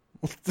 oh,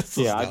 this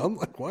is dumb.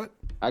 Like, what?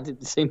 I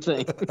did the same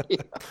thing.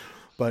 Yeah.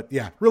 But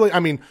yeah, really, I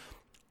mean,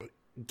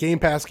 Game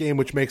Pass game,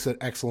 which makes it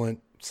excellent.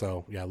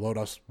 So yeah,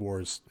 Lodoss War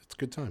it's a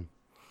good time.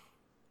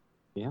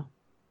 Yeah,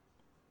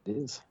 it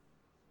is.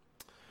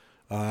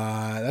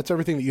 That's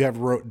everything that you have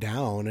wrote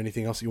down.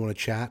 Anything else you want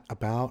to chat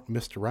about,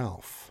 Mr.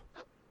 Ralph?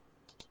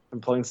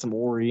 I'm playing some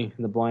Ori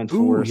in the Blind Ooh,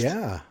 Forest.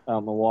 yeah. I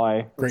don't know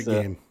why. Great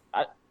game.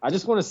 I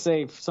just want to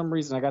say, for some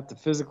reason, I got the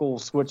physical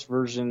Switch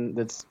version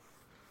that's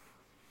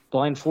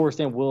Blind Forest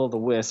and Will of the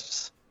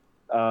Wisps.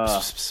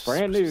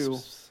 Brand new.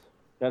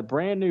 Got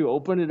brand new.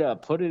 Open it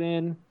up. Put it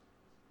in.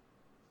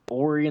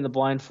 Ori and the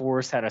Blind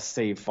Forest had a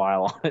save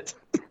file on it.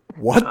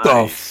 What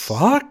the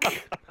fuck?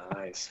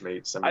 Nice.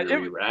 Made somebody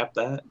rewrap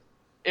that.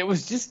 It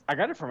was just, I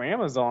got it from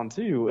Amazon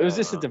too. It was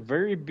just at the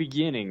very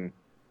beginning.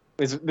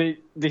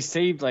 They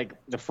saved like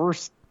the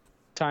first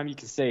time you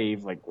can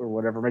save, like, or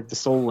whatever, make the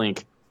soul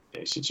link.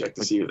 Yeah, you should check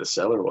to see who the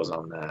seller was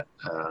on that.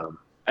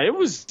 It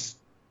was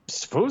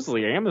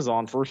supposedly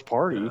Amazon first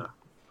party,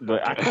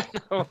 but I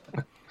don't know.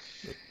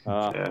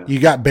 Yeah. You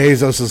got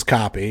Bezos's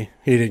copy.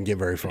 He didn't get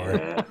very far.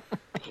 Yeah.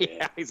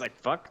 Yeah, he's like,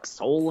 fuck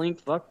soul link,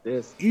 fuck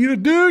this. Eat a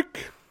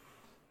dick.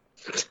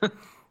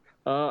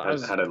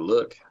 How'd it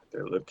look?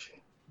 Did it look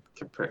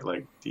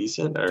like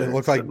decent? Or It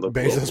looked like look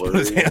Bezos blurry? put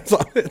his hands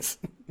on it.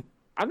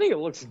 I think it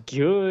looks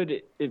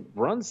good. It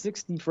runs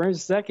 60 frames a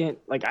second.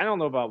 Like, I don't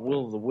know about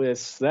Will of the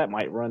Wisps. That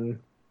might run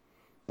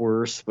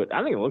worse, but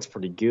I think it looks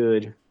pretty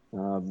good.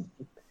 I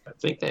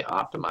think they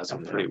optimized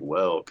it pretty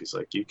well because,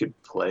 like, you could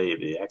play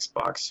the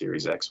Xbox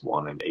Series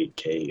X1 in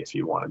 8K if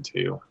you wanted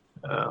to.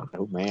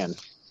 Oh man,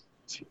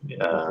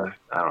 I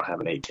don't have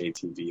an 8K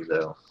TV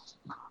though.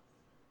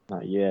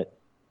 not yet.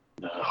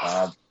 No.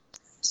 For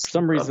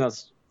some reason, I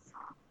was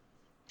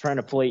trying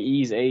to play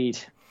Ease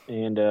 8,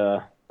 and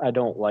I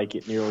don't like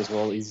it nearly as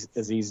well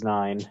as Ease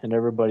 9. And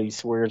everybody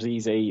swears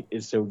Ease 8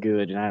 is so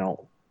good, and I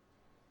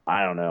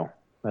don't know.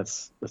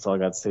 That's all I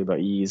got to say about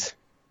Ease.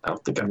 I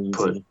don't think I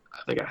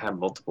think I have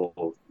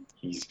multiple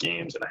Ease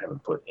games, and I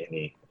haven't put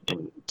any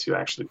in to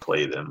actually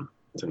play them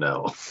to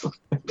know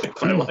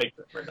if I like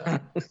them or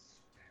not.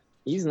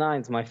 Ease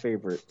 9's my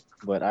favorite,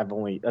 but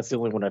that's the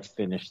only one I've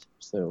finished.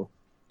 So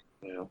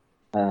Yeah.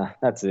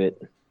 that's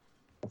it.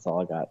 That's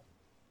all I got.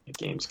 The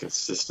game's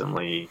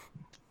consistently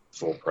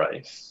full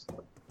price.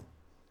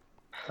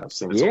 I've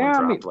seen Yeah,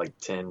 only drop like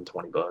 $10,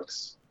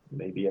 $20,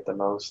 maybe at the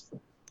most.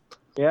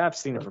 Yeah, I've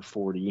seen it for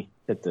 40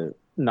 at the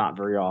Not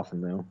very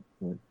often though.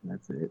 But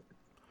that's it.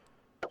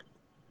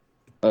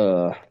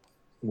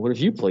 What have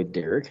you played,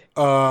 Derrick?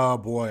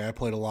 Boy, I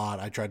played a lot.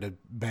 I tried to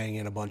bang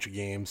in a bunch of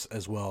games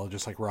as well,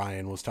 just like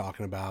Ryan was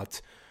talking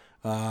about.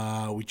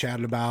 We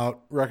chatted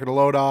about Record of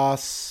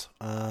Lodoss.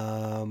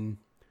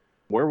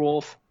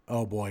 Werewolf.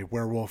 Oh boy,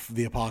 Werewolf,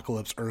 the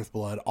Apocalypse,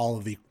 Earthblood, all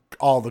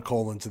the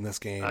colons in this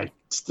game. I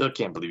still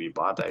can't believe you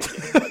bought that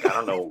game. Like, I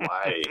don't know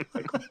why.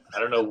 Like, I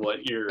don't know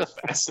what your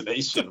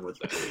fascination with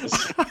that is.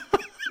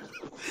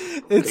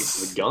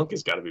 The Gunk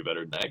has got to be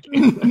better than that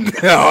game.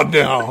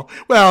 No.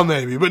 Well,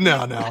 maybe, but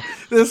no.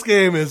 This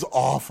game is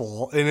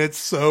awful, and it's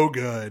so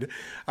good.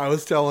 I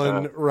was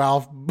telling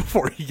Ralph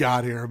before he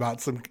got here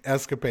about some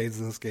escapades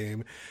in this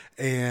game,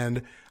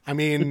 and I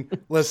mean,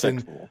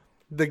 listen,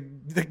 the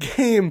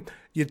game,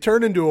 you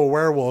turn into a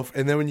werewolf,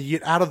 and then when you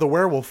get out of the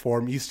werewolf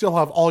form, you still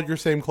have all your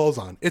same clothes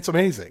on. It's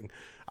amazing.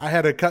 I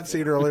had a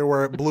cutscene earlier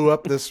where it blew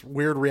up this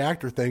weird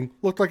reactor thing.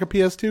 Looked like a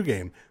PS2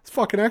 game. It's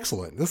fucking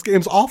excellent. This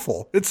game's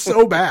awful. It's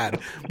so bad,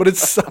 but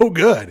it's so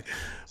good.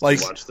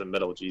 Like, watch the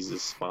Metal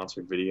Jesus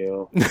sponsored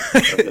video.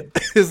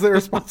 Is there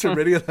a sponsored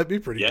video? That'd be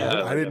pretty good.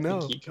 Yeah, I didn't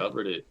know. He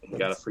covered it. He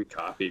got a free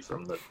copy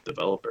from the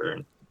developer.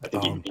 And I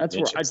think he That's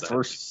where I mentions that.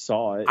 first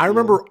saw it. I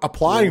remember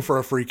applying for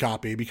a free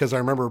copy because I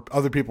remember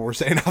other people were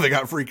saying how they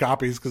got free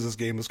copies because this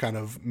game was kind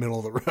of middle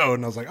of the road,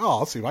 and I was like, "Oh,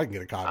 I'll see if I can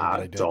get a copy." But I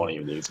didn't. Don't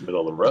even think it's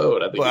middle of the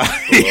road. I think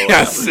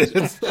it's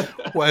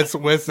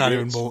it's not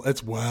even.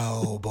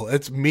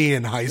 It's me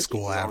in high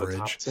school average.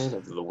 Top 10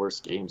 of the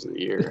worst games of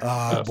the year.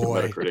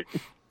 Boy. Metacritic.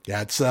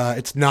 Yeah,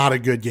 it's not a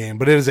good game,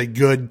 but it is a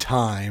good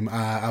time.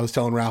 I was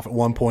telling Ralph at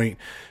one point,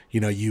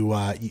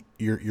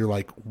 you're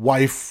like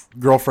wife,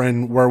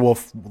 girlfriend,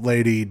 werewolf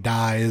lady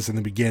dies in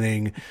the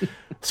beginning,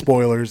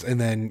 spoilers, and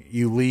then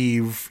you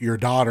leave your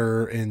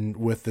daughter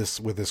with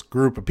this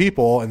group of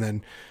people, and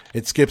then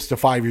it skips to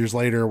 5 years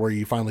later where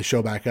you finally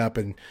show back up,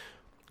 and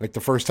like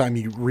the first time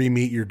you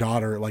re-meet your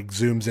daughter, it like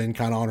zooms in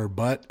kind of on her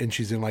butt, and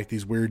she's in like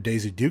these weird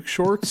Daisy Duke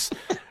shorts,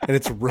 and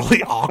it's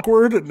really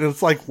awkward. And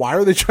it's like, why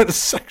are they trying to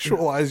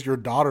sexualize your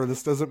daughter?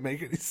 This doesn't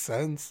make any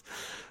sense.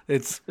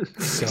 It's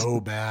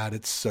so bad.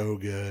 It's so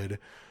good.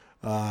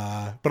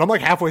 But I'm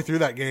like halfway through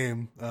that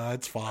game.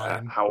 It's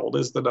fine. How old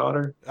is the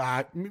daughter?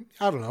 I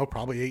don't know,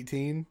 probably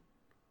 18.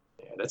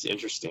 Yeah, that's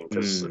interesting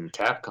because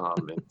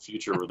Capcom in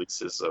future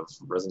releases of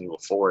Resident Evil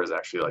 4 is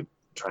actually like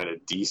trying to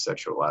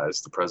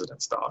desexualize the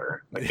president's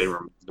daughter. Like they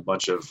removed a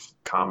bunch of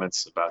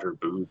comments about her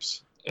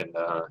boobs in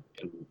the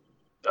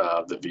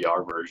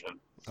VR version.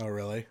 Oh,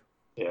 really?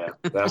 Yeah,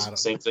 that's the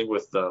same thing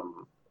with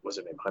was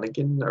her name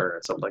Hunnigan or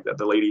something like that?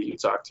 The lady you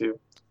talked to,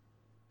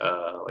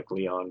 like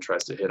Leon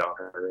tries to hit on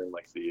her in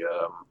like the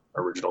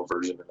original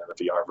version, and then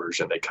the VR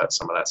version they cut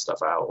some of that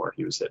stuff out where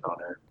he was hitting on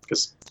her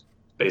because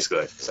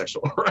basically like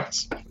sexual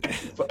harassment.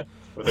 But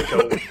with a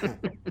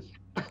code.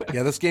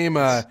 Yeah, this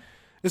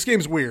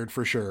game's weird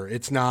for sure.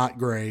 It's not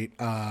great,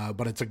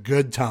 but it's a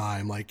good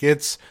time. Like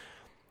it's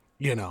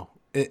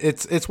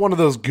one of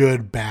those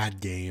good bad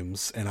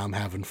games, and I'm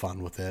having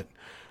fun with it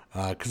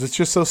because it's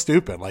just so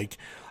stupid. Like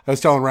I was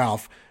telling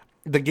Ralph,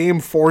 the game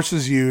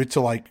forces you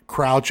to like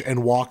crouch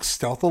and walk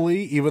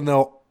stealthily, even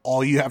though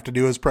all you have to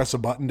do is press a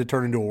button to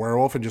turn into a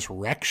werewolf and just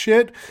wreck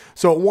shit.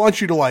 So it wants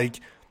you to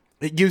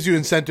it gives you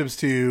incentives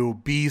to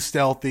be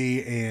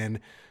stealthy and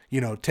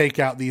take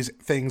out these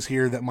things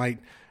here that might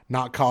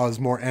not cause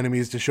more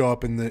enemies to show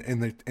up in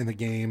the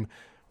game,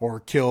 or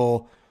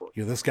kill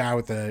this guy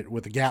with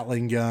a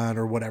Gatling gun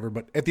or whatever.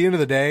 But at the end of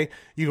the day,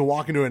 you can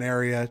walk into an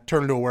area,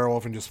 turn into a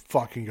werewolf, and just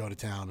fucking go to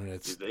town, and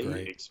it's Do they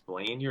great.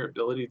 explain your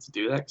ability to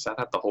do that? Because I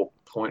thought the whole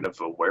point of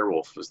a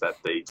werewolf was that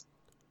they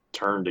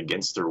turned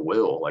against their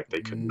will, like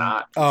they could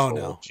not. Oh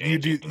no, you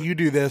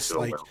do this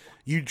like werewolf.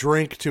 you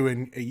drink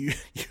you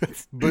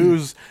have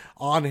booze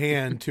on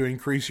hand to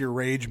increase your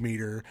rage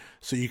meter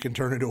so you can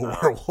turn into a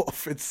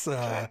werewolf. It's Do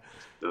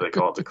they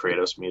call it the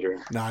Kratos meter?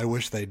 No, I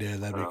wish they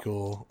did. That'd be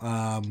cool.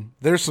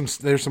 There's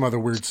some other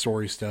weird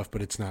story stuff,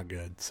 but it's not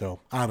good. So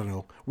I don't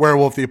know.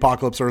 Werewolf, the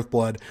Apocalypse,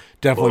 Earthblood,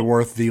 definitely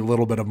worth the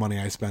little bit of money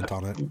I spent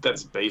on it.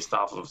 That's based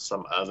off of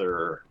some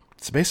other.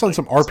 It's based on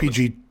some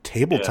RPG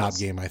tabletop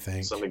game, I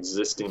think. Some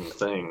existing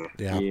thing.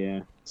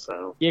 Yeah.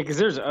 So. Yeah, because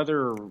there's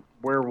other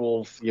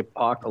Werewolf the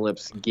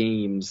Apocalypse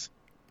games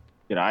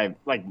that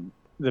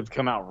they've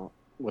come out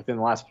within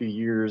the last few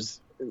years.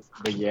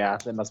 But yeah,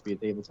 that must be a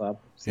tabletop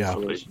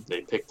situation.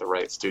 They picked the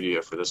right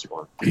studio for this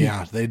one.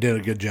 Yeah, they did a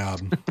good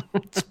job.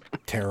 It's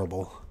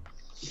terrible.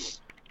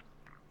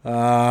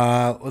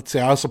 Let's see.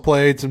 I also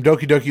played some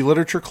Doki Doki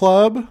Literature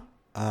Club.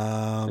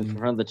 In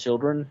front of the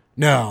children?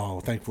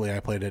 No, thankfully I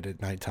played it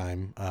at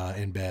nighttime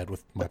in bed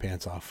with my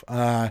pants off.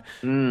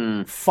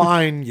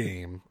 Fine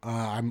game.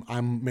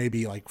 I'm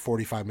maybe like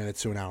 45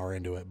 minutes to an hour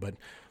into it, but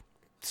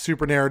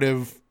super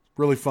narrative,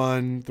 really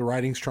fun. The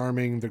writing's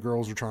charming. The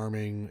girls are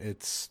charming.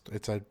 It's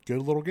a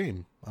good little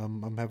game.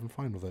 I'm having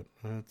fun with it.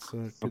 It's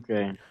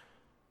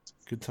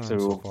good time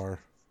so far.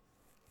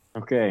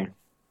 Okay,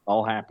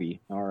 all happy.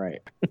 All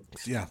right.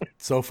 Yeah,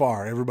 so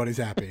far everybody's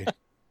happy.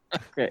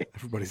 Okay.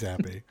 Everybody's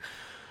happy.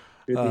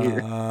 Good to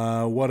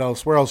hear. What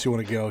else? Where else you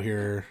want to go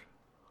here?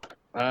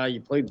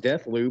 You played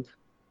Deathloop.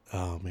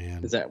 Oh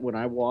man, Is that when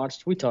I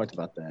watched? We talked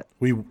about that.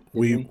 we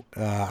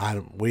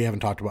haven't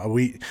talked about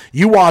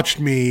you watched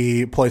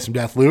me play some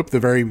Deathloop the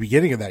very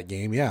beginning of that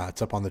game. Yeah,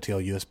 it's up on the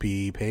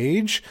TLUSP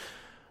page.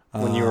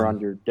 When you were on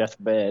your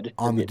deathbed,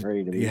 getting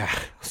ready to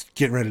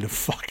getting ready to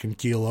fucking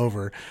keel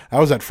over. That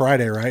was that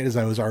Friday, right? As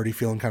I was already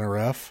feeling kind of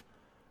rough.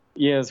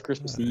 Yeah, it's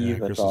Christmas Eve.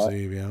 Christmas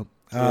Eve.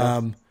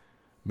 Yeah.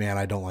 Man,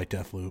 I don't like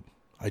Deathloop.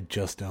 I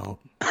just don't.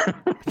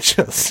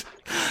 Just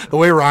the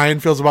way Ryan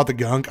feels about the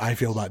Gunk, I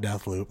feel about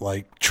Deathloop.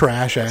 Like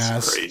trash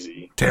ass,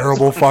 crazy,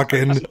 terrible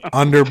fucking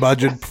under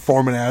budget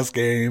performing ass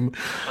game.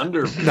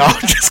 No,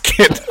 just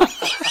kidding.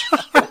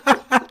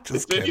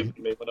 Just kidding.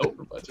 Maybe went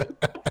over budget.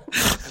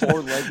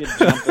 4-legged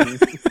jumping.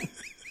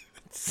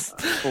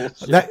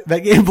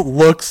 That game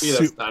looks. See,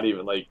 that's not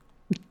even like.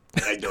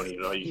 I don't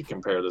even know how you can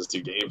compare those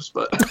two games,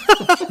 but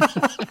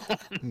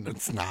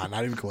it's not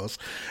even close.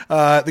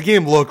 The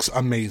game looks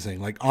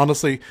amazing, like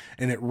honestly,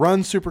 and it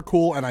runs super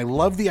cool. And I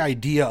love the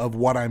idea of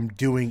what I'm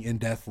doing in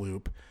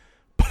Deathloop,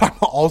 but I'm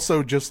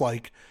also just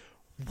like,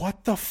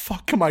 what the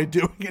fuck am I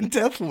doing in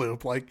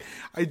Deathloop? Like,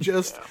 I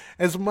just,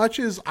 as much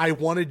as I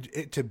wanted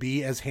it to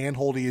be as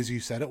handholdy as you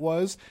said it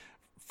was,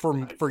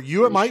 for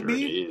you it might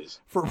be.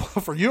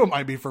 For you it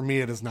might be. For me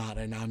it is not,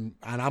 and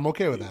I'm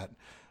okay with that.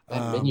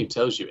 That menu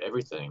tells you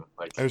everything.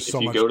 Like if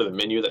you go to the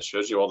menu that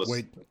shows you all the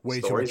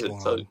stories, too much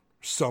going on.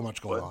 So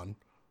much going on.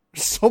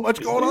 So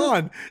much going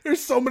on. There's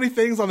so many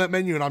things on that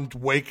menu, and I'm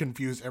way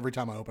confused every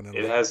time I open it.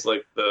 It has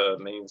like the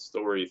main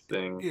story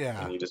thing,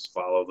 yeah, and you just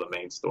follow the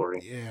main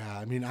story. Yeah,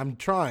 I mean, I'm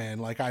trying.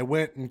 Like, I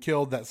went and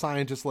killed that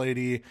scientist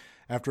lady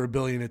after 1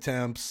 billion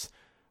attempts.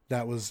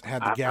 Had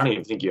the gap. I don't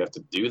even think you have to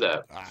do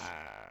that.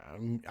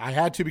 I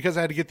had to because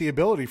I had to get the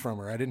ability from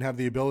her. I didn't have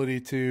the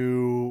ability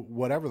to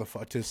whatever the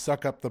fuck to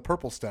suck up the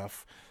purple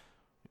stuff.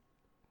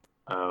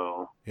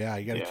 Oh. Yeah,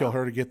 you got to kill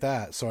her to get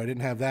that. So I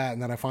didn't have that,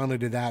 and then I finally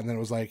did that, and then it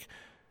was like,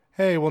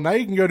 hey, well now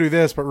you can go do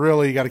this, but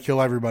really you got to kill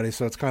everybody,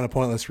 so it's kind of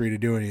pointless for you to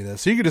do any of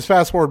this. So you could just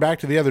fast forward back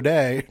to the other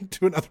day,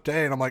 to another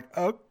day, and I'm like,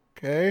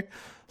 okay.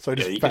 So I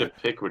just you can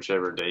pick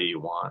whichever day you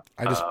want.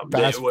 I just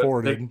fast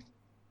forwarded.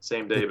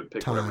 Same day, but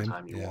pick whatever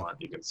time you want.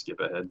 You can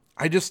skip ahead.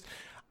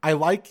 I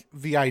like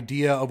the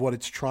idea of what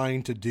it's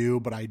trying to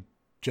do, but I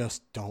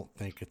just don't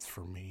think it's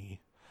for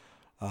me.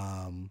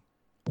 And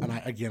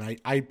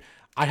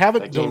I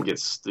haven't. That game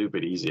gets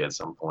stupid easy at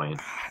some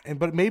point.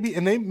 But maybe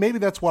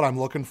that's what I'm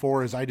looking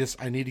for. Is I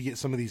need to get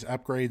some of these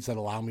upgrades that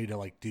allow me to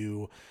like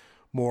do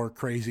more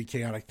crazy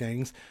chaotic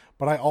things.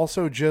 But I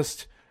also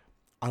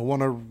I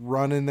want to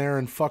run in there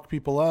and fuck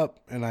people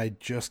up, and I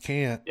just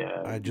can't.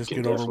 Yeah, I just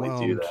get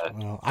overwhelmed. Do that.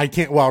 Well, I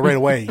can't. Well, right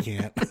away you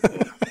can't.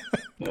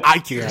 Yeah. I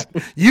can't.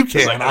 You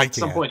can. Like, I at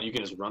some can't. point, you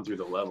can just run through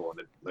the level,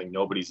 and like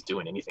nobody's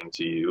doing anything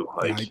to you.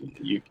 Like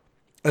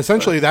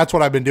Essentially, that's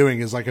what I've been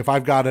doing. Is like if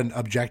I've got an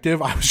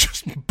objective, I was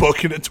just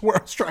booking it to where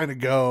I was trying to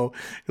go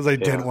because I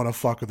didn't want to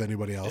fuck with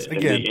anybody else. And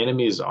again, the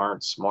enemies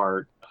aren't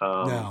smart.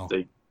 No.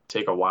 They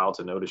take a while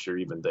to notice you're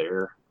even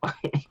there.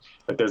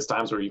 Like there's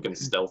times where you can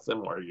stealth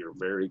them, where you're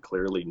very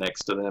clearly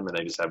next to them, and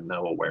they just have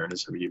no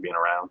awareness of you being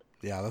around.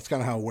 Yeah, that's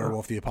kind of how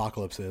Werewolf the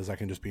Apocalypse is. I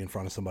can just be in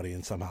front of somebody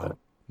and somehow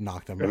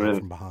knock them out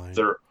from behind.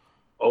 They're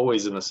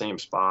always in the same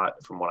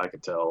spot, from what I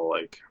could tell.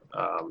 Like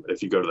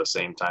if you go to the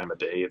same time of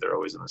day, they're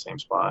always in the same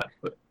spot.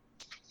 But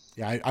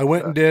yeah, I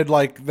went and did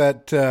like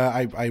that.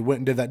 I went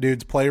and did that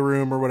dude's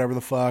playroom or whatever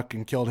the fuck,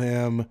 and killed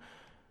him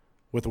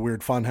with a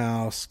weird fun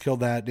house.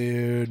 Killed that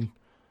dude.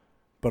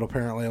 But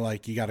apparently,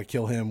 like, you got to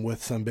kill him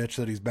with some bitch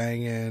that he's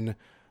banging.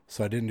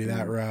 So I didn't do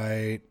that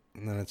right.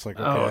 And then it's like,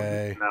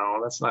 okay. No,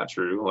 that's not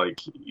true. Like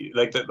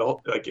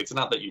it's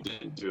not that you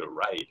didn't do it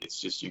right. It's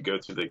just you go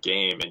through the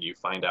game and you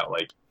find out,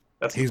 like,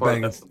 that's the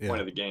point of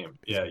the game.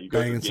 Yeah, you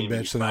go through the game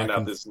and you find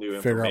out this new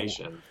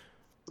information.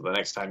 So the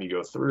next time you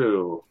go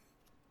through,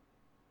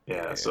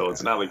 so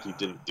it's not like you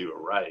didn't do it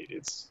right.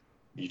 It's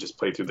you just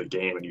play through the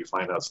game and you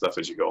find out stuff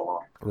as you go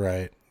along.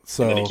 Right.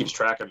 So and it keeps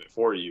track of it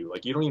for you.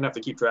 Like you don't even have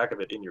to keep track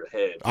of it in your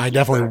head. I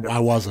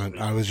wasn't.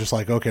 I was just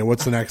like, okay,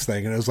 what's the next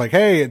thing? And it was like,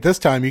 hey, at this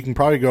time you can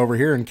probably go over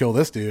here and kill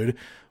this dude.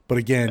 But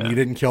again, you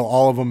didn't kill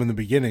all of them in the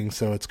beginning,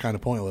 so it's kind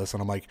of pointless.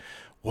 And I'm like,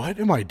 what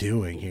am I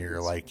doing here?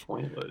 It's like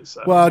pointless.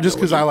 Well, just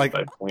because I like,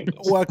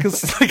 well,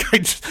 because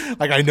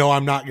like I know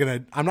I'm not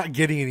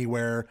getting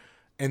anywhere,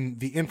 and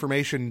the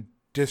information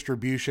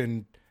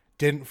distribution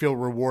didn't feel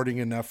rewarding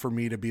enough for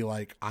me to be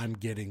like, I'm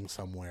getting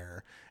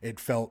somewhere. It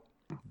felt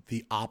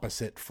the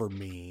opposite for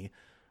me.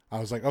 I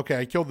was like, okay,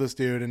 I killed this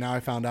dude, and now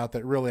I found out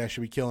that really I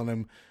should be killing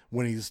him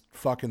when he's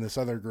fucking this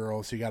other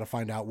girl. So you got to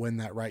find out when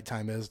that right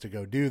time is to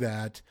go do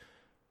that.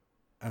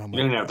 And I'm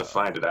you didn't have to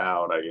find it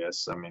out, I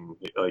guess. I mean,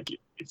 like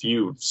if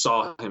you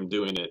saw him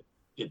doing it,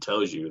 it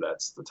tells you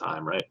that's the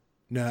time, right?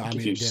 No, like I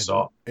mean,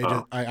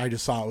 I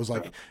just saw it was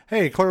like,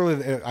 hey,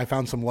 clearly I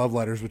found some love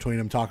letters between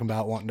them talking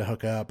about wanting to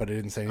hook up, but it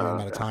didn't say anything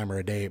about a time or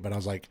a date. But I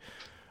was like,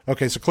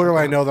 okay, so clearly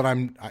I know that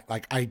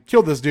I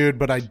killed this dude,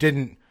 but I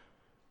didn't.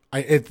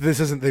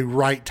 This isn't the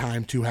right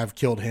time to have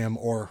killed him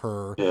or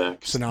her. Yeah.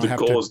 So now the I have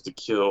goal is to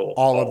kill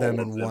all of them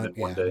in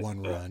one day.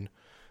 run.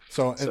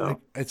 So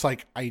it's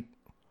like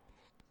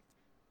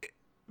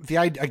the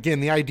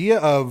idea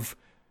of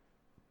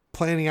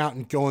planning out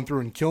and going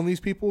through and killing these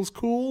people is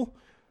cool,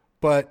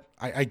 but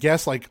I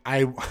guess like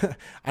I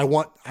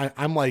want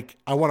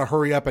to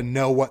hurry up and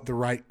know what the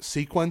right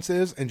sequence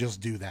is and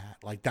just do that.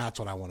 Like that's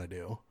what I want to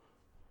do.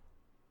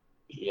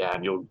 Yeah,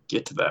 and you'll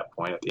get to that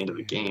point at the end of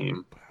the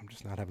game. I'm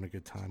just not having a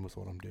good time with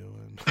what I'm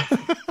doing.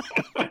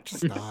 I'm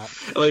just not.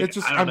 Like it's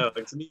just, I don't know.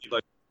 Like to me,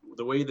 like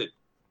the way that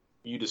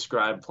you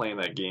describe playing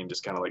that game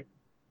just kind of like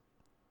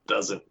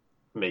doesn't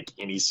make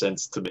any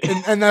sense to me.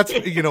 And that's,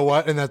 you know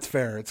what? And that's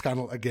fair. It's kind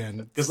of, again,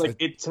 because like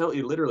it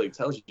literally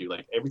tells you,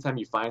 like every time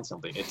you find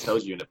something, it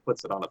tells you and it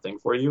puts it on a thing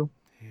for you.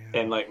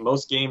 Yeah. And like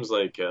most games,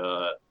 like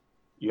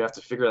you have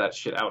to figure that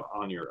shit out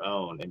on your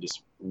own and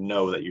just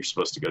know that you're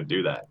supposed to go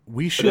do that.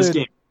 But this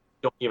game,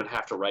 you don't even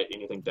have to write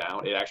anything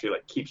down. It actually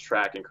like keeps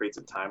track and creates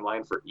a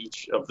timeline for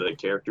each of the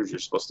characters you're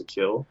supposed to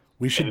kill.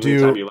 We should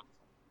do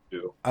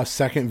a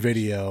second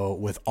video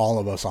with all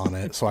of us on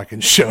it so I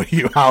can show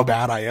you how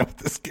bad I am at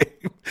this game.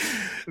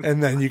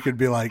 And then you could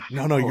be like,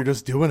 no, you're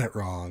just doing it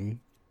wrong.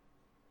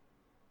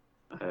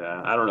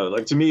 I don't know.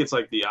 Like to me, it's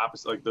like the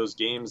opposite. Like those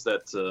games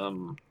that,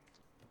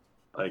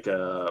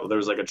 there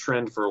was like a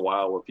trend for a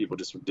while where people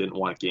just didn't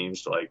want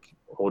games to like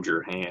hold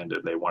your hand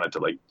and they wanted to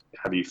like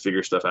have you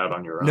figure stuff out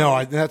on your own.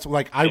 No, that's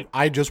like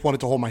I just wanted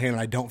to hold my hand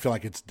and I don't feel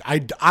like it's.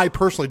 I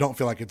personally don't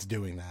feel like it's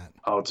doing that.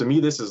 Oh, to me,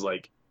 this is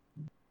like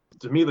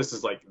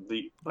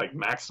the like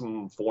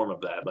maximum form of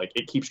that. Like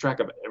it keeps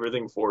track of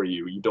everything for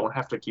you. You don't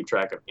have to keep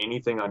track of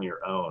anything on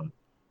your own.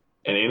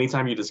 And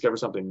anytime you discover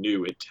something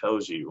new, it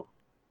tells you.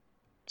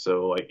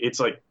 So like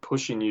it's like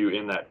pushing you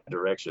in that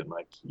direction.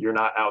 Like you're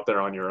not out there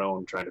on your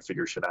own trying to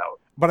figure shit out.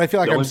 But I feel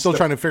like I'm still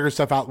trying to figure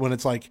stuff out when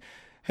it's like,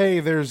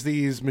 hey, there's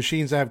these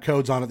machines that have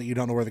codes on it that you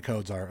don't know where the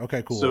codes are.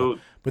 Okay, cool. So,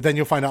 but then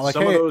you'll find out like,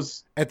 hey,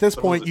 at this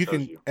point you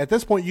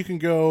can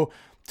go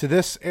to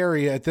this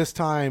area at this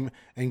time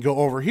and go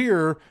over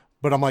here.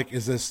 But I'm like,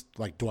 is this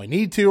like, do I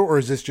need to, or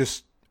is this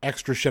just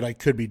extra shit I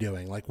could be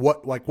doing? Like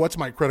what's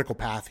my critical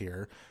path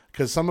here?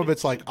 Because some of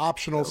it's like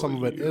optional, some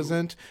of it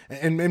isn't.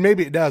 And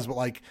maybe it does, but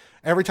like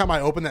every time I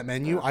opened that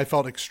menu, I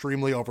felt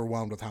extremely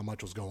overwhelmed with how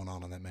much was going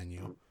on in that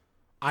menu.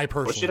 I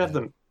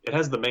personally. It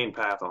has the main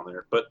path on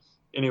there. But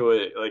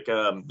anyway, like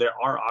there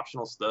are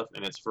optional stuff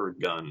and it's for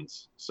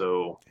guns.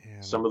 So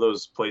some of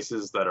those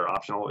places that are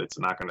optional, it's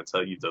not going to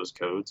tell you those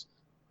codes.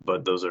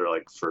 But those are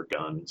like for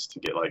guns to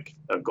get like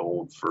a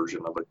gold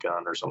version of a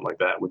gun or something like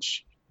that,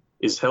 which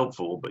is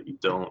helpful, but you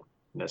don't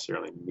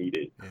necessarily need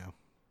it. Yeah.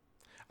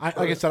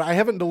 Like I said, I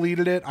haven't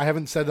deleted it. I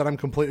haven't said that I'm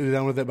completely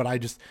done with it, but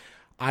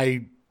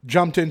I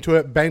jumped into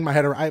it, banged my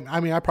head around. I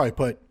mean, I probably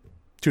put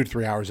 2 to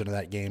 3 hours into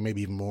that game,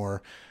 maybe even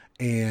more.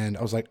 And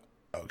I was like,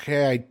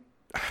 okay,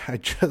 I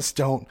just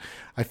don't,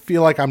 I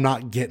feel like I'm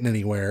not getting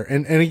anywhere.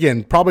 And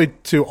again, probably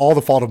to all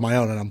the fault of my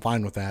own, and I'm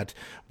fine with that,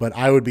 but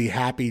I would be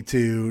happy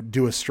to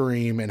do a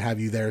stream and have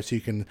you there so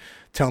you can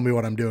tell me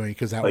what I'm doing,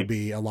 because that would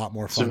be a lot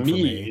more fun for me.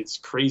 To me, it's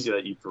crazy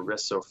that you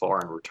progressed so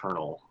far in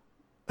Returnal.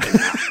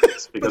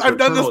 I've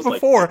done this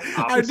before.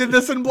 Like I did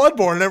this in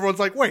Bloodborne, and everyone's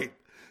like, wait,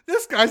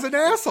 this guy's an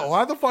asshole.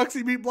 How the fuck's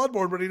he beat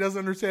Bloodborne, but he doesn't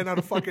understand how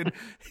to fucking,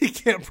 he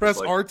can't press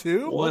like,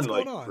 R2? What's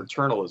going on?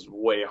 Returnal is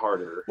way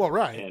harder. Well,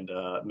 right. And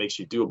makes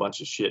you do a bunch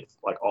of shit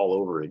like all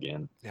over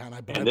again. Yeah,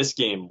 and this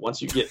game,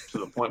 once you get to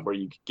the point where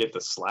you get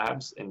the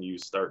slabs and you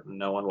start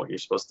knowing what you're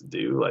supposed to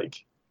do,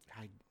 like,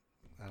 I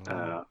don't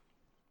know.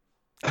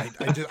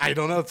 I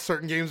don't know.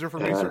 Certain games are for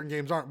me, Yeah. certain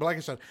games aren't. But like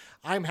I said,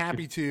 I'm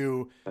happy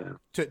to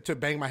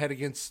bang my head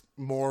against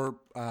more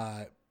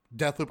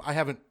Deathloop. I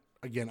haven't,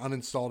 again,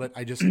 uninstalled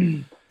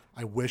it.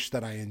 I wish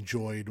that I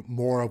enjoyed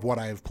more of what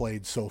I have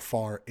played so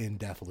far in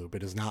Deathloop.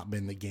 It has not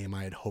been the game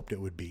I had hoped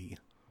it would be.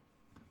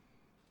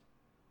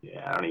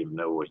 Yeah, I don't even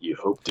know what you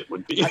hoped it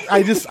would be.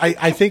 I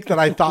think that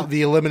I thought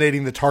the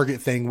eliminating the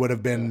target thing would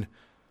have been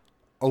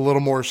a little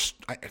more.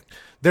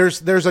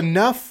 There's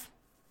enough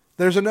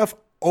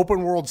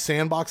open world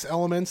sandbox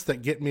elements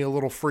that get me a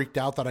little freaked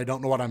out that I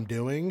don't know what I'm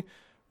doing,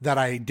 that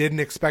I didn't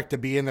expect to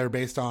be in there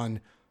based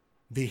on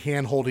the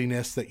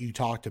hand-holdiness that you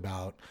talked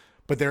about.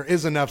 But there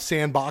is enough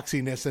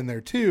sandboxiness in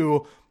there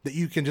too that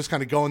you can just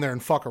kind of go in there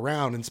and fuck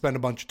around and spend a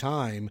bunch of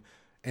time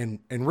and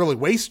really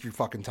waste your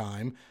fucking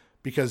time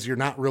because you're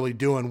not really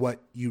doing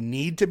what you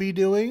need to be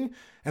doing.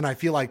 And I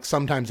feel like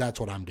sometimes that's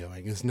what I'm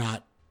doing, is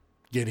not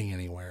getting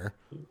anywhere.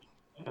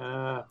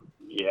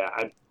 Yeah,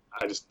 I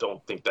just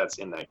don't think that's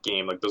in that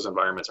game. Like those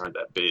environments aren't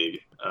that big.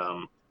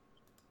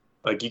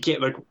 Like you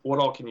can't, like what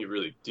all can you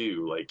really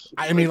do? Like,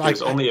 I mean,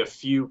 there's only a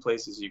few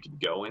places you can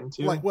go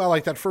into. Like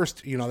that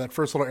first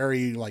little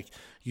area, like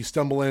you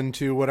stumble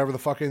into whatever the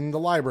fucking the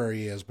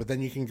library is, but then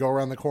you can go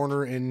around the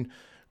corner and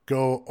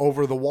go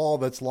over the wall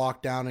that's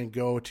locked down and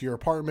go to your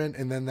apartment,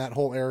 and then that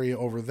whole area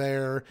over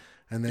there.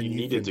 And then you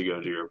needed to go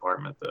to your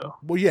apartment though.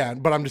 Well, yeah,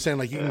 but I'm just saying,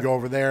 like, you can go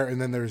over there,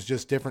 and then there's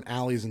just different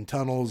alleys and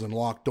tunnels and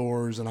locked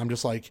doors, and I'm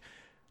just like,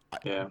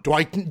 do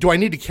I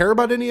need to care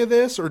about any of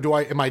this, or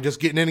am I just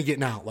getting in and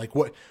getting out? Like,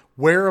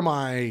 where am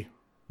I?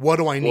 What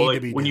do I need to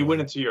be when doing? you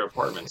went into your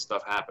apartment,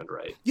 stuff happened,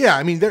 right? Yeah,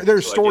 I mean,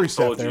 there's So, story it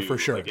stuff told there you, for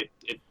sure. Like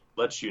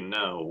lets you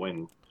know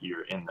when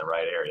you're in the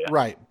right area.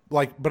 Right.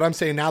 Like, but I'm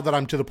saying now that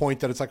I'm to the point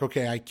that it's like,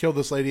 okay, I killed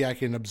this lady, I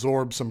can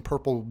absorb some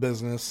purple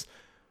business.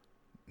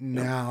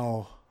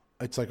 Now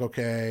it's like,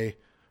 okay,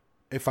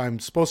 if I'm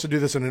supposed to do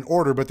this in an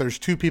order, but there's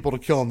 2 people to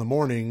kill in the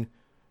morning,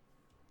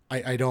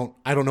 I don't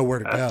know where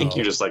to go. I think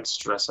you're just like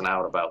stressing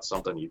out about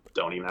something you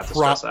don't even have to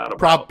stress out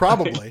about.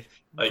 Probably.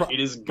 It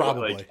is good.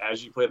 Probably. Like,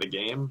 as you play the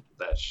game,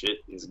 that shit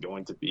is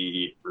going to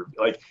be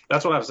like,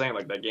 that's what I was saying.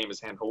 Like, that game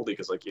is handholdy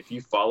because, like, if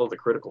you follow the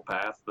critical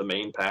path, the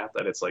main path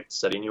that it's like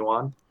setting you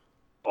on,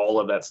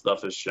 all of that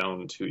stuff is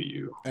shown to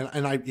you.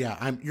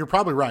 You're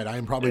probably right.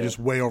 I'm probably just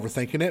way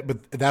overthinking it,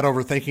 but that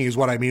overthinking is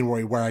what I mean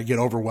where I get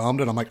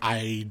overwhelmed and I'm like,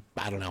 I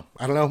don't know.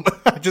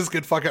 I just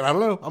get fucking, I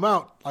don't know. I'm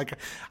out. Like,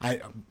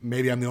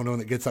 maybe I'm the only one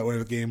that gets that way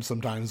with games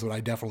sometimes, but I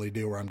definitely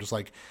do, where I'm just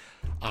like,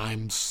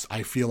 I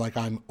feel like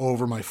I'm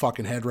over my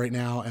fucking head right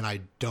now and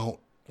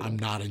I'm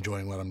not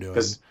enjoying what I'm doing.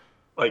 Because,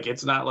 like,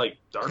 it's not like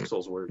Dark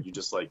Souls where you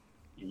just, like,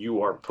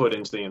 you are put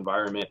into the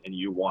environment and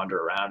you wander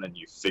around and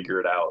you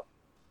figure it out.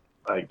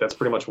 Like, that's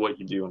pretty much what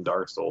you do in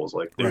Dark Souls.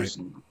 Like, there's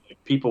like,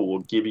 people will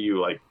give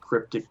you like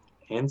cryptic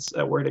hints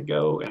at where to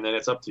go, and then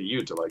it's up to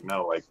you to like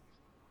know, like,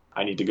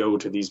 I need to go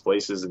to these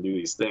places and do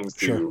these things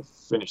to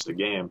finish the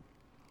game.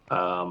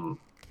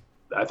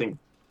 I think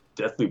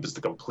Deathloop is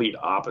the complete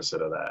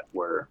opposite of that,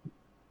 where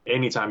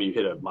anytime you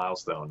hit a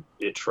milestone,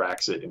 it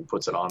tracks it and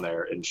puts it on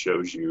there and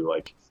shows you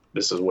like,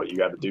 this is what you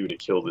got to do to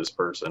kill this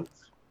person.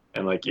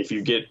 And like, if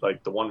you get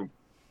like the one,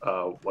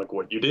 like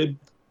what you did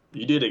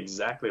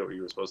exactly what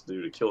you were supposed to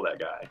do to kill that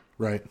guy.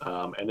 Right.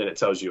 And then it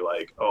tells you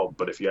like, oh,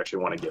 but if you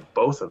actually want to get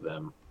both of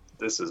them,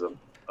 this is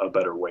a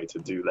better way to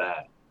do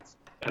that.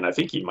 And I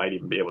think you might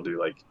even be able to,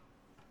 like,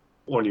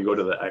 when you go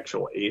to the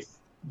actual 8th,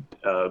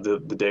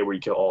 the day where you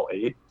kill all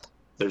 8,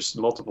 there's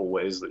multiple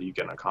ways that you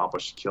can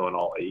accomplish killing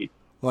all 8.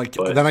 Like,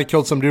 then I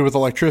killed some dude with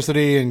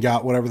electricity and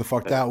got whatever the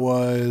fuck that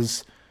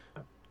was.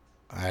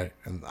 I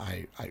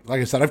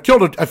like I said, I've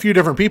killed a few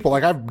different people.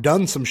 Like, I've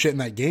done some shit in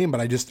that game,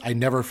 but I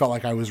never felt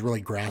like I was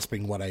really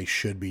grasping what I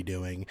should be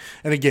doing.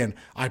 And again,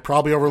 I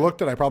probably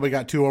overlooked it. I probably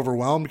got too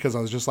overwhelmed because I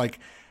was just like,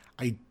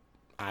 I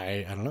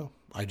don't know.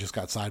 I just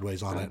got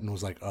sideways on it and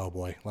was like, oh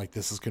boy, like,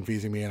 this is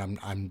confusing me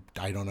and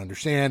I don't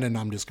understand and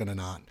I'm just going to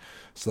not.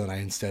 So then I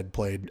instead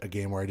played a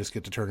game where I just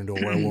get to turn into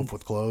a werewolf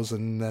with clothes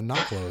and then not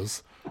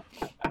clothes.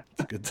 It's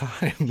a good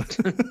time.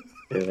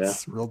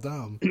 It's real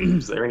dumb.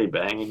 Is there any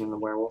banging in the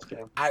werewolf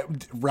game?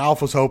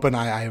 Ralph was hoping.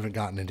 I haven't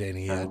gotten into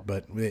any yet,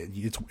 but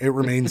it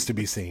remains to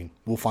be seen.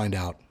 We'll find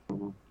out.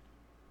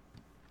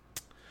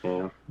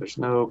 Yeah, there's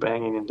no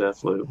banging in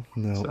Deathloop.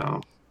 No.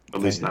 So, at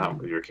least not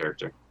with your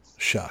character.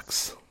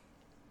 Shucks.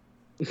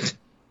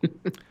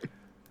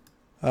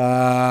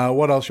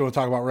 What else you want to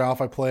talk about,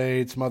 Ralph? I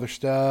played some other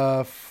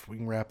stuff. We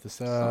can wrap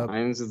this up.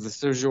 Signs of the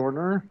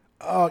Sojourner.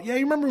 Oh, yeah,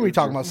 you remember we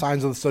talking about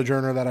Signs of the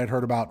Sojourner that I'd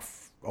heard about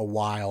a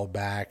while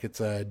back. It's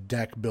a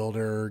deck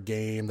builder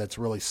game that's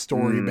really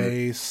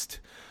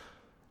story-based.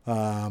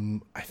 I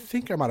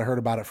think I might have heard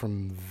about it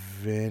from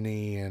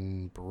Vinny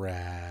and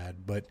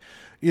Brad, but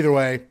either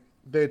way,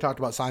 they talked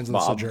about Signs of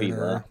the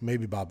Sojourner,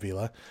 maybe Bob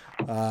Vila,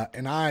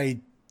 and I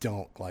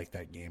don't like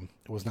that game.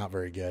 It was not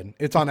very good.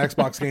 It's on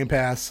Xbox Game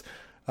Pass.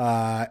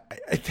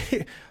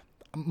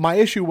 My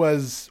issue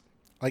was,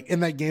 like, in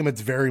that game,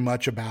 it's very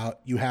much about,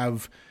 you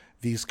have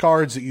these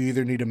cards that you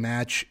either need to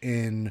match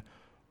in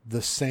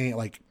the same,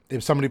 like,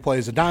 if somebody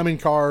plays a diamond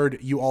card,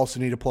 you also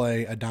need to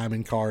play a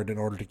diamond card in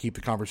order to keep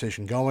the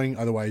conversation going.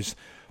 Otherwise,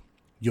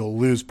 you'll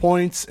lose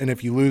points, and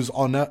if you lose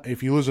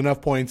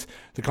enough points,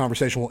 the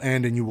conversation will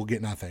end and you will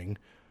get nothing.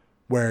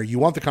 Where you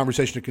want the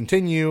conversation to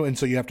continue, and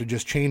so you have to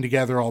just chain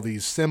together all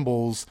these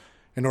symbols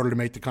in order to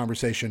make the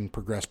conversation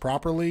progress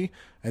properly,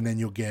 and then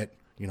you'll get,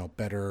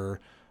 better,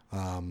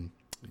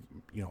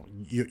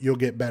 you'll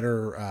get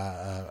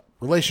better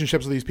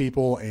relationships with these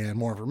people and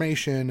more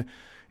information.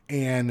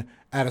 And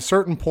at a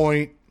certain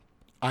point,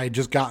 I had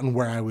just gotten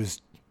where I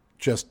was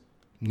just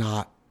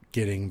not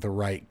getting the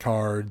right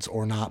cards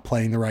or not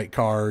playing the right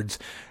cards,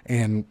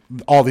 and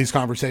all these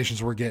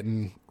conversations were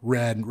getting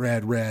red.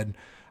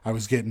 I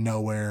was getting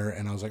nowhere,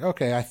 and I was like,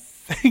 okay, I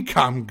think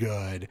I'm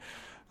good.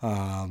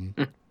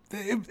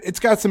 It's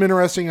got some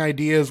interesting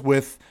ideas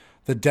with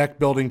the deck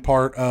building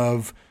part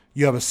of,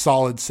 you have a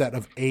solid set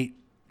of 8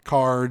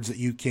 cards that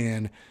you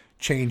can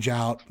change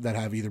out that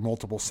have either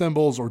multiple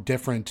symbols or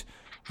different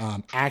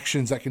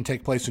actions that can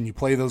take place when you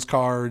play those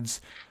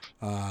cards.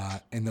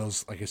 And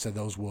those, like I said,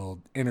 those will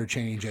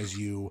interchange as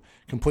you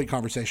complete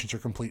conversations or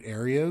complete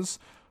areas.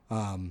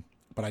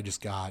 But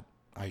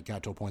I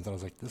got to a point that I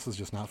was like, this is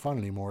just not fun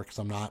anymore because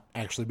I'm not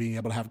actually being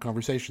able to have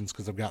conversations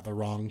because I've got the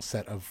wrong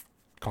set of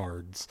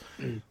cards.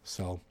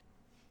 So,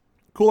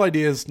 cool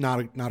ideas, not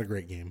a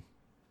great game.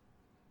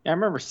 Yeah, I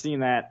remember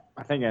seeing that,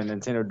 I think, at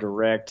Nintendo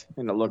Direct,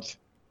 and it looked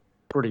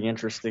pretty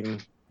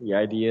interesting, the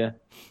idea.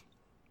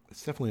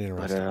 It's definitely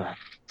interesting. But,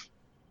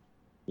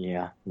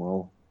 yeah,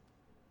 well,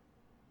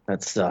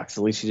 that sucks.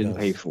 At least you didn't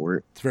pay for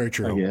it. It's very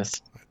true. I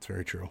guess. It's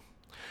very true.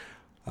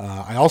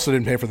 I also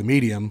didn't pay for the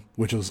Medium,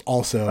 which was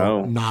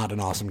also not an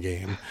awesome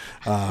game.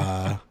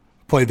 But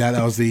played that.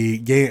 That was the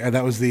game.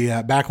 That was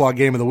the backlog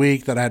game of the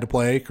week that I had to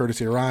play,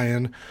 courtesy of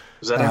Ryan.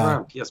 Was that ever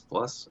on PS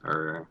Plus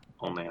or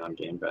only on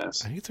Game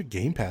Pass? I think it's a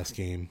Game Pass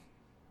game.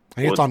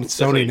 I think Well,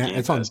 it's on Sony now. definitely a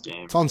Game Pass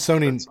game. It's on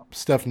Sony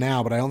stuff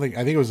now, but I think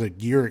it was a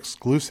year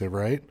exclusive,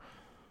 right?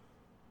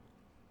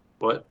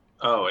 What?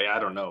 Oh, yeah, I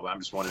don't know. But I'm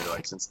just wondering,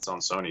 like, since it's on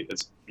Sony,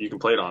 you can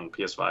play it on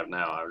PS5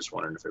 now. I was just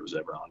wondering if it was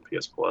ever on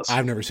PS Plus.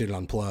 I've never seen it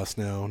on Plus.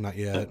 No, not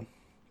yet.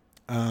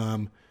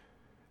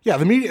 Yeah,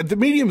 the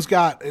medium's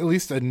got at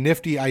least a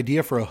nifty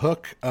idea for a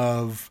hook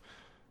of,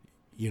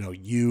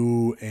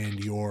 you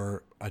and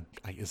your,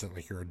 is it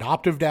like your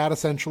adoptive dad,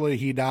 essentially?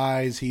 He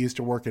dies. He used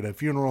to work at a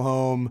funeral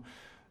home.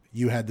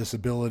 You had this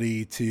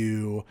ability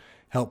to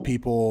help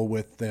people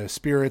with the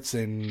spirits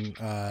and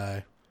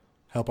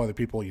help other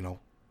people,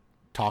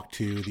 talk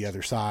to the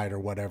other side or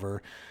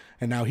whatever.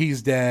 And now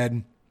he's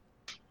dead.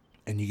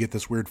 And you get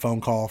this weird phone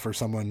call from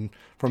someone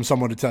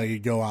to tell you to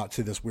go out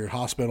to this weird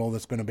hospital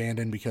that's been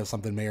abandoned because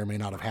something may or may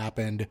not have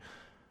happened.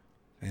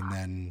 And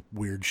then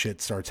weird shit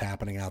starts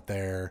happening out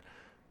there.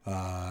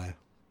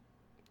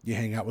 You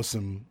hang out with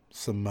some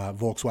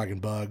Volkswagen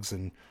bugs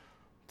and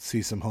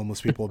see some homeless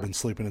people have been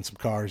sleeping in some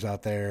cars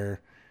out there.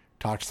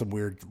 Talk to some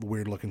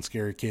weird looking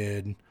scary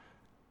kid.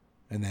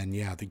 And then,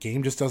 the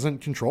game just doesn't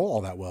control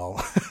all that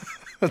well.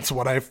 That's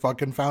what I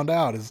fucking found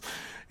out, is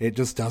it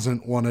just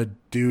doesn't want to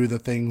do the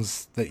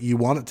things that you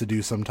want it to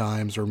do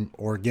sometimes,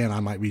 or again, I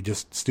might be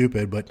just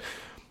stupid, but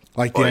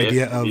like the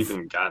idea of... Have you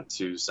even got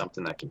to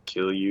something that can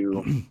kill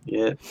you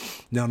yet?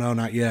 No,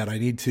 not yet. I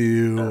need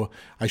to...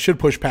 I should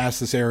push past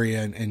this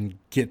area and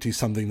get to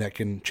something that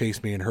can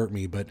chase me and hurt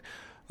me, but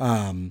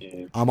I'm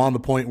on the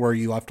point where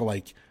you have to,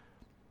 like,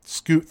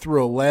 scoot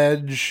through a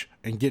ledge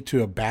and get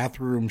to a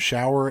bathroom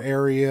shower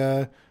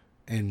area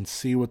and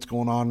see what's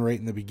going on right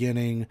in the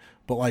beginning.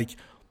 But, like,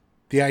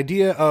 the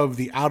idea of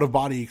the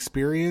out-of-body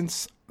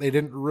experience, they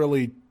didn't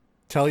really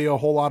tell you a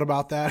whole lot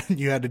about that.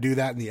 You had to do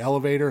that in the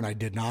elevator, and I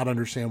did not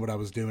understand what I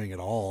was doing at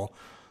all.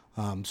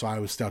 So I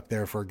was stuck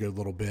there for a good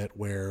little bit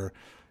where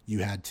you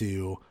had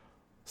to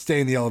stay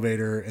in the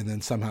elevator and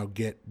then somehow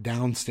get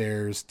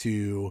downstairs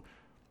to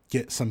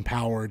get some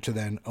power to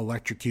then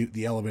electrocute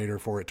the elevator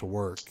for it to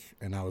work.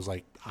 And I was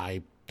like,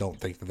 I don't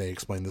think that they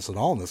explained this at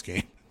all in this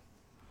game.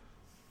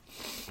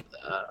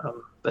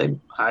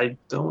 I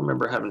don't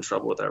remember having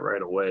trouble with that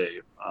right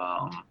away.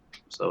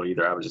 So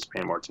either I was just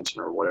paying more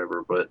attention or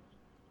whatever, but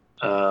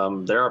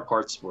there are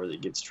parts where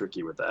it gets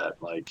tricky with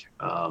that. Like,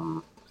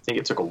 I think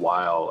it took a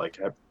while. Like,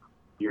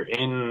 you're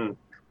in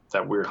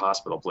that weird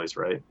hospital place,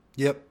 right?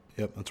 Yep,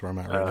 that's where I'm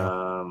at right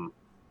now.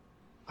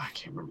 I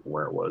can't remember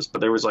where it was,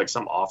 but there was like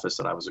some office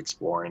that I was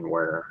exploring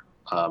where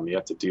you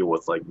have to deal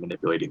with like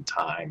manipulating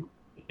time,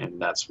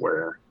 and that's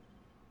where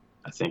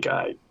I think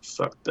I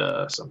fucked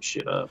some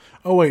shit up.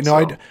 Oh wait, no,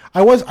 so,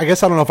 I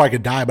guess I don't know if I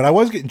could die, but I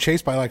was getting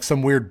chased by like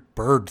some weird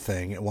bird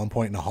thing at one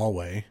point in the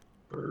hallway.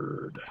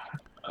 Bird.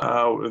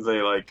 But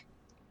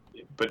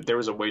there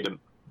was a way to.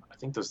 I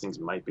think those things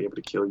might be able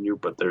to kill you,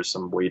 but there's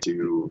some way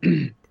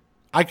to.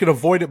 I could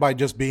avoid it by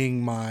just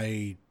being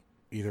my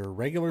either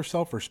regular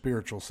self or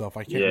spiritual self.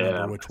 I can't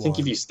remember which one. I think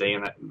if you stay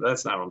in that,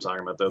 that's not what I'm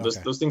talking about though. Okay.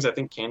 Those things I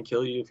think can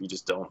kill you if you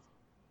just don't.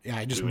 Yeah,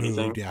 I just moved.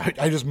 Anything. Yeah,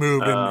 I just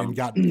moved and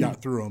got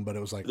through them, but it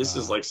was like this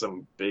is like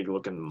some big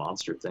looking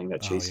monster thing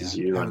that chases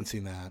you. I haven't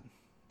seen that.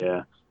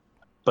 Yeah,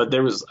 but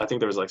I think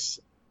there was like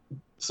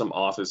some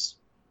office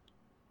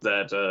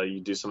that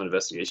you do some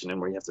investigation in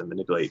where you have to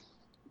manipulate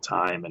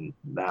time, and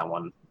that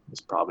one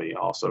is probably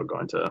also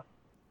going to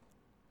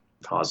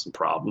cause some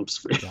problems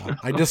for you. Yeah,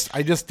 I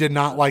just did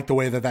not like the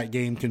way that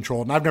game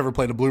controlled, and I've never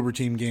played a Bloober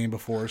Team game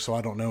before, so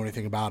I don't know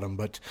anything about them.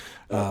 But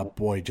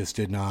boy, just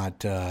did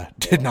not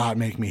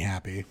make me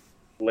happy.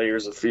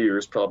 Layers of Fear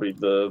is probably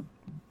the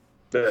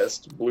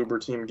best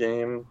Bloober Team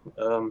game,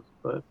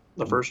 but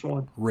the first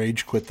one.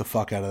 Rage quit the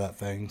fuck out of that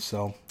thing.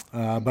 So,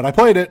 but I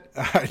played it.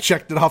 I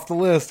checked it off the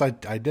list. I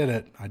did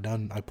it. I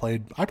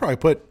probably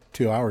put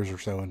 2 hours or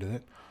so into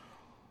it.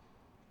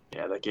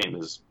 Yeah, that game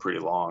is pretty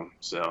long,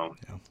 so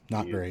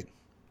not great.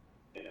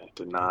 Yeah,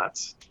 did not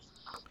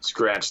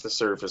scratch the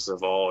surface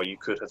of all you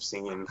could have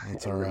seen.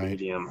 It's all right.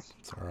 Medium.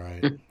 It's all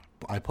right.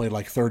 I played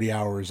like 30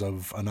 hours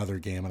of another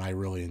game, and I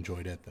really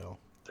enjoyed it, though.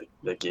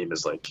 That game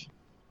is like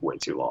way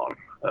too long.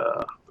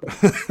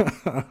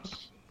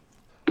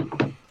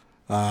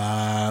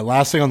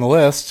 Last thing on the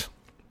list.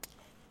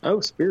 Oh,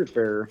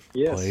 Spiritfarer.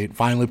 Yes.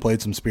 Finally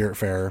played some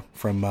Spiritfarer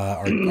from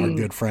our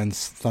good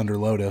friends Thunder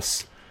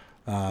Lodoss.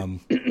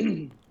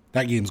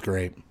 That game's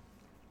great.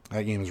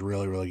 That game is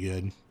really, really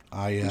good.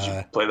 Did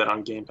you play that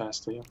on Game Pass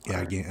too?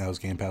 Yeah, that was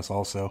Game Pass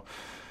also.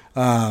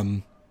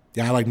 I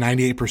like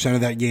 98%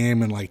 of that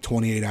game in like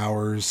 28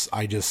 hours.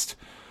 I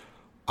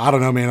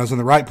don't know, man. I was in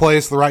the right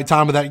place, the right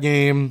time of that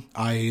game.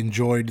 I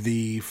enjoyed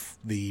the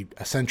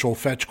essential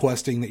fetch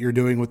questing that you're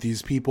doing with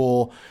these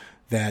people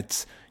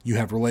that you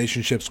have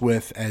relationships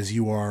with as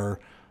you are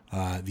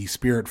the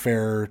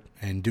Spiritfarer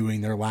and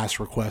doing their last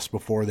request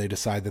before they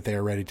decide that they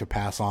are ready to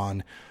pass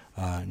on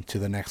to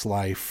the next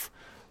life.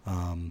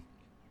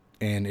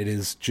 and it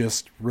is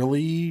just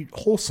really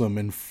wholesome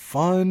and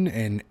fun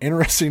and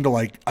interesting to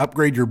like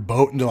upgrade your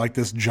boat into like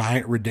this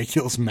giant,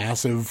 ridiculous,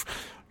 massive,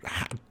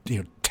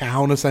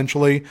 town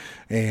essentially,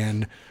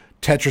 and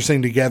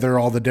Tetrising together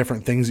all the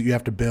different things that you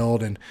have to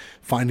build and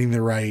finding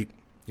the right,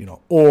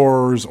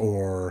 ores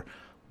or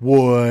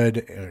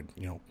wood,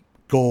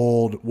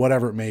 gold,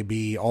 whatever it may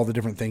be, all the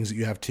different things that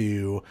you have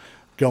to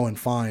go and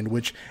find,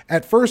 which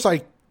at first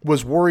I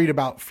was worried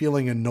about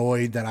feeling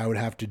annoyed that I would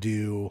have to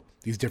do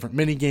these different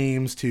mini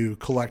games to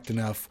collect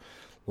enough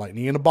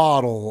lightning in a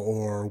bottle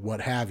or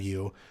what have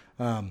you.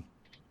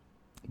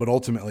 But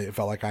ultimately it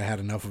felt like I had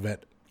enough of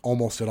it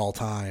almost at all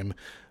time.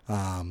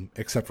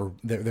 Except for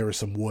there was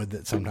some wood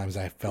that sometimes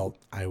I felt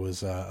I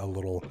was a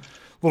little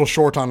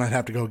short on. I'd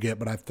have to go get,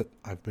 but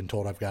I've been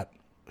told I've got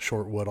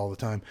short wood all the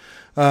time.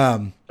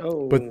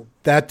 But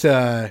that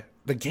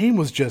the game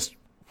was just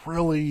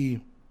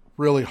really,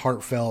 really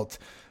heartfelt.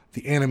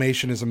 The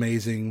animation is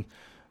amazing.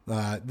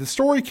 The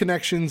story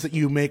connections that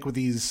you make with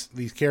these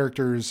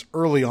characters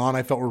early on,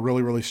 I felt were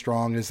really, really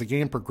strong. As the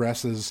game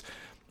progresses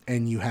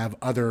and you have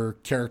other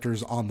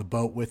characters on the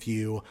boat with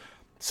you,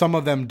 some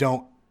of them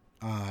don't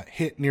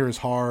hit near as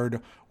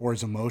hard or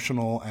as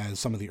emotional as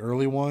some of the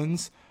early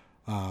ones.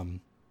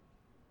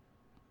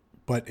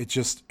 But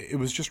it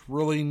was just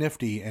really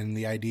nifty. And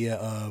the idea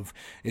of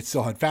it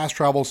still had fast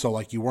travel. So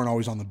like you weren't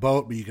always on the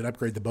boat, but you could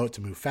upgrade the boat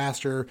to move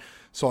faster.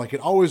 So like it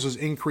always was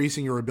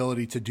increasing your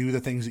ability to do the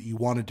things that you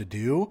wanted to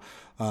do.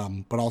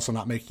 But also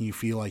not making you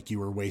feel like you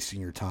were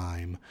wasting your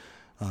time.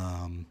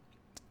 And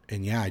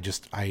yeah,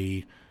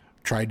 I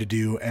tried to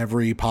do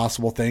every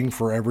possible thing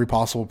for every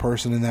possible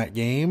person in that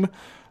game.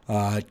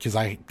 Because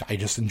I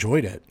just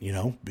enjoyed it,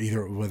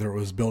 either whether it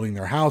was building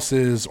their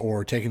houses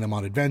or taking them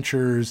on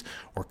adventures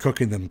or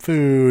cooking them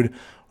food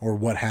or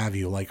what have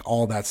you. Like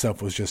all that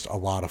stuff was just a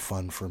lot of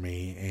fun for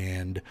me.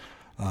 And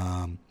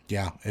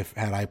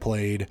had I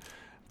played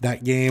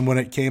that game when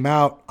it came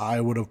out,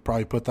 I would have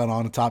probably put that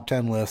on a top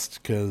 10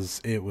 list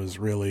because it was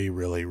really,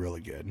 really,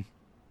 really good.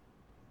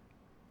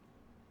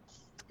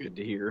 Good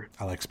to hear.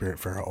 I like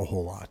Spiritfarer a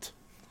whole lot.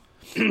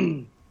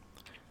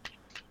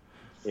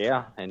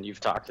 Yeah, and you've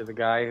talked to the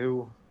guy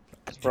who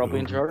is probably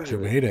in charge who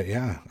of it. made it.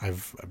 Yeah,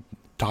 I've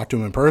talked to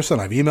him in person.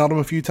 I've emailed him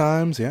a few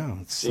times. Yeah,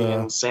 it's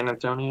in San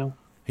Antonio.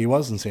 He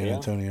was in San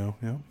Antonio.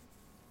 Yeah.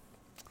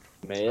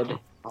 Med.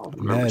 I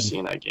remember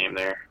seeing that game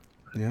there.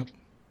 Yep.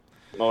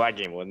 Well, that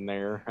game wasn't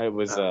there. It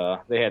was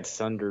they had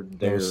Sundered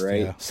there,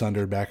 right? Yeah,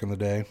 Sundered back in the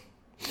day.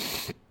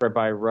 Right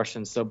by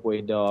Russian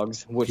subway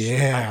dogs, which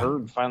I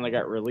heard finally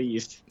got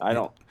released. I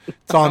don't.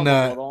 It's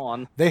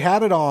on. They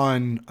had it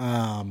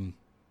on.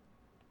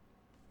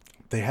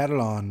 They had it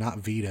on not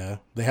Vita.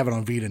 They have it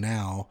on Vita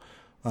now,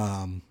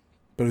 but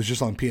it was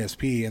just on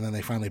PSP, and then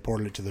they finally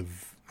ported it to the.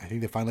 I think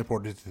they finally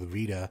ported it to the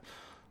Vita,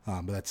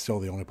 but that's still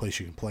the only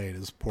place you can play it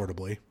is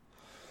portably.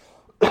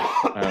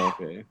 Oh,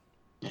 okay.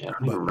 Yeah, I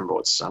don't even remember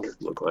what Sundered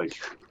looked like.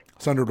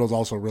 Sundered was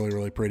also really,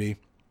 really pretty.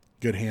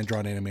 Good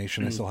hand-drawn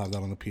animation. I still have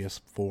that on the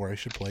PS4. I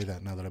should play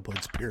that now that I played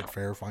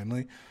Spiritfarer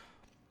finally.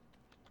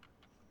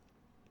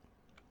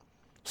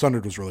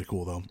 Sundered was really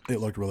cool, though. It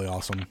looked really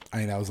awesome. I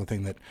mean, that was the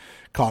thing that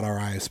caught our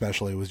eye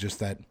especially, was just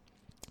that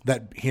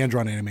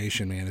hand-drawn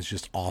animation, man, is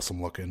just awesome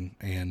looking.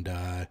 And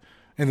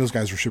those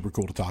guys were super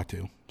cool to talk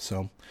to.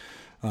 So,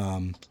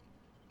 but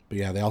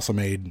yeah, they also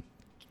made,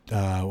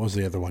 what was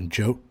the other one?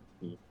 Jotun?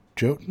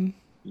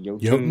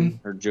 Jotun?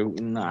 Or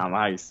Jotun, I don't know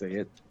how you say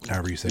it.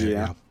 However you say it,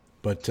 yeah.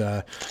 But,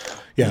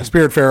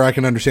 Spiritfarer, I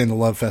can understand the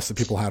love fest that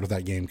people had with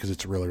that game because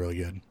it's really, really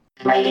good.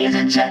 Ladies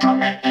and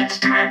gentlemen, it's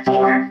time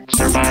for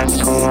Surmise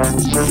Score,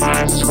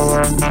 Surmise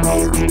Score. I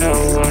hope you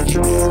know what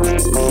you're in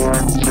for.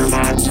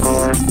 Surmise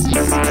Score,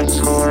 Surmise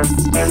Score.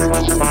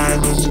 Everyone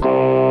surmise the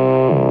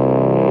score.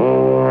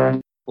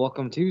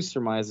 Welcome to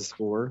Surmise the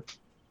Score,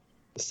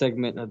 a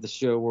segment of the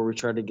show where we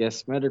try to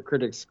guess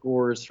Metacritic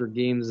scores for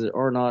games that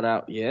are not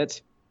out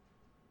yet.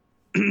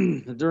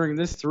 During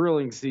this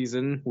thrilling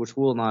season, which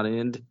will not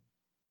end,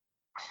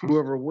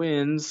 whoever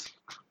wins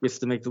gets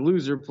to make the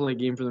loser play a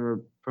game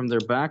from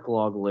their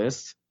backlog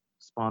list,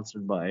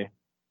 sponsored by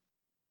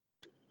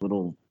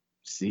Little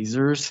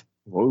Caesars.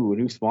 Whoa,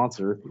 new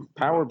sponsor.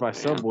 Powered by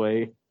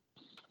Subway.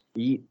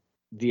 Eat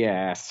the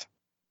ass.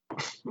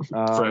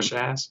 Fresh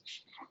ass.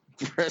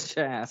 Fresh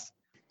ass.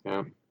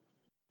 Yeah.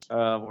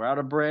 We're out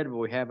of bread, but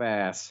we have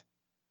ass.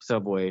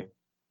 Subway.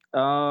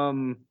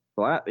 Derrick,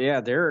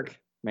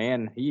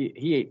 man,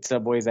 he ate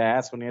Subway's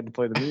ass when he had to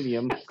play the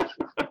medium.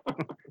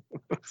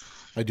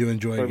 I do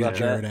enjoy a good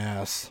Jared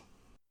ass.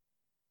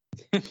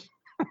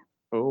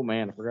 Oh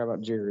man, I forgot about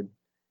Jared.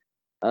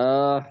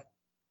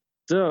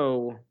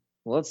 So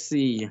let's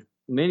see.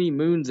 Many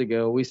moons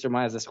ago, we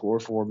surmised the score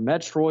for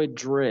Metroid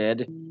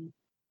Dread.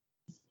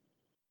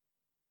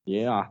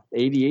 Yeah,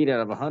 88 out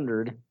of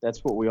 100.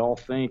 That's what we all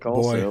think.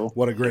 Also, boy,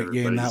 what a great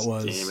game that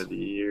was! Game of the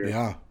year.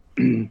 Yeah.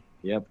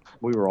 Yep,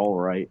 we were all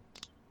right.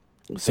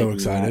 So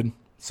excited.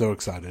 So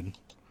excited.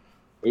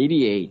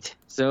 88.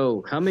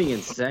 So coming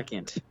in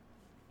second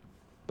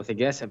with a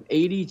guess of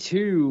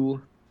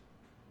 82.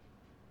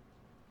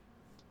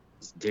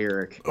 It's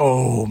Derrick.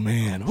 Oh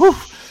man, whew.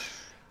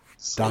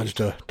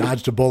 Dodged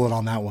a bullet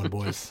on that one,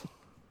 boys.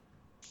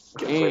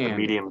 Gonna play the And-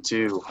 medium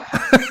too.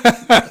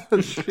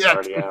 It's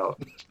already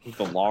out. With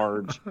the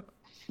large.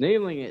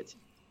 Nailing it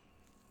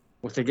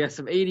with a guess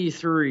of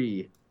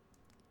 83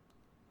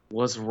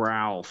 was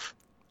Ralph.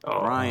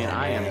 Oh, Ryan,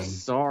 I am man.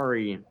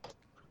 sorry.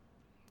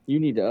 You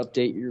need to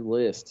update your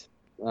list.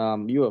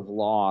 You have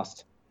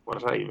lost. what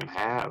did I even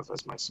have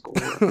as my score?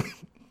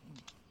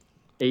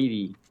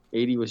 80.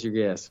 80 was your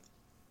guess.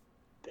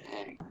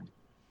 Dang.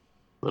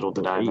 Little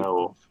did I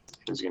know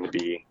it was going to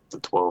be the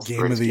 12th Game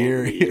of greatest the game year.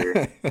 of the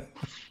year.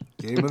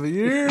 Game of the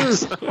year.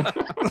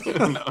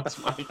 No, it's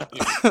my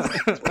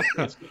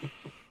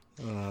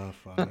game.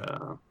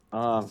 Fun.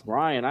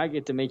 Ryan, I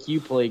get to make you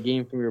play a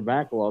game from your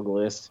backlog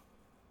list.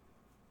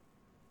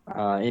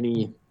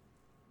 You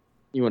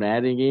want to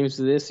add any games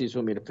to this? You just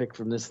want me to pick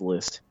from this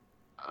list?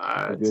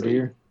 We're good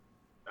here?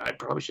 I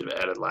probably should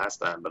have added last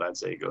time, but I'd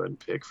say go ahead and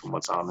pick from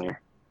what's on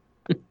there.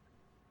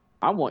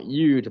 I want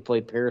you to play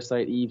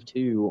Parasite Eve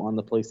 2 on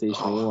the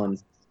PlayStation 1.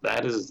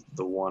 That is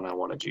the one I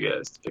wanted you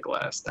guys to pick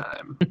last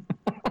time.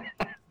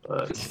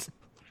 But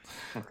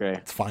Okay,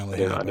 It's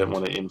finally I happened. didn't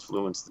want to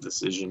influence the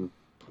decision.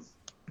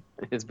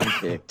 it's been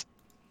picked.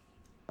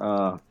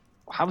 I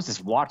was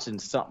just watching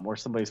something where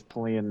somebody's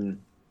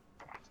playing.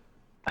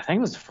 I think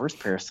it was the first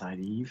Parasite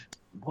Eve.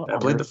 What I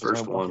on played the earth was I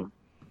first watching? one.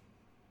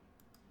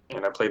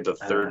 And I played the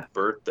third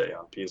birthday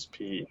on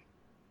PSP.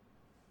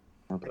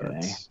 Okay,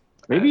 But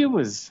maybe it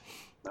was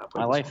not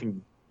my played this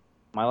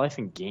life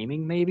in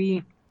gaming. Maybe.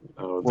 one.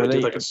 Oh, Were they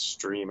did they- like a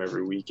stream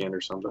every weekend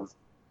or something.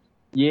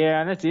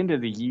 Yeah, and at the end of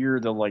the year,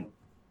 they'll like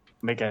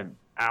make an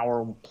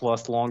hour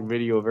plus long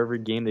video of every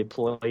game they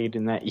played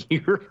in that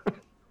year.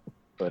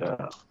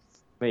 But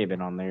may have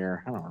been on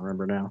there. I don't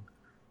remember now.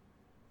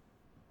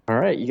 All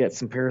right, you got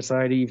some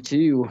Parasite Eve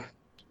 2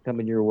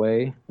 coming your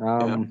way.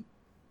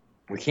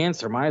 We can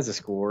surmise the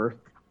score,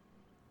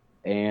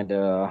 and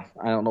I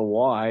don't know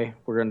why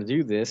we're going to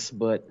do this,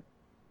 but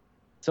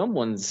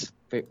someone's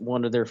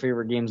one of their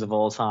favorite games of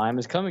all time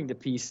is coming to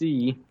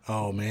PC.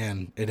 Oh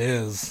man, it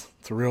is.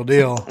 It's a real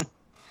deal.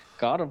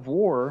 God of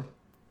War.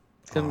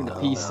 It's coming to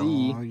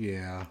PC. Oh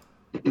yeah.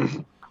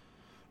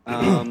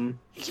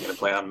 He's going to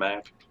play on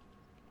Mac.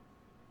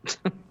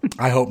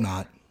 I hope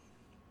not.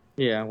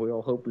 Yeah, we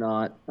all hope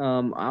not.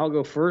 I'll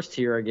go first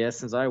here, I guess,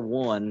 since I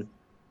won.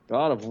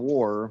 God of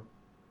War.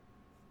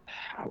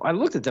 I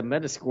looked at the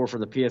Metascore for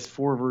the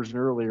PS4 version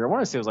earlier. I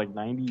want to say it was like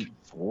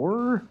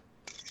 94?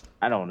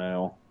 I don't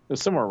know. It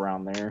was somewhere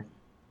around there.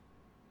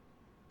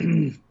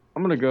 I'm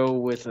going to go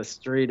with a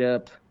straight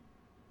up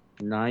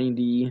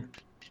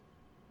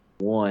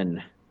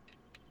 91.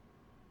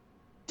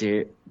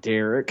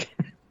 Derrick,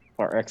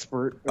 our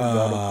expert of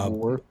God of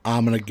War.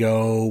 I'm gonna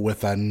go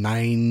with a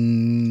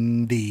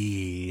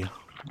 90.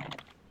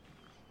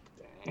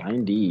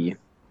 90.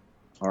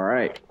 All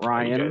right, You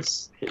Ryan.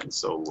 guys hitting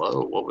so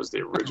low. What was the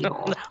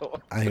original?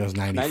 I think it was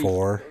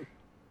 94.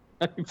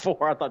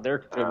 94. I thought they're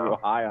going to go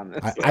high on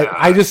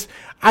this.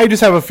 I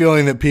just have a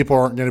feeling that people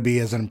aren't going to be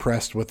as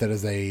impressed with it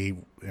as they.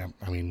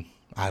 I mean,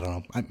 I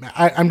don't know.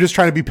 I'm just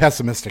trying to be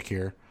pessimistic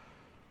here.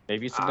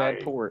 Maybe it's a bad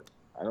port.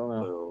 I don't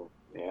know. So,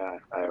 yeah,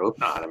 I hope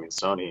not. I mean,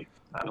 Sony,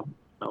 I don't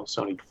know.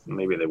 Sony,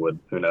 maybe they would.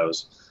 Who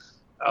knows?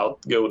 I'll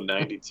go with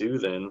 92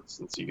 then,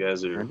 since you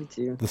guys are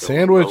 92. The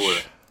sandwich. lower.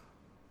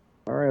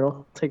 All right,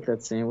 I'll take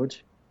that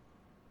sandwich.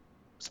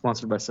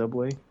 Sponsored by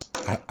Subway.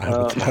 I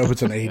hope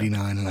it's an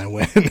 89 and I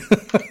win.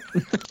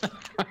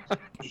 I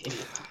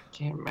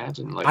can't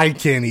imagine. Like, I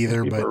can't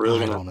either, people but are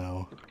really I gonna- don't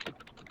know.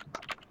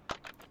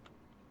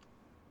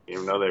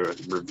 Even though they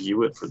would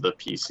review it for the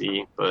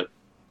PC, but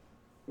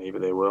maybe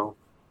they will.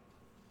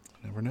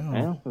 Never know.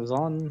 Yeah, it was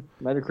on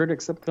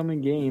Metacritic's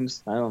upcoming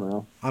games. I don't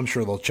know. I'm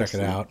sure they'll check it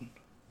out.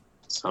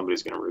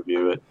 Somebody's going to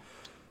review it.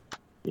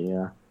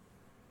 Yeah,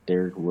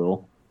 Derrick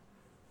will.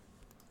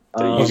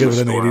 I'll give it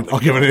an score 80. on I'll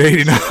the give it an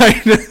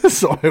 89,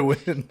 so I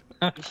win.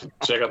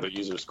 Check out the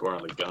user score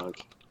on the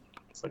Gunk.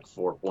 It's like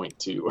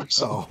 4.2 or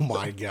something. Oh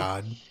my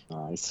god.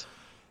 Nice.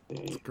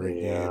 a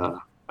great yeah.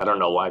 game. I don't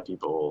know why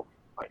people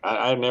like.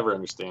 I never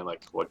understand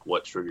like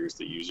what triggers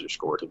the user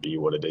score to be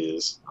what it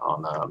is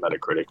on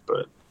Metacritic,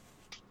 but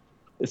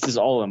This is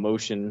all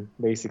emotion,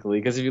 basically.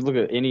 Because if you look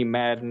at any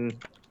Madden,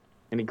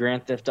 any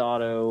Grand Theft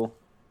Auto,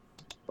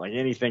 like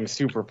anything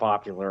super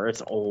popular,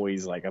 it's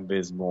always like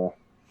abysmal.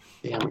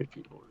 see how many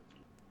people.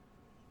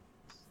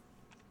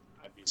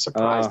 I'd be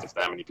surprised if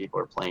that many people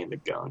are playing the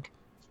Gunk.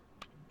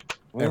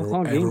 Well, it's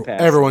on Game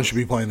Pass. Everyone should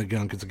be playing the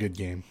Gunk. It's a good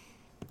game.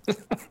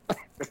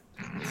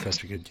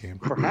 Such a good game.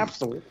 Perhaps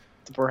the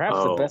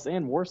Oh, best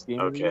and worst game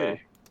of the year.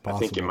 Okay. I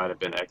think it Possible. might have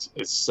been X.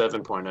 It's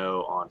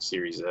 7.0 on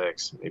Series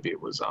X. Maybe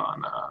it was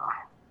on.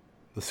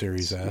 The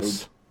Series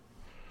S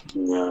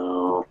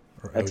No,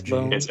 or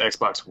Xbox. OG. it's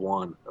Xbox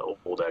One, the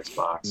old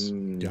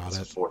Xbox. Got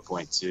It's it.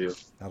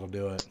 4.2. That'll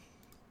do it.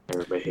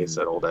 Everybody hates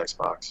that old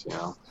Xbox, you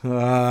know.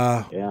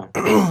 Yeah.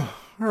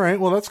 All right.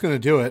 Well, that's going to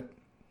do it.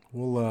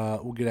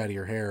 We'll get out of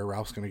your hair.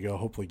 Ralph's going to go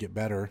hopefully get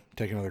better.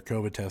 Take another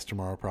COVID test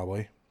tomorrow,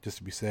 probably, just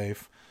to be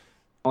safe.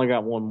 Only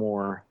got one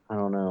more. I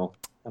don't know.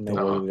 I may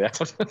leave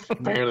that.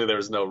 Apparently,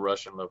 there's no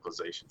Russian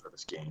localization for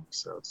this game,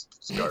 so it's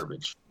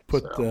garbage.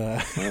 Put so.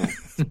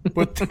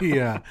 put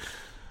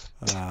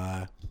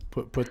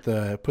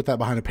the put that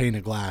behind a pane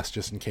of glass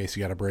just in case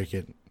you got to break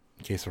it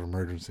in case of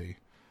emergency.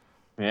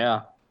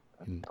 Yeah.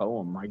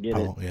 Poem. I get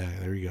it. Yeah,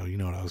 there you go. You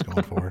know what I was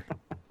going for.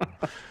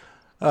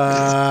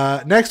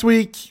 Next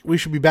week we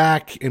should be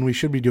back and we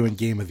should be doing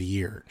Game of the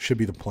Year. Should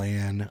be the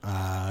plan.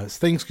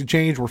 Things could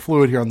change. We're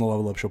fluid here on the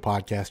Level Up Show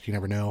podcast. You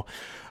never know.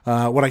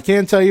 What I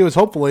can tell you is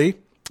hopefully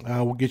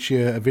we'll get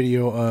you a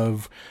video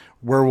of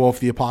Werewolf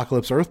the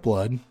Apocalypse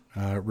Earthblood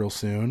real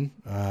soon.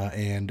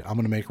 And I'm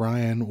going to make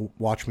Ryan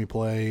watch me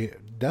play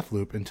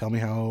Deathloop and tell me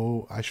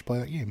how I should play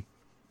that game.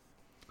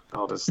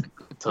 I'll just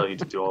tell you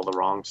to do all the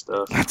wrong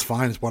stuff. That's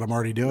fine. It's what I'm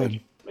already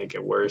doing. Make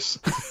it worse.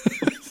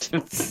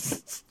 We'll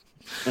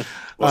see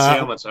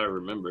how much I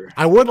remember.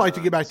 I would like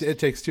to get back to It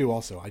Takes Two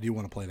also. I do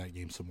want to play that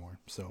game some more.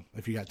 So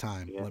if you got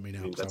time, let me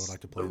know because I would like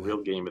to play the real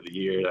game of the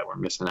year that we're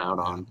missing out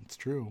on. It's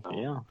true.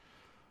 Yeah.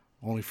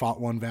 Only fought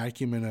one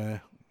vacuum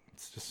and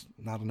it's just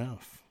not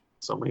enough.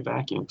 So many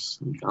vacuums.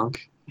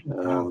 Gunk.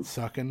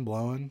 Sucking,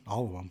 blowing,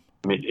 all of them.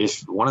 I mean,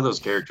 if one of those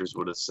characters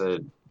would have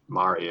said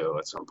Mario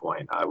at some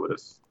point, I would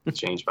have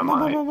changed my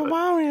mind.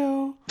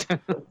 Mario.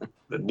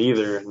 But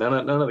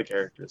none of the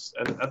characters.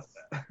 And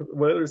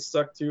what it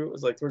sucked too, it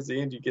was like towards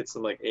the end you get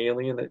some like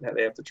alien that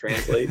they have to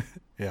translate.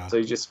 Yeah. So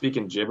you're just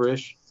speaking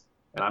gibberish,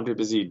 and I'm too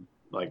busy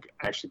like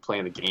actually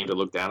playing the game to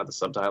look down at the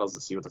subtitles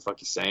to see what the fuck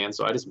he's saying.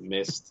 So I just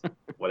missed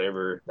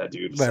whatever that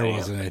dude was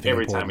saying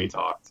every time he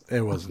talked.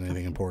 It wasn't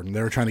anything important.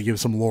 They were trying to give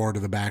some lore to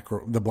the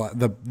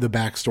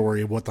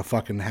backstory of what the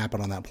fucking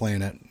happened on that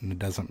planet, and it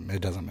doesn't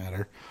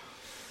matter.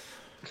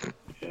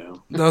 Yeah.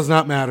 Does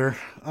not matter.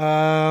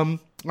 All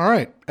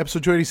right,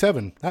 episode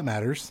 287. That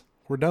matters.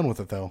 We're done with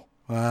it though.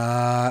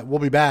 We'll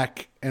be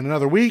back in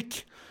another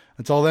week.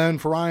 Until then,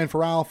 for Ryan,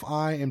 for Ralph,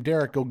 I am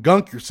Derrick. Go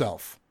gunk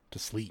yourself to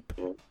sleep.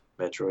 Yeah.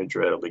 Metroid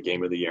Dread will be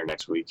game of the year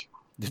next week.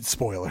 It's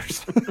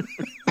spoilers.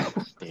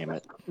 Damn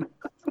it.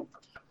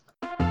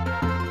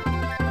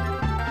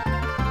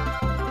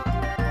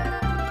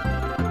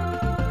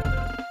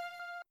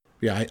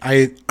 Yeah,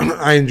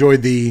 I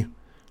enjoyed the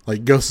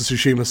like Ghost of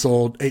Tsushima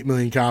sold 8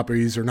 million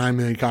copies or 9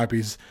 million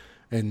copies,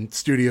 and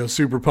studio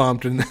super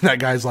pumped, and that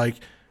guy's like,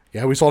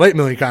 yeah, we sold 8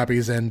 million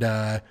copies, and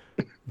they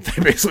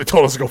basically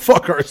told us to go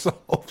fuck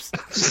ourselves.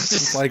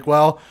 It's like,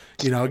 well,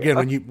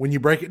 again, when you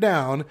break it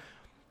down,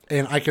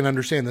 and I can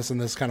understand this,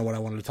 and this is kind of what I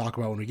wanted to talk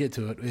about when we get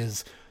to it,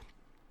 is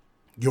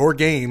your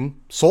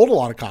game sold a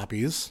lot of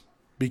copies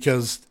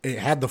because it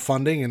had the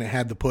funding and it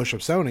had the push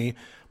of Sony,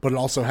 but it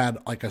also had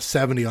like a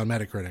 70 on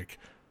Metacritic.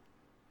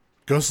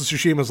 Ghost of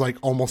Tsushima is like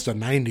almost a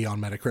 90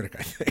 on Metacritic,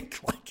 I think.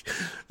 Like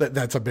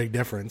that's a big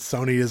difference.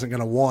 Sony isn't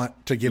going to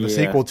want to give a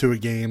sequel to a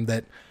game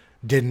that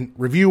didn't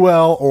review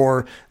well,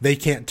 or they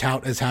can't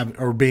tout as having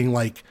or being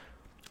like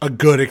a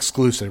good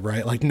exclusive,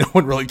 right? Like no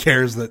one really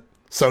cares that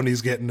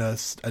Sony's getting a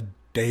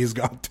Days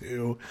Gone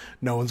 2.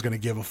 No one's going to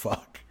give a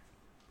fuck.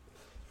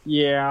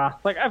 Yeah,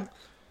 like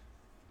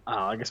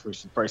I guess we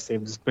should probably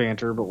save this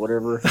banter, but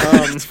whatever.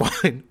 It's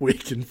fine. We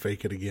can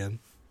fake it again.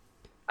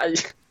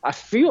 I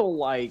feel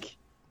like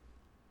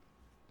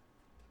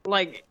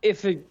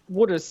if it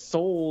would have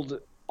sold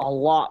a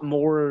lot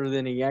more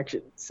than he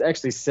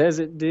actually says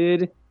it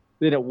did,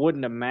 then it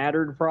wouldn't have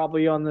mattered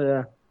probably on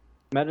the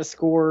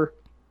Metascore.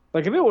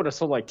 Like if it would have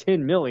sold like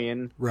 10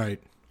 million,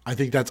 right? I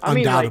think that's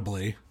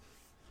undoubtedly.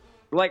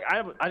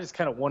 I just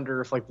kind of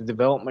wonder if like the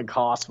development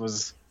cost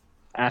was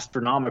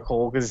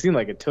astronomical because it seemed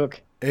like it took.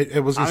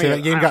 It was gonna say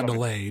that game got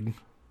delayed. It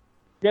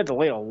got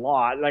delayed a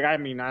lot. Like I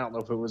don't know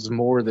if it was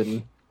more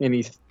than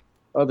any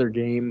other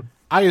game.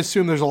 I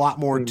assume there's a lot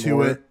more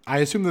to it. I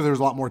assume that there's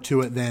a lot more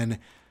to it than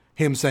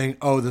him saying,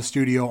 "Oh, the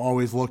studio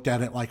always looked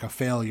at it like a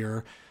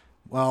failure."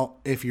 Well,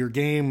 if your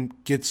game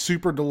gets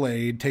super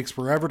delayed, takes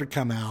forever to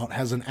come out,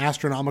 has an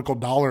astronomical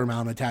dollar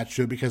amount attached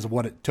to it because of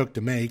what it took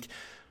to make,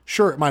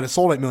 sure, it might have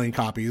sold 8 million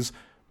copies,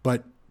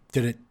 but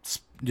did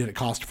it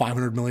cost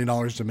 $500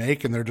 million to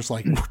make? And they're just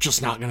like, we're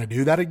just not going to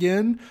do that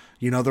again.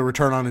 The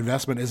return on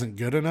investment isn't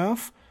good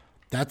enough.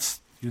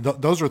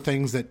 Those are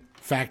things that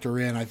factor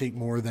in, I think,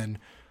 more than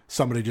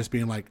somebody just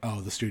being like, oh,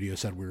 the studio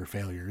said we were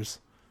failures.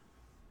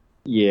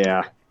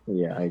 Yeah,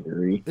 I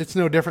agree. It's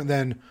no different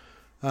than,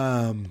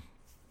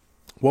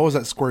 what was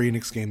that Square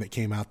Enix game that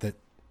came out that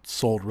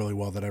sold really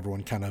well that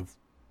everyone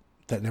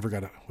that never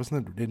got it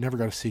never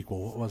got a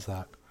sequel. What was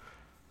that?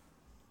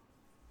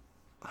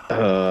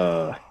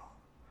 I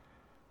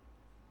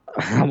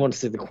want to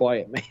say The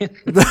Quiet Man.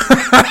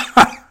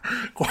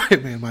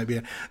 Quiet Man might be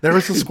it. There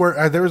was a Square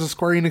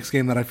Enix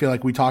game that I feel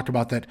like we talked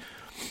about that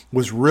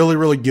was really,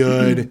 really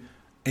good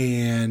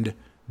and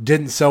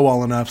didn't sell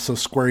well enough, so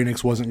Square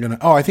Enix wasn't gonna.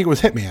 Oh, I think it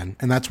was Hitman,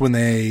 and that's when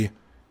they.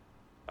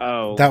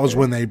 Oh. That was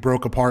when they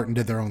broke apart and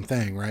did their own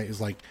thing, right?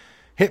 It's like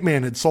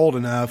Hitman had sold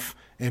enough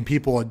and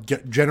people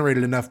had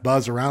generated enough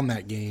buzz around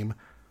that game,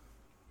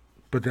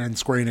 but then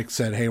Square Enix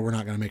said, "Hey, we're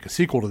not going to make a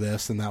sequel to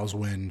this," and that was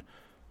when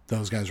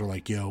those guys were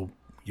like, "Yo,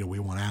 we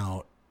want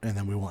out, and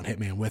then we want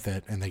Hitman with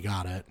it," and they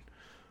got it.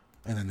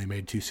 and then they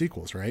made 2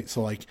 sequels, right?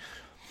 So like,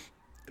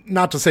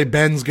 not to say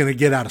Ben's going to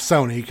get out of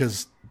Sony,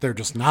 because they're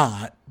just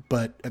not,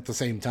 but at the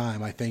same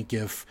time, I think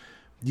if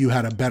you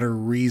had a better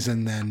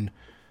reason than,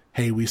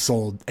 hey, we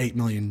sold 8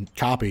 million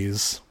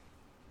copies,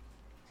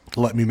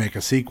 let me make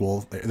a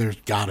sequel, there's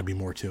got to be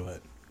more to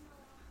it.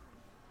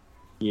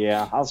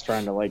 Yeah, I was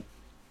trying to like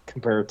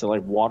compare it to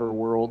like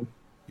Waterworld.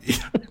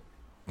 Yeah.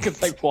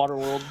 Because like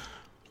Waterworld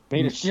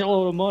made a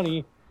shitload of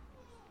money,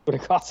 but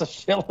it costs a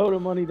shitload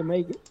of money to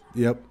make it.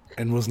 Yep,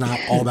 and was not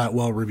all that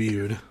well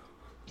reviewed.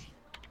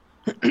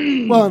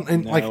 Well,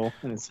 and No, like,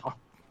 and it's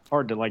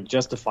hard to like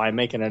justify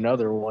making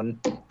another one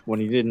when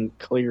he didn't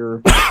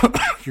clear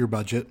your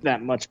budget.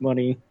 that much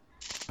money.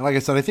 And like I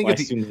said, I think Well,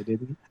 I assume they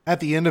didn't. at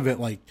the end of it,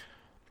 like,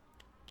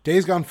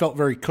 Days Gone felt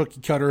very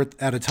cookie cutter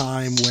at a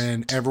time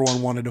when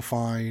everyone wanted to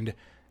find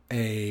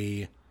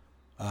a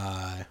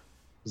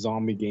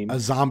Zombie game.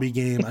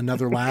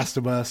 another Last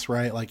of Us,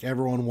 right? Like,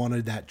 everyone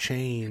wanted that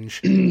change.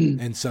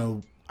 And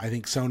so I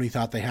think Sony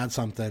thought they had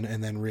something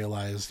and then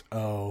realized,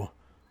 oh,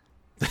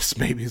 this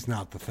maybe is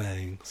not the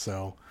thing.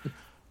 So,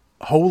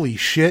 holy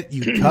shit,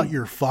 you cut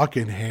your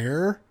fucking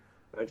hair?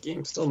 That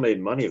game still made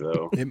money,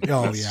 though.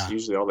 That's yeah.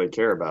 Usually all they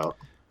care about.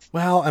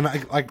 Well, and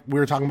like we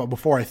were talking about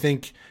before, I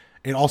think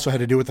it also had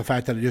to do with the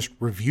fact that it just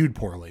reviewed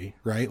poorly,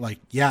 right? Like,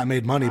 yeah, it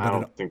made money, but I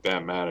don't think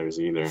that matters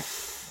either.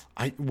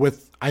 I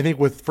think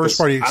with first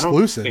party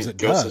exclusives, it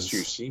Ghost does. of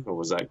Tsushima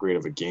was that great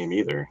of a game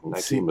either, and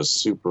that game was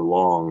super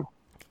long.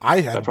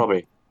 I had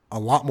a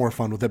lot more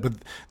fun with it, but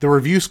the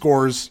review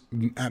scores,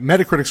 at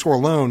Metacritic score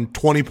alone,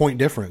 20-point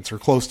difference or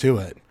close to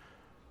it.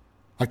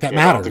 Like, that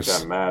matters. I don't think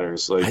that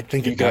matters. Like, I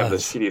think you it can have the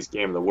does. shittiest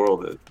game in the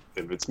world that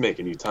if it's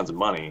making you tons of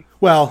money.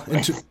 Well,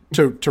 and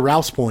to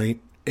Ralph's point,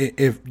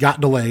 it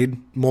got delayed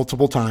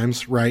multiple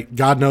times, right?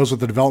 God knows what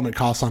the development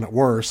costs on it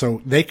were,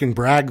 so they can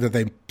brag that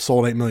they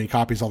sold 8 million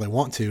copies all they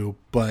want to,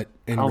 but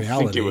in reality... I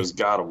don't think it was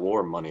God of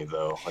War money,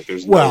 though. Like,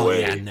 there's no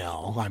way... yeah,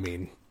 no, I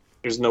mean...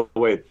 There's no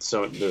way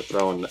they're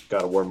throwing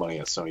God of War money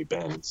at Sony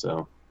Ben,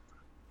 so...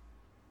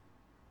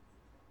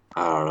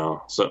 I don't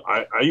know. So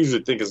I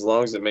usually think as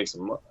long as it makes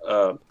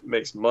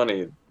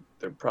money,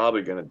 they're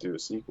probably going to do a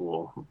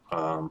sequel.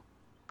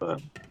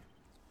 But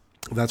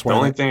that's why the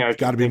only thing I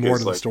got to be more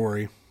to the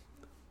story.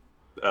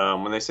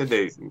 When they said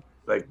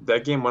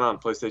that game went on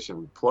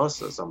PlayStation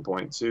Plus at some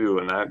point too,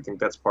 and I think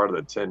that's part of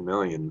the 10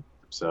 million.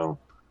 So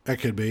that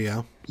could be,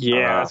 yeah.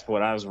 Yeah, that's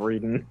what I was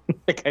reading.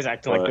 The guys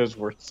acting like those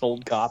were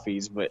sold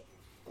copies, but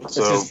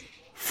so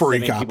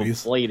free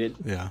copies. Played it.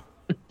 Yeah,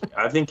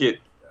 I think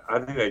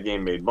that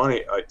game made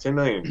money. 10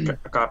 million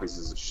copies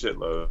is a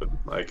shitload.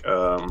 Like,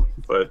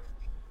 but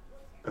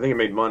I think it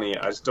made money.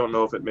 I just don't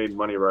know if it made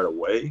money right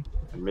away,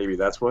 and maybe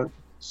that's what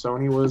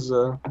Sony was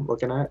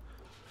looking at.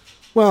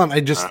 Well, and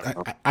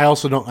I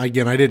also don't,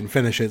 again, I didn't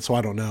finish it, so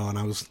I don't know. And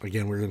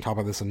we were going to talk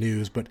about this in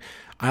news, but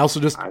I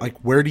also like,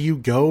 where do you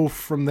go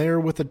from there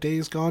with a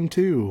Days Gone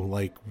 2?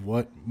 Like,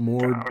 what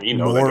more,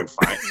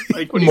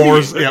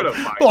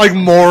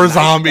 more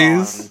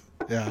zombies.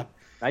 Yeah.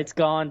 Nights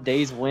gone,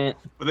 days went.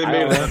 But they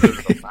made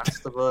The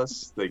Last of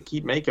Us. They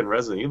keep making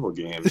Resident Evil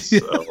games.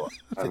 So,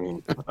 I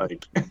mean,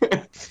 like,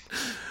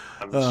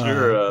 I'm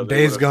sure.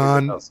 Days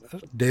Gone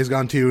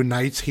 2,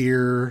 Nights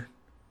Here.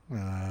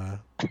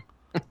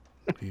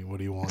 What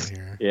do you want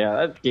here? Yeah,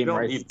 that game you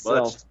don't need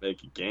much to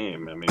make a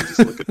game. I mean, just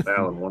look at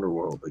Balan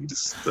Wonderworld. Like,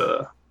 just.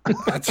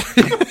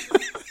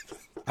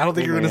 I don't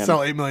think you're going to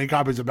sell 8 million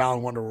copies of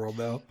Balan Wonderworld,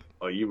 though.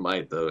 Oh, you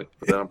might, though.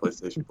 Put that on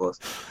PlayStation Plus.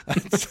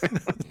 That's true.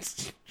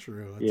 That's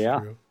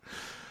true.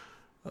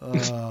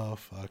 Oh,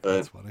 fuck.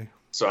 That's funny.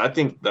 So I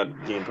think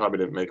that game probably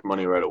didn't make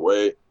money right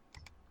away.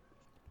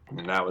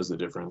 And that was the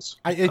difference.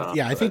 I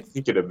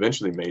think it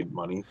eventually made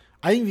money.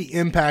 I think the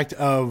impact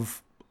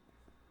of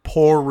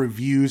poor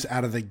reviews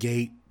out of the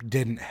gate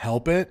didn't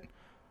help it,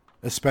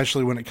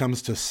 especially when it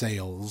comes to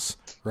sales,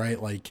 right?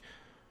 Like,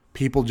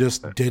 people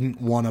just didn't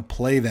want to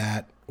play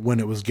that when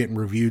it was getting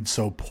reviewed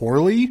so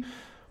poorly.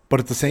 But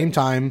at the same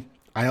time,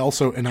 now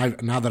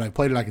that I've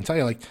played it, I can tell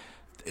you, like,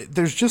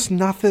 there's just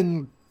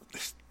nothing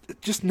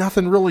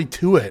really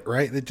to it,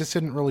 right? It just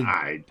didn't really.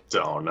 I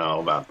don't know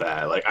about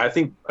that. Like, I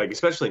think, like,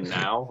 especially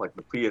now, like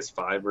the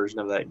PS5 version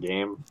of that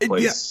game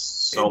plays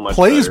so much.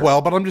 Plays better.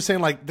 well, but I'm just saying,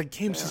 like, the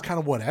game's just kind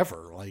of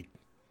whatever. Like,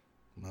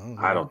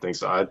 I don't think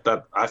so.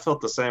 I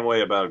felt the same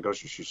way about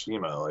Ghost of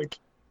Tsushima. Like,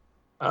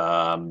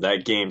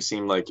 that game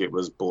seemed like it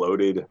was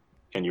bloated,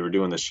 and you were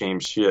doing the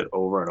same shit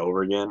over and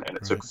over again, and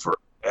it took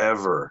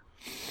forever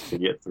to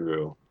get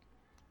through.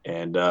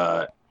 And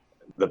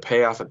the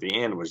payoff at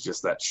the end was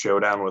just that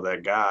showdown with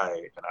that guy,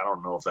 and I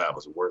don't know if that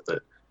was worth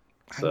it.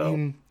 So, I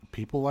mean,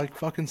 people like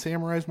fucking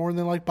samurais more than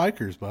they like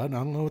bikers, bud. I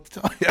don't know what to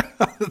tell you.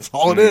 That's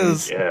all it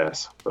is.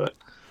 Yes, but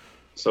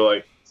so,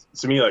 like,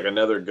 to me, like,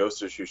 another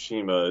Ghost of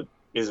Tsushima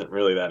isn't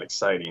really that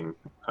exciting.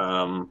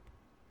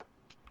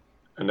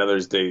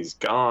 Another's Days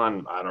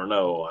Gone, I don't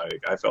know.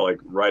 I felt like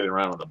riding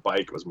around on the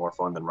bike was more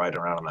fun than riding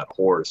around on that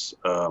horse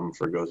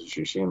for Ghost of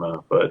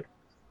Tsushima. But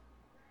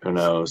Who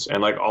knows?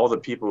 And like all the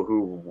people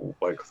who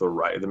like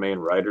the main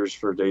writers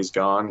for Days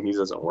Gone, he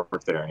doesn't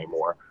work there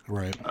anymore.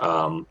 Right.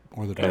 Or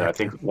the and I director.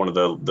 think one of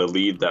the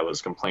lead that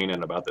was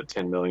complaining about the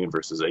 10 million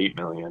versus 8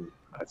 million,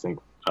 I think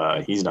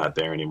he's not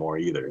there anymore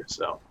either.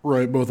 So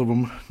Right, both of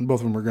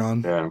them are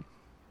gone. yeah,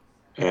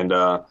 and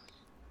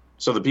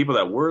so the people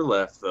that were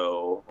left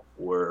though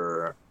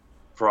were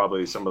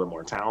probably some of the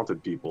more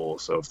talented people.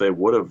 So if they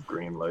would have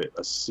greenlit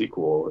a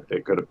sequel,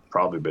 it could have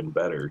probably been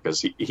better, because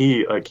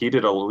he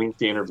did a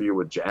lengthy interview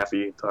with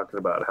Jaffe talking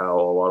about how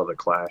a lot of the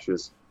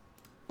clashes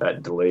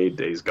that delayed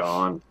Days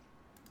Gone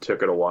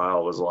took it a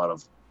while. It was a lot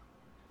of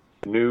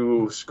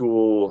new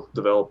school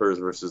developers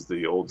versus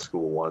the old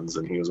school ones,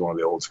 and he was one of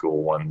the old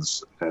school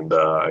ones, and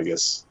I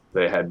guess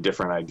they had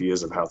different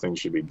ideas of how things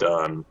should be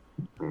done,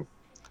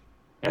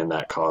 and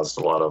that caused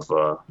a lot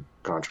of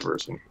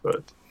controversy.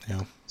 But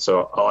Yeah.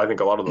 so I think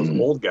a lot of those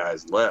old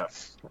guys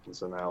left,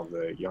 so now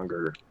the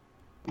younger,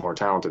 more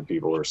talented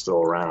people are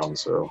still around.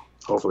 So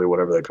hopefully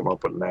whatever they come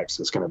up with next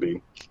is going to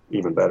be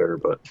even better.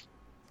 But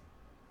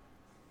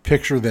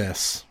Picture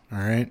this, all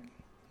right?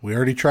 We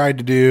already tried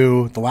to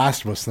do the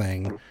Last of Us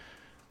thing.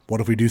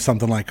 What if we do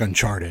something like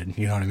Uncharted?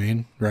 You know what I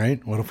mean,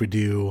 right? What if we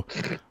do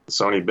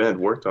Sony Bed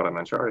worked on an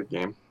Uncharted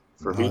game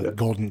for Vita.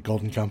 Golden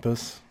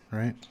Compass,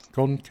 right?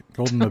 Golden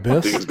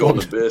Abyss. think it's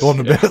Golden Abyss,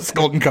 Golden yeah. Abyss.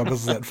 Golden Compass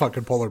is that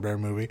fucking polar bear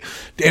movie.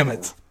 Damn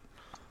it.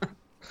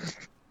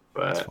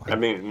 But I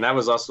mean, and that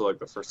was also like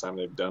the first time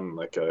they've done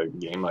like a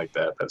game like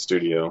that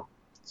studio.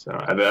 So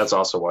and that's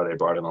also why they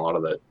brought in a lot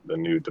of the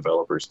new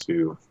developers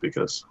too,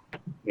 because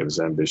it was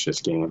an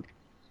ambitious game.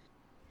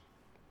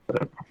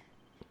 But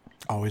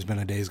Always been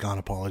a Days Gone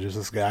apologist,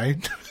 this guy.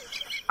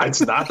 it's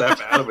not that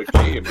bad of a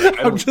game.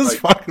 Like, I'm just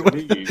fucking with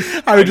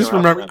you. I just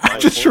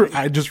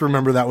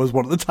remember that was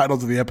one of the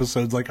titles of the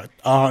episodes like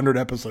 100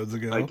 episodes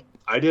ago. Like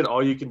I did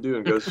All You Can Do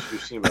in Ghost of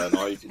Tsushima and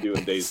All You Can Do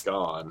in Days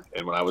Gone,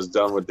 and when I was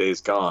done with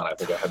Days Gone, I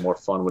think I had more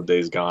fun with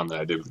Days Gone than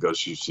I did with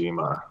Ghost of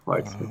Tsushima.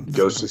 Like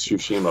Ghost of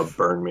Tsushima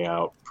burned me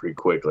out pretty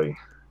quickly.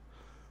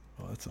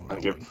 Oh, that's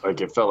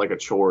Like it felt like a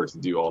chore to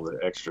do all the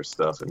extra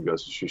stuff in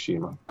Ghost of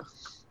Tsushima.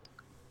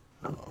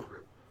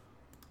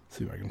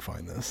 See if I can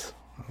find this.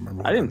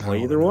 I didn't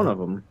play either one of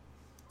them.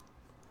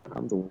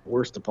 I'm the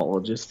worst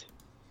apologist.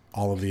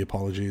 All of the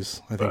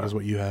apologies, I think, is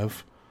what you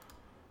have.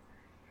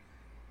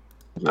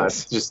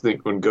 Yes. I just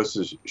think when Ghost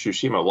of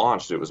Tsushima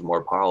launched, it was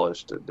more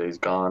polished. Days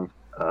Gone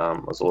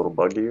was a little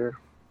buggier,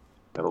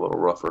 had a little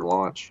rougher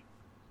launch.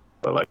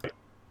 But like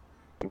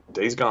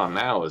Days Gone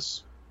now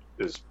is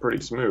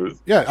pretty smooth.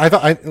 Yeah, I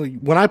thought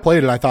when I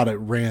played it, I thought it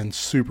ran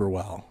super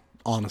well.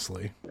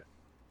 Honestly, I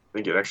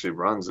think it actually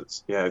runs.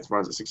 It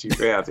runs at 60.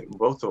 Yeah, I think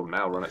both of them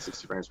now run at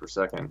 60 frames per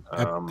second.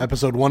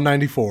 episode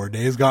 194,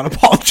 Days Gone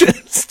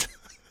apologist.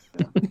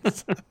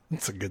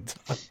 It's a good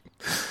time.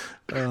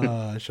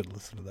 I should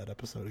listen to that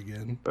episode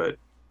again. But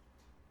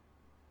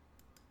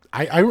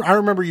I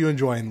remember you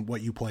enjoying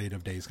what you played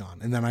of Days Gone,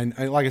 and then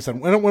I like I said,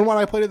 when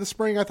I played it this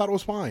spring, I thought it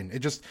was fine. It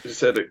just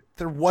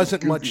there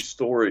wasn't much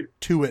story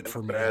to it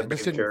for me. Bad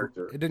main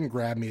character. It didn't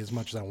grab me as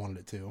much as I wanted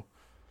it to.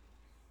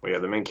 Well, yeah,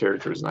 the main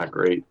character is not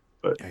great,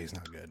 but Yeah, he's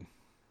not good.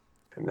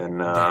 and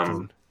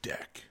then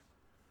Deck.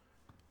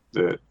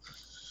 the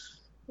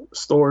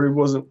story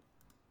wasn't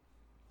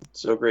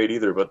so great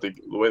either. But the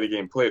way the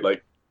game played,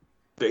 like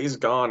Days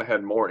Gone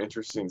had more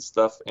interesting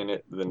stuff in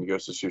it than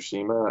Ghost of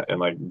Tsushima, and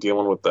like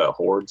dealing with that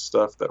horde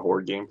stuff, that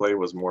horde gameplay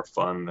was more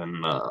fun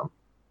than I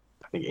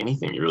think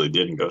anything you really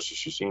did in Ghost of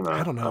Tsushima.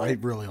 I don't know. I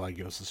really like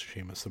Ghost of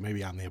Tsushima, so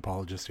maybe I'm the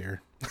apologist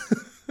here.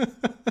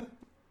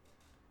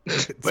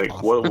 Like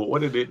possible.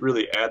 what did it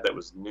really add that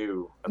was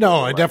new?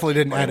 No, it definitely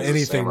didn't playing add as a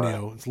anything samurai.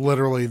 new. It's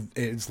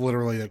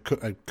literally a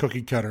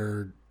cookie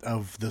cutter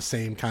of the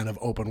same kind of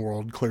open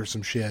world, clear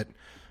some shit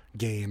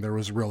game. There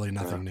was really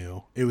nothing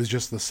new. It was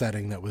just the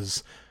setting that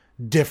was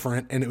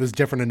different, and it was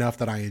different enough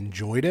that I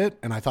enjoyed it,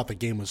 and I thought the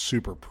game was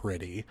super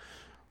pretty.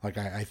 Like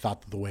I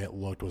thought that the way it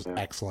looked was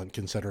excellent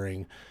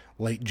considering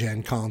late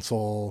gen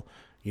console.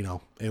 You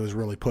know, it was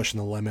really pushing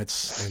the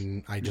limits,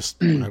 and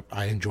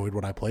I enjoyed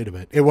what I played of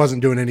it. It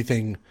wasn't doing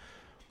anything,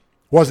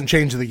 wasn't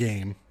changing the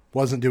game,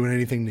 wasn't doing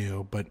anything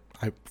new, but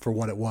for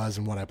what it was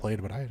and what I played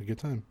of it, I had a good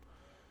time.